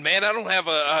doing, man. I don't have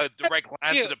a direct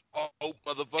line to the Pope,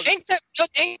 motherfucker.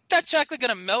 Ain't that chocolate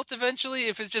gonna melt eventually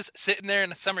if it's just sitting there in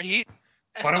the summer heat?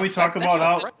 Why don't we talk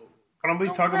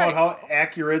about how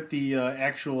accurate the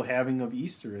actual having of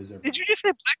Easter is? Did you just say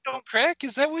black don't crack?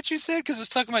 Is that what you said? Because it was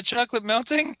talking about chocolate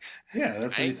melting? Yeah, that's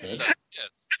what he said.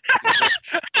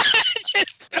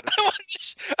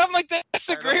 I'm like, that's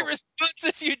a great response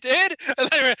if you did.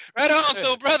 Right on,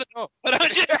 so brother.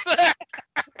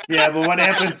 Yeah, but what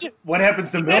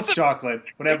happens to milk chocolate?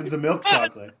 What happens to milk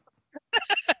chocolate?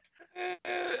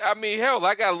 I mean, hell,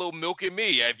 I got a little milk in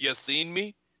me. Have you seen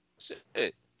me?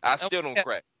 Shit, I still don't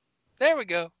crack. There we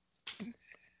go.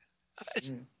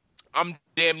 I'm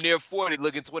damn near 40,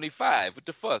 looking 25. What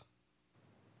the fuck?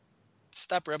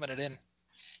 Stop rubbing it in.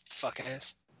 Fuck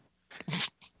ass.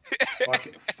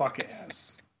 Fuck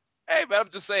ass. Hey, man, I'm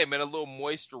just saying, man, a little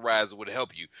moisturizer would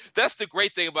help you. That's the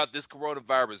great thing about this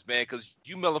coronavirus, man, because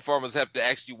you melon farmers have to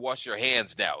actually wash your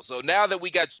hands now. So now that we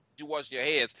got you wash your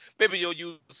hands, maybe you'll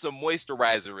use some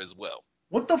moisturizer as well.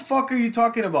 What the fuck are you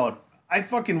talking about? I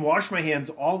fucking wash my hands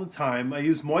all the time. I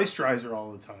use moisturizer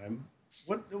all the time.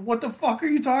 What the fuck are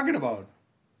you talking about?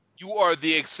 You are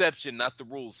the exception, not the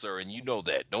rule, sir, and you know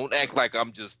that. Don't act like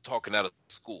I'm just talking out of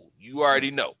school. You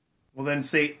already know. Well, then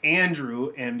say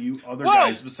Andrew and you other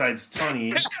guys besides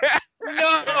Tony.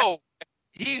 No!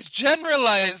 He's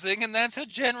generalizing, and that's how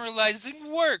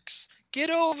generalizing works. Get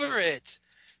over it.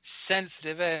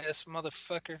 Sensitive ass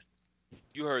motherfucker.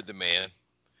 You heard the man.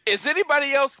 Is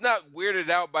anybody else not weirded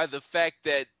out by the fact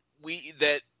that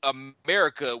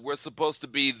America, we're supposed to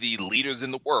be the leaders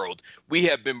in the world. We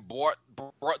have been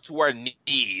brought to our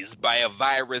knees by a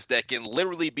virus that can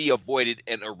literally be avoided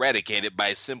and eradicated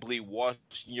by simply washing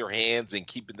your hands and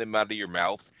keeping them out of your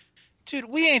mouth. Dude,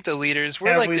 we ain't the leaders.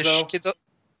 We're like the kids.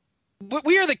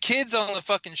 We are the kids on the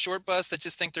fucking short bus that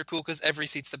just think they're cool because every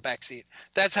seat's the back seat.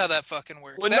 That's how that fucking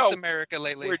works. Well, that's America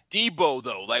lately. We're Debo,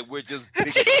 though. Like, we're just...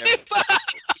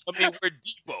 I mean, we're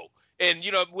Debo. And,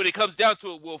 you know, when it comes down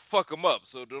to it, we'll fuck them up.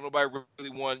 So don't nobody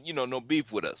really want, you know, no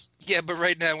beef with us. Yeah, but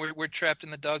right now we're trapped in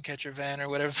the dog catcher van or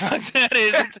whatever fuck that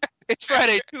is. It's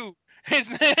Friday, too.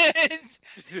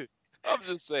 I'm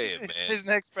just saying, man. It's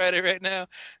next Friday right now.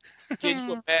 Can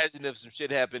you imagine if some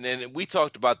shit happened? And we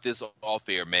talked about this off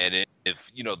air, man.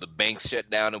 If, you know, the banks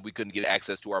shut down and we couldn't get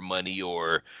access to our money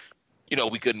or... you know,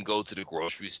 we couldn't go to the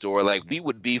grocery store. Like, we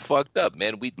would be fucked up,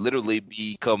 man. We'd literally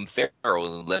become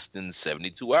feral in less than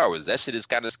 72 hours. That shit is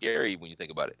kind of scary when you think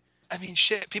about it. I mean,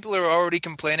 shit, people are already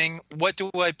complaining. What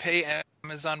do I pay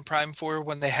Amazon Prime for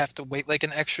when they have to wait like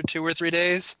an extra 2 or 3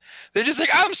 days? They're just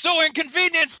like, I'm so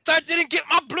inconvenienced. I didn't get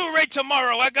my Blu-ray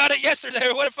tomorrow. I got it yesterday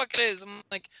or what the fuck it is. I'm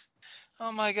like,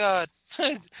 oh my God.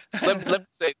 let me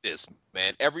say this,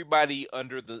 man. Everybody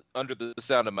under the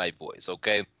sound of my voice,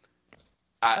 okay?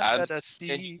 I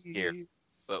understand you here,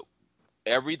 but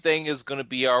everything is going to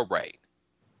be all right.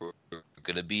 We're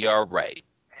going to be all right.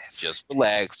 Just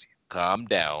relax, calm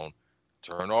down,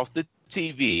 turn off the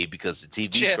TV because the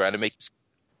TV's trying to make you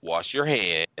wash your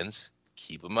hands,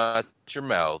 keep them out your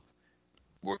mouth.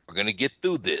 We're going to get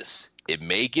through this. It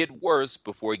may get worse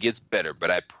before it gets better, but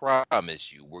I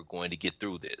promise you we're going to get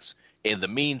through this. In the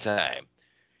meantime,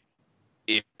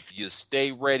 if you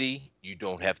stay ready, you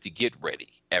don't have to get ready.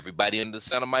 Everybody under the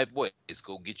sound of my voice,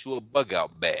 go get you a bug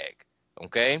out bag,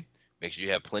 okay? Make sure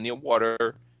you have plenty of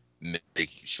water. Make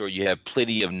sure you have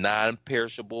plenty of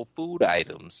non-perishable food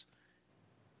items.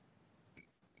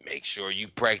 Make sure you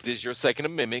practice your Second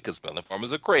Amendment because melon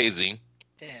farmers are crazy.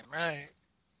 Damn right.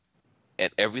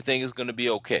 And everything is going to be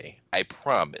okay. I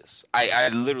promise. I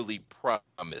literally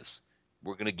promise.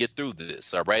 We're going to get through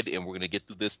this, all right? And we're going to get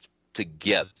through this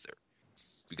together.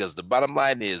 Because the bottom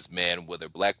line is, man, whether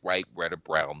black, white, red, or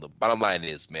brown, the bottom line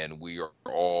is, man, we are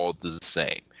all the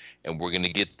same. And we're going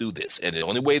to get through this. And the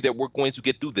only way that we're going to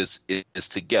get through this is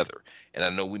together. And I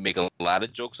know we make a lot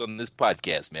of jokes on this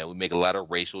podcast, man. We make a lot of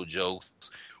racial jokes.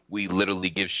 We literally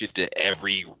give shit to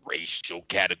every racial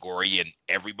category and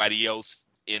everybody else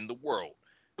in the world.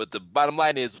 But the bottom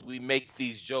line is we make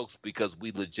these jokes because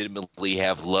we legitimately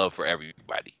have love for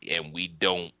everybody. And we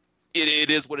don't. It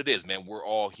is what it is, man. We're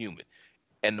all human.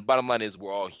 And the bottom line is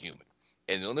we're all human.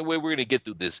 And the only way we're going to get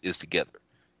through this is together.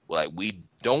 Like, we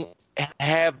don't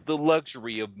have the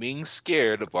luxury of being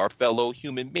scared of our fellow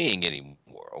human being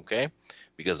anymore, okay?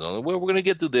 Because the only way we're going to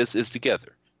get through this is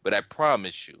together. But I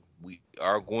promise you, we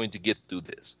are going to get through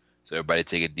this. So everybody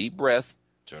take a deep breath,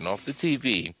 turn off the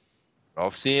TV, turn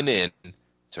off CNN,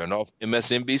 turn off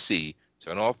MSNBC,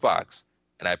 turn off Fox,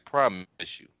 and I promise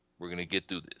you, We're going to get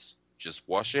through this. Just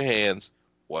wash your hands,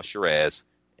 wash your ass,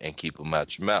 and keep them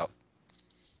out your mouth.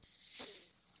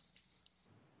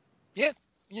 Yeah,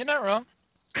 you're not wrong.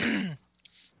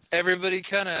 Everybody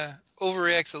kind of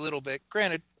overreacts a little bit.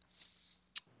 Granted,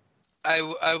 I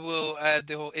will add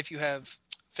the whole, if you have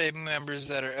family members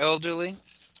that are elderly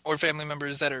or family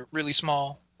members that are really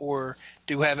small or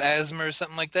do have asthma or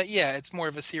something like that, yeah, it's more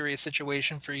of a serious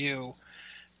situation for you.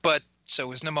 But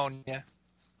so is pneumonia.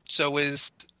 So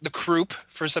is the croup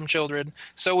for some children.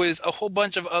 So is a whole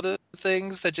bunch of other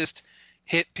things that just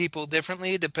hit people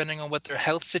differently depending on what their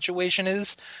health situation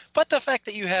is. But the fact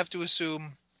that you have to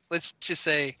assume, let's just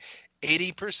say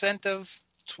 80% of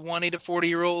 20 to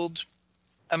 40-year-old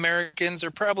Americans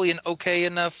are probably in okay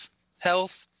enough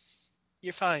health,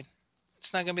 you're fine.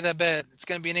 It's not going to be that bad. It's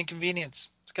going to be an inconvenience.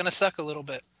 It's going to suck a little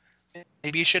bit.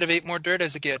 Maybe you should have ate more dirt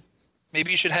as a kid.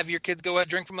 Maybe you should have your kids go out,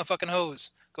 drink from a fucking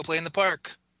hose, go play in the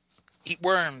park, eat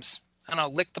worms, I don't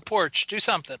know, lick the porch, do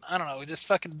something. I don't know, just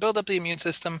fucking build up the immune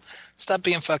system, stop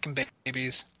being fucking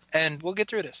babies, and we'll get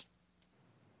through this.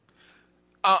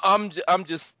 I'm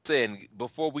just saying,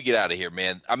 before we get out of here,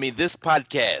 man, I mean, this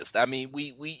podcast, I mean,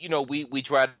 we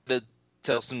try to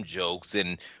tell some jokes,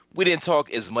 and we didn't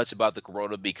talk as much about the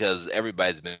corona because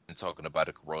everybody's been talking about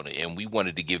the corona, and we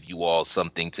wanted to give you all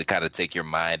something to kind of take your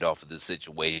mind off of the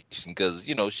situation because,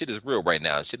 shit is real right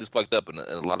now. Shit is fucked up in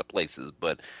a lot of places,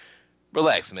 but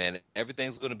relax, man.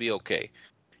 Everything's going to be okay.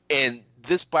 And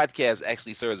this podcast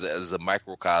actually serves as a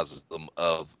microcosm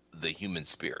of the human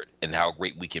spirit and how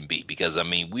great we can be because, I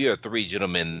mean, we are three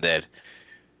gentlemen that,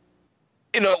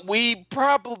 we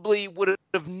probably would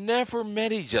have never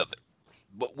met each other.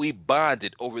 But we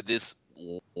bonded over this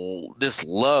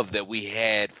love that we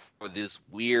had for this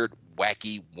weird,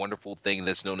 wacky, wonderful thing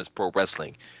that's known as pro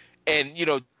wrestling. And,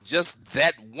 just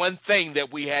that one thing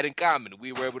that we had in common,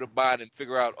 we were able to bond and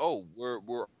figure out, oh,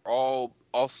 we're all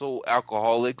also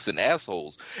alcoholics and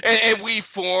assholes. And we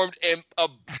formed a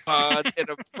bond and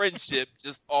a friendship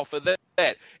just off of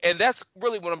that. And that's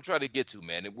really what I'm trying to get to,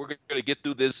 man. And we're going to get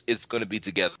through this. It's going to be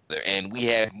together. And we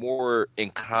have more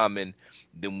in common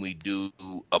than we do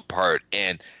apart.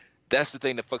 And that's the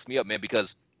thing that fucks me up, man,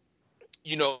 because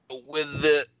you're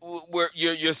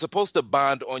supposed to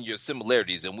bond on your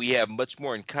similarities, and we have much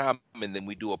more in common than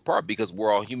we do apart because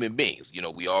we're all human beings.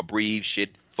 We all breathe,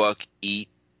 shit, fuck, eat,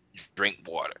 drink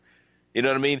water. You know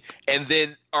what I mean? And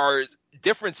then our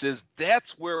differences,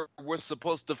 that's where we're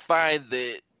supposed to find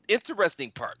the interesting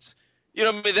parts. You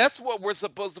know what I mean? That's what we're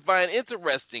supposed to find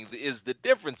interesting is the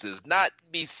differences, not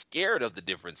be scared of the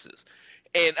differences.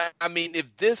 And I mean, if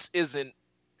this isn't,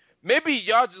 maybe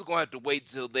y'all just gonna have to wait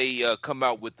till they come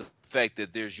out with the fact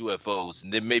that there's UFOs,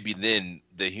 and then maybe then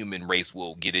the human race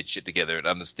will get its shit together and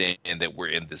understand that we're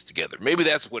in this together. Maybe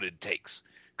that's what it takes,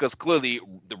 because clearly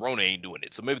the Rona ain't doing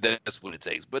it. So maybe that's what it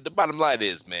takes. But the bottom line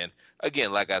is, man,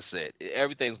 again, like I said,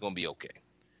 everything's gonna be okay.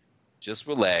 Just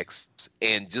relax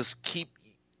and just keep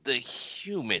the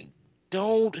human.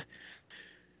 Don't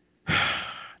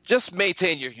just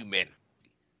maintain your humanity.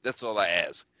 That's all I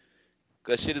ask.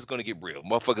 Because shit is going to get real.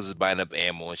 Motherfuckers is buying up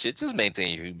ammo and shit. Just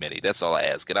maintain your humanity. That's all I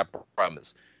ask. And I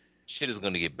promise, shit is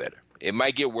going to get better. It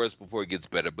might get worse before it gets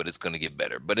better, but it's going to get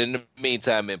better. But in the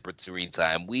meantime, in between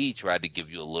time, we tried to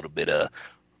give you a little bit of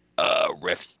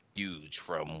refuge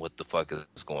from what the fuck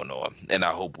is going on. And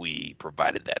I hope we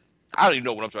provided that. I don't even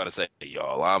know what I'm trying to say,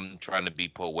 y'all. I'm trying to be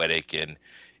poetic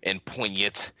and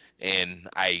poignant, and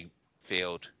I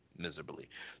failed miserably.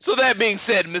 So that being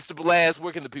said, Mr. Blaz,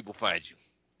 where can the people find you?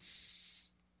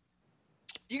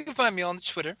 You can find me on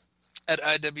Twitter at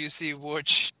IWC War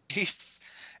Chief.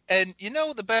 And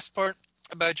the best part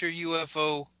about your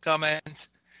UFO comments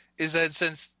is that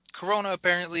since Corona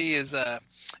apparently it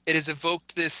has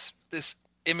evoked this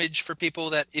image for people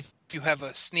that if you have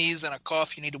a sneeze and a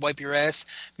cough, you need to wipe your ass.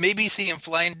 Maybe seeing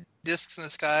flying discs in the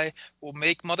sky will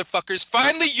make motherfuckers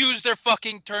finally use their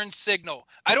fucking turn signal.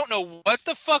 I don't know what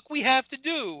the fuck we have to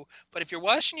do, but if you're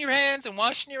washing your hands and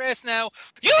washing your ass now,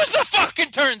 use the fucking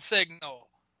turn signal.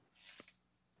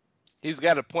 He's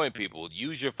got a point, people.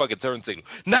 Use your fucking turn signal.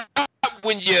 Not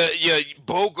when you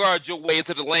bogart your way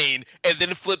into the lane and then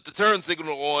flip the turn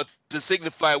signal on to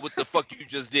signify what the fuck you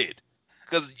just did.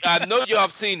 Because I know y'all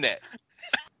have seen that.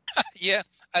 Yeah,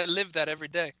 I live that every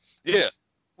day. Yeah.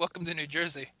 Welcome to New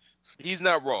Jersey. He's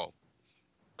not wrong.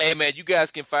 Hey, man, you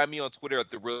guys can find me on Twitter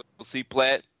at The Real C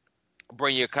Platt.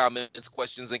 Bring your comments,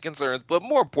 questions, and concerns. But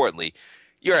more importantly,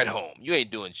 You're at home. You ain't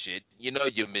doing shit. You know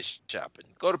you miss shopping.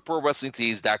 Go to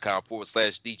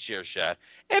ProWrestlingTees.com/TheChairShot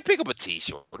and pick up a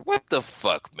t-shirt. What the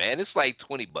fuck, man? It's like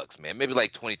 $20, man. Maybe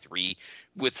like 23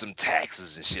 with some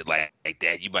taxes and shit like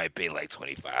that. You might pay like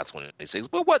 25, 26.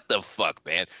 But what the fuck,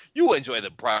 man? You enjoy the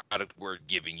product we're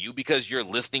giving you because you're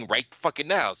listening right fucking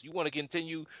now. So you want to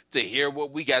continue to hear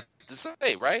what we got to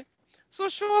say, right? So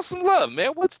show us some love,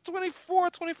 man. What's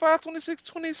 $24, $25,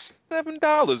 $26,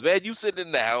 $27, man? You sitting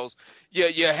in the house.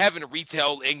 You're having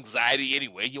retail anxiety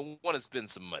anyway. You want to spend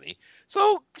some money.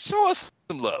 So show us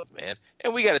some love, man.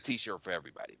 And we got a t-shirt for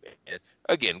everybody, man.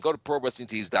 Again, go to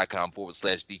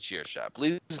ProWrestlingTees.com/TheChairShot.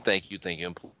 Please and thank you.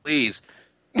 And please,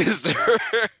 Mr.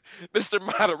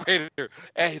 Moderator,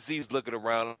 as he's looking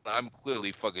around, I'm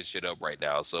clearly fucking shit up right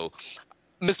now. So,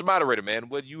 Mr. Moderator, man,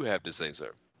 what do you have to say,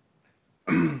 sir?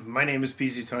 My name is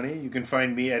PC Tunney. You can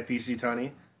find me at PC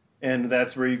Tunney, and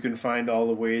that's where you can find all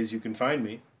the ways you can find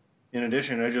me. In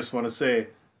addition, I just want to say,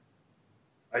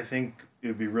 I think it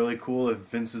would be really cool if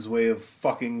Vince's way of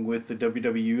fucking with the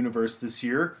WWE Universe this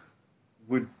year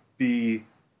would be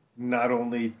not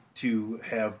only to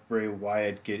have Bray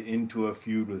Wyatt get into a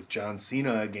feud with John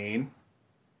Cena again,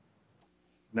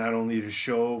 not only to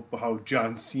show how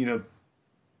John Cena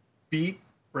beat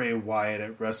Bray Wyatt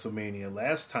at WrestleMania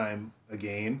last time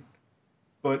again,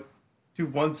 but to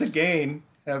once again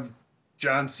have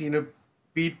John Cena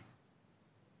beat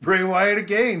Bray Wyatt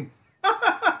again.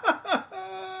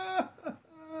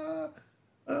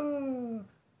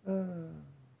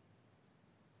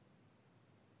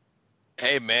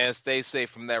 Hey, man, stay safe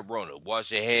from that Rona.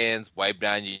 Wash your hands, wipe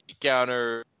down your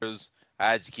counters,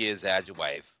 hide your kids, hide your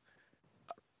wife.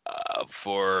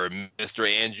 For Mr.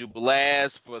 Andrew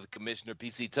Blast, for the Commissioner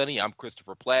PC Tunney, I'm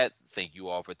Christopher Platt. Thank you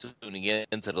all for tuning in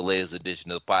to the latest edition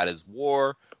of The Pot is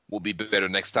War. We'll be better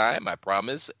next time, I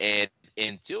promise. And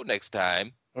until next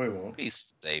time, be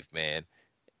safe, man.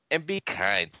 And be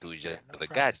kind to each other.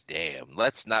 God damn.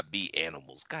 Let's not be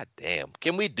animals. God damn.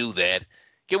 Can we do that?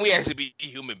 Can we actually be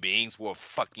human beings for a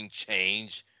fucking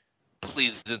change?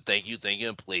 Please and thank you,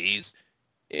 and please.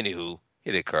 Anywho,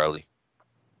 hit it, Carly.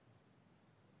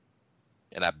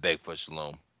 And I beg for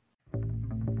shalom.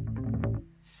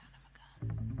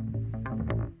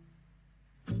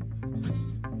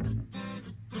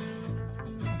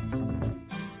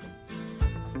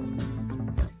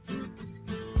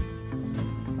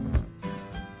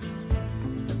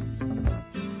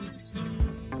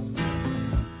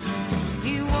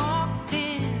 You walked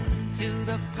into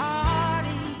the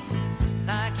party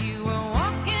like you were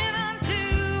walking onto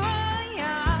a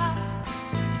yacht.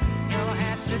 Your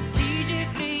hat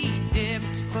strategically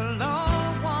dipped below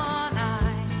one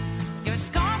eye. Your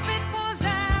scarf, it was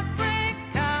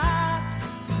apricot.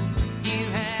 You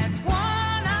had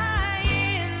one eye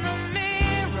in the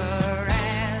mirror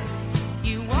as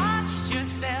you watched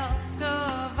yourself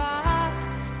gavotte.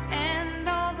 And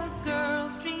all the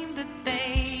girls dreamed that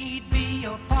they'd be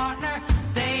your partner.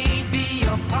 They'd be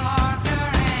your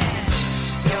partner, and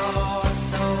you're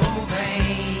so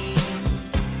vain.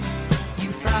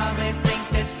 You probably think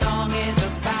this song is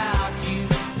about you.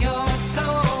 You're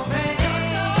so vain.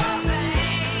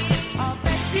 I'll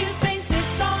bet you think this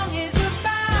song is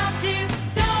about you.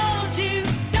 Don't you?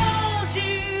 Don't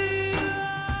you?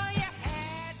 Oh, you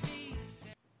had me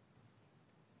say.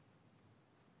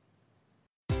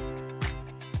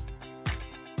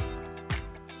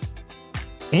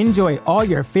 Enjoy all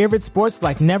your favorite sports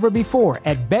like never before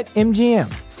at BetMGM.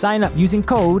 Sign up using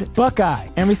code Buckeye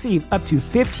and receive up to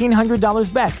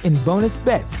 $1,500 back in bonus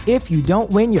bets if you don't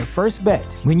win your first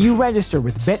bet. When you register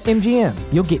with BetMGM,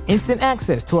 you'll get instant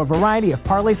access to a variety of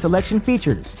parlay selection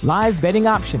features, live betting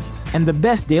options, and the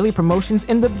best daily promotions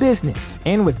in the business.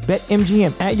 And with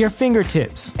BetMGM at your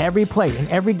fingertips, every play and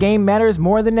every game matters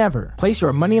more than ever. Place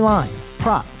your money line,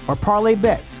 prop, or parlay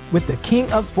bets with the king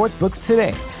of sportsbooks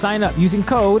today. Sign up using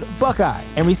code Buckeye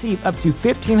and receive up to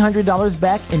 $1,500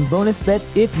 back in bonus bets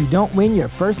if you don't win your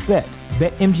first bet.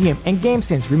 BetMGM and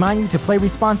GameSense remind you to play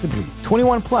responsibly.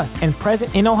 21 plus and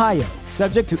present in Ohio,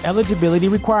 subject to eligibility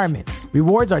requirements.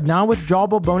 Rewards are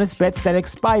non-withdrawable bonus bets that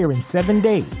expire in 7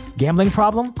 days. Gambling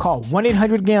problem? Call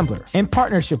 1-800-GAMBLER. In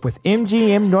partnership with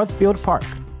MGM Northfield Park.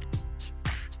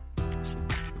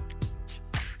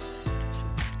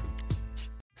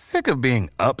 Sick of being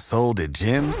upsold at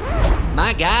gyms?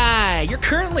 My guy, you're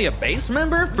currently a base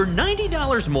member? For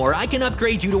 $90 more, I can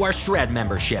upgrade you to our Shred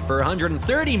membership. For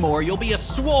 $130 more, you'll be a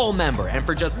Swole member. And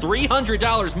for just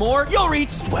 $300 more, you'll reach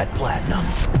Sweat Platinum.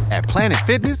 At Planet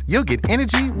Fitness, you'll get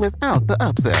energy without the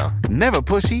upsell. Never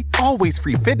pushy, always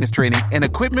free fitness training and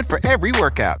equipment for every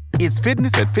workout. It's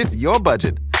fitness that fits your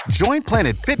budget. Join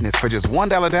Planet Fitness for just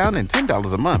 $1 down and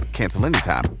 $10 a month. Cancel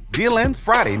anytime. Deal ends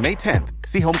Friday, May 10th.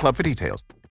 See Home Club for details.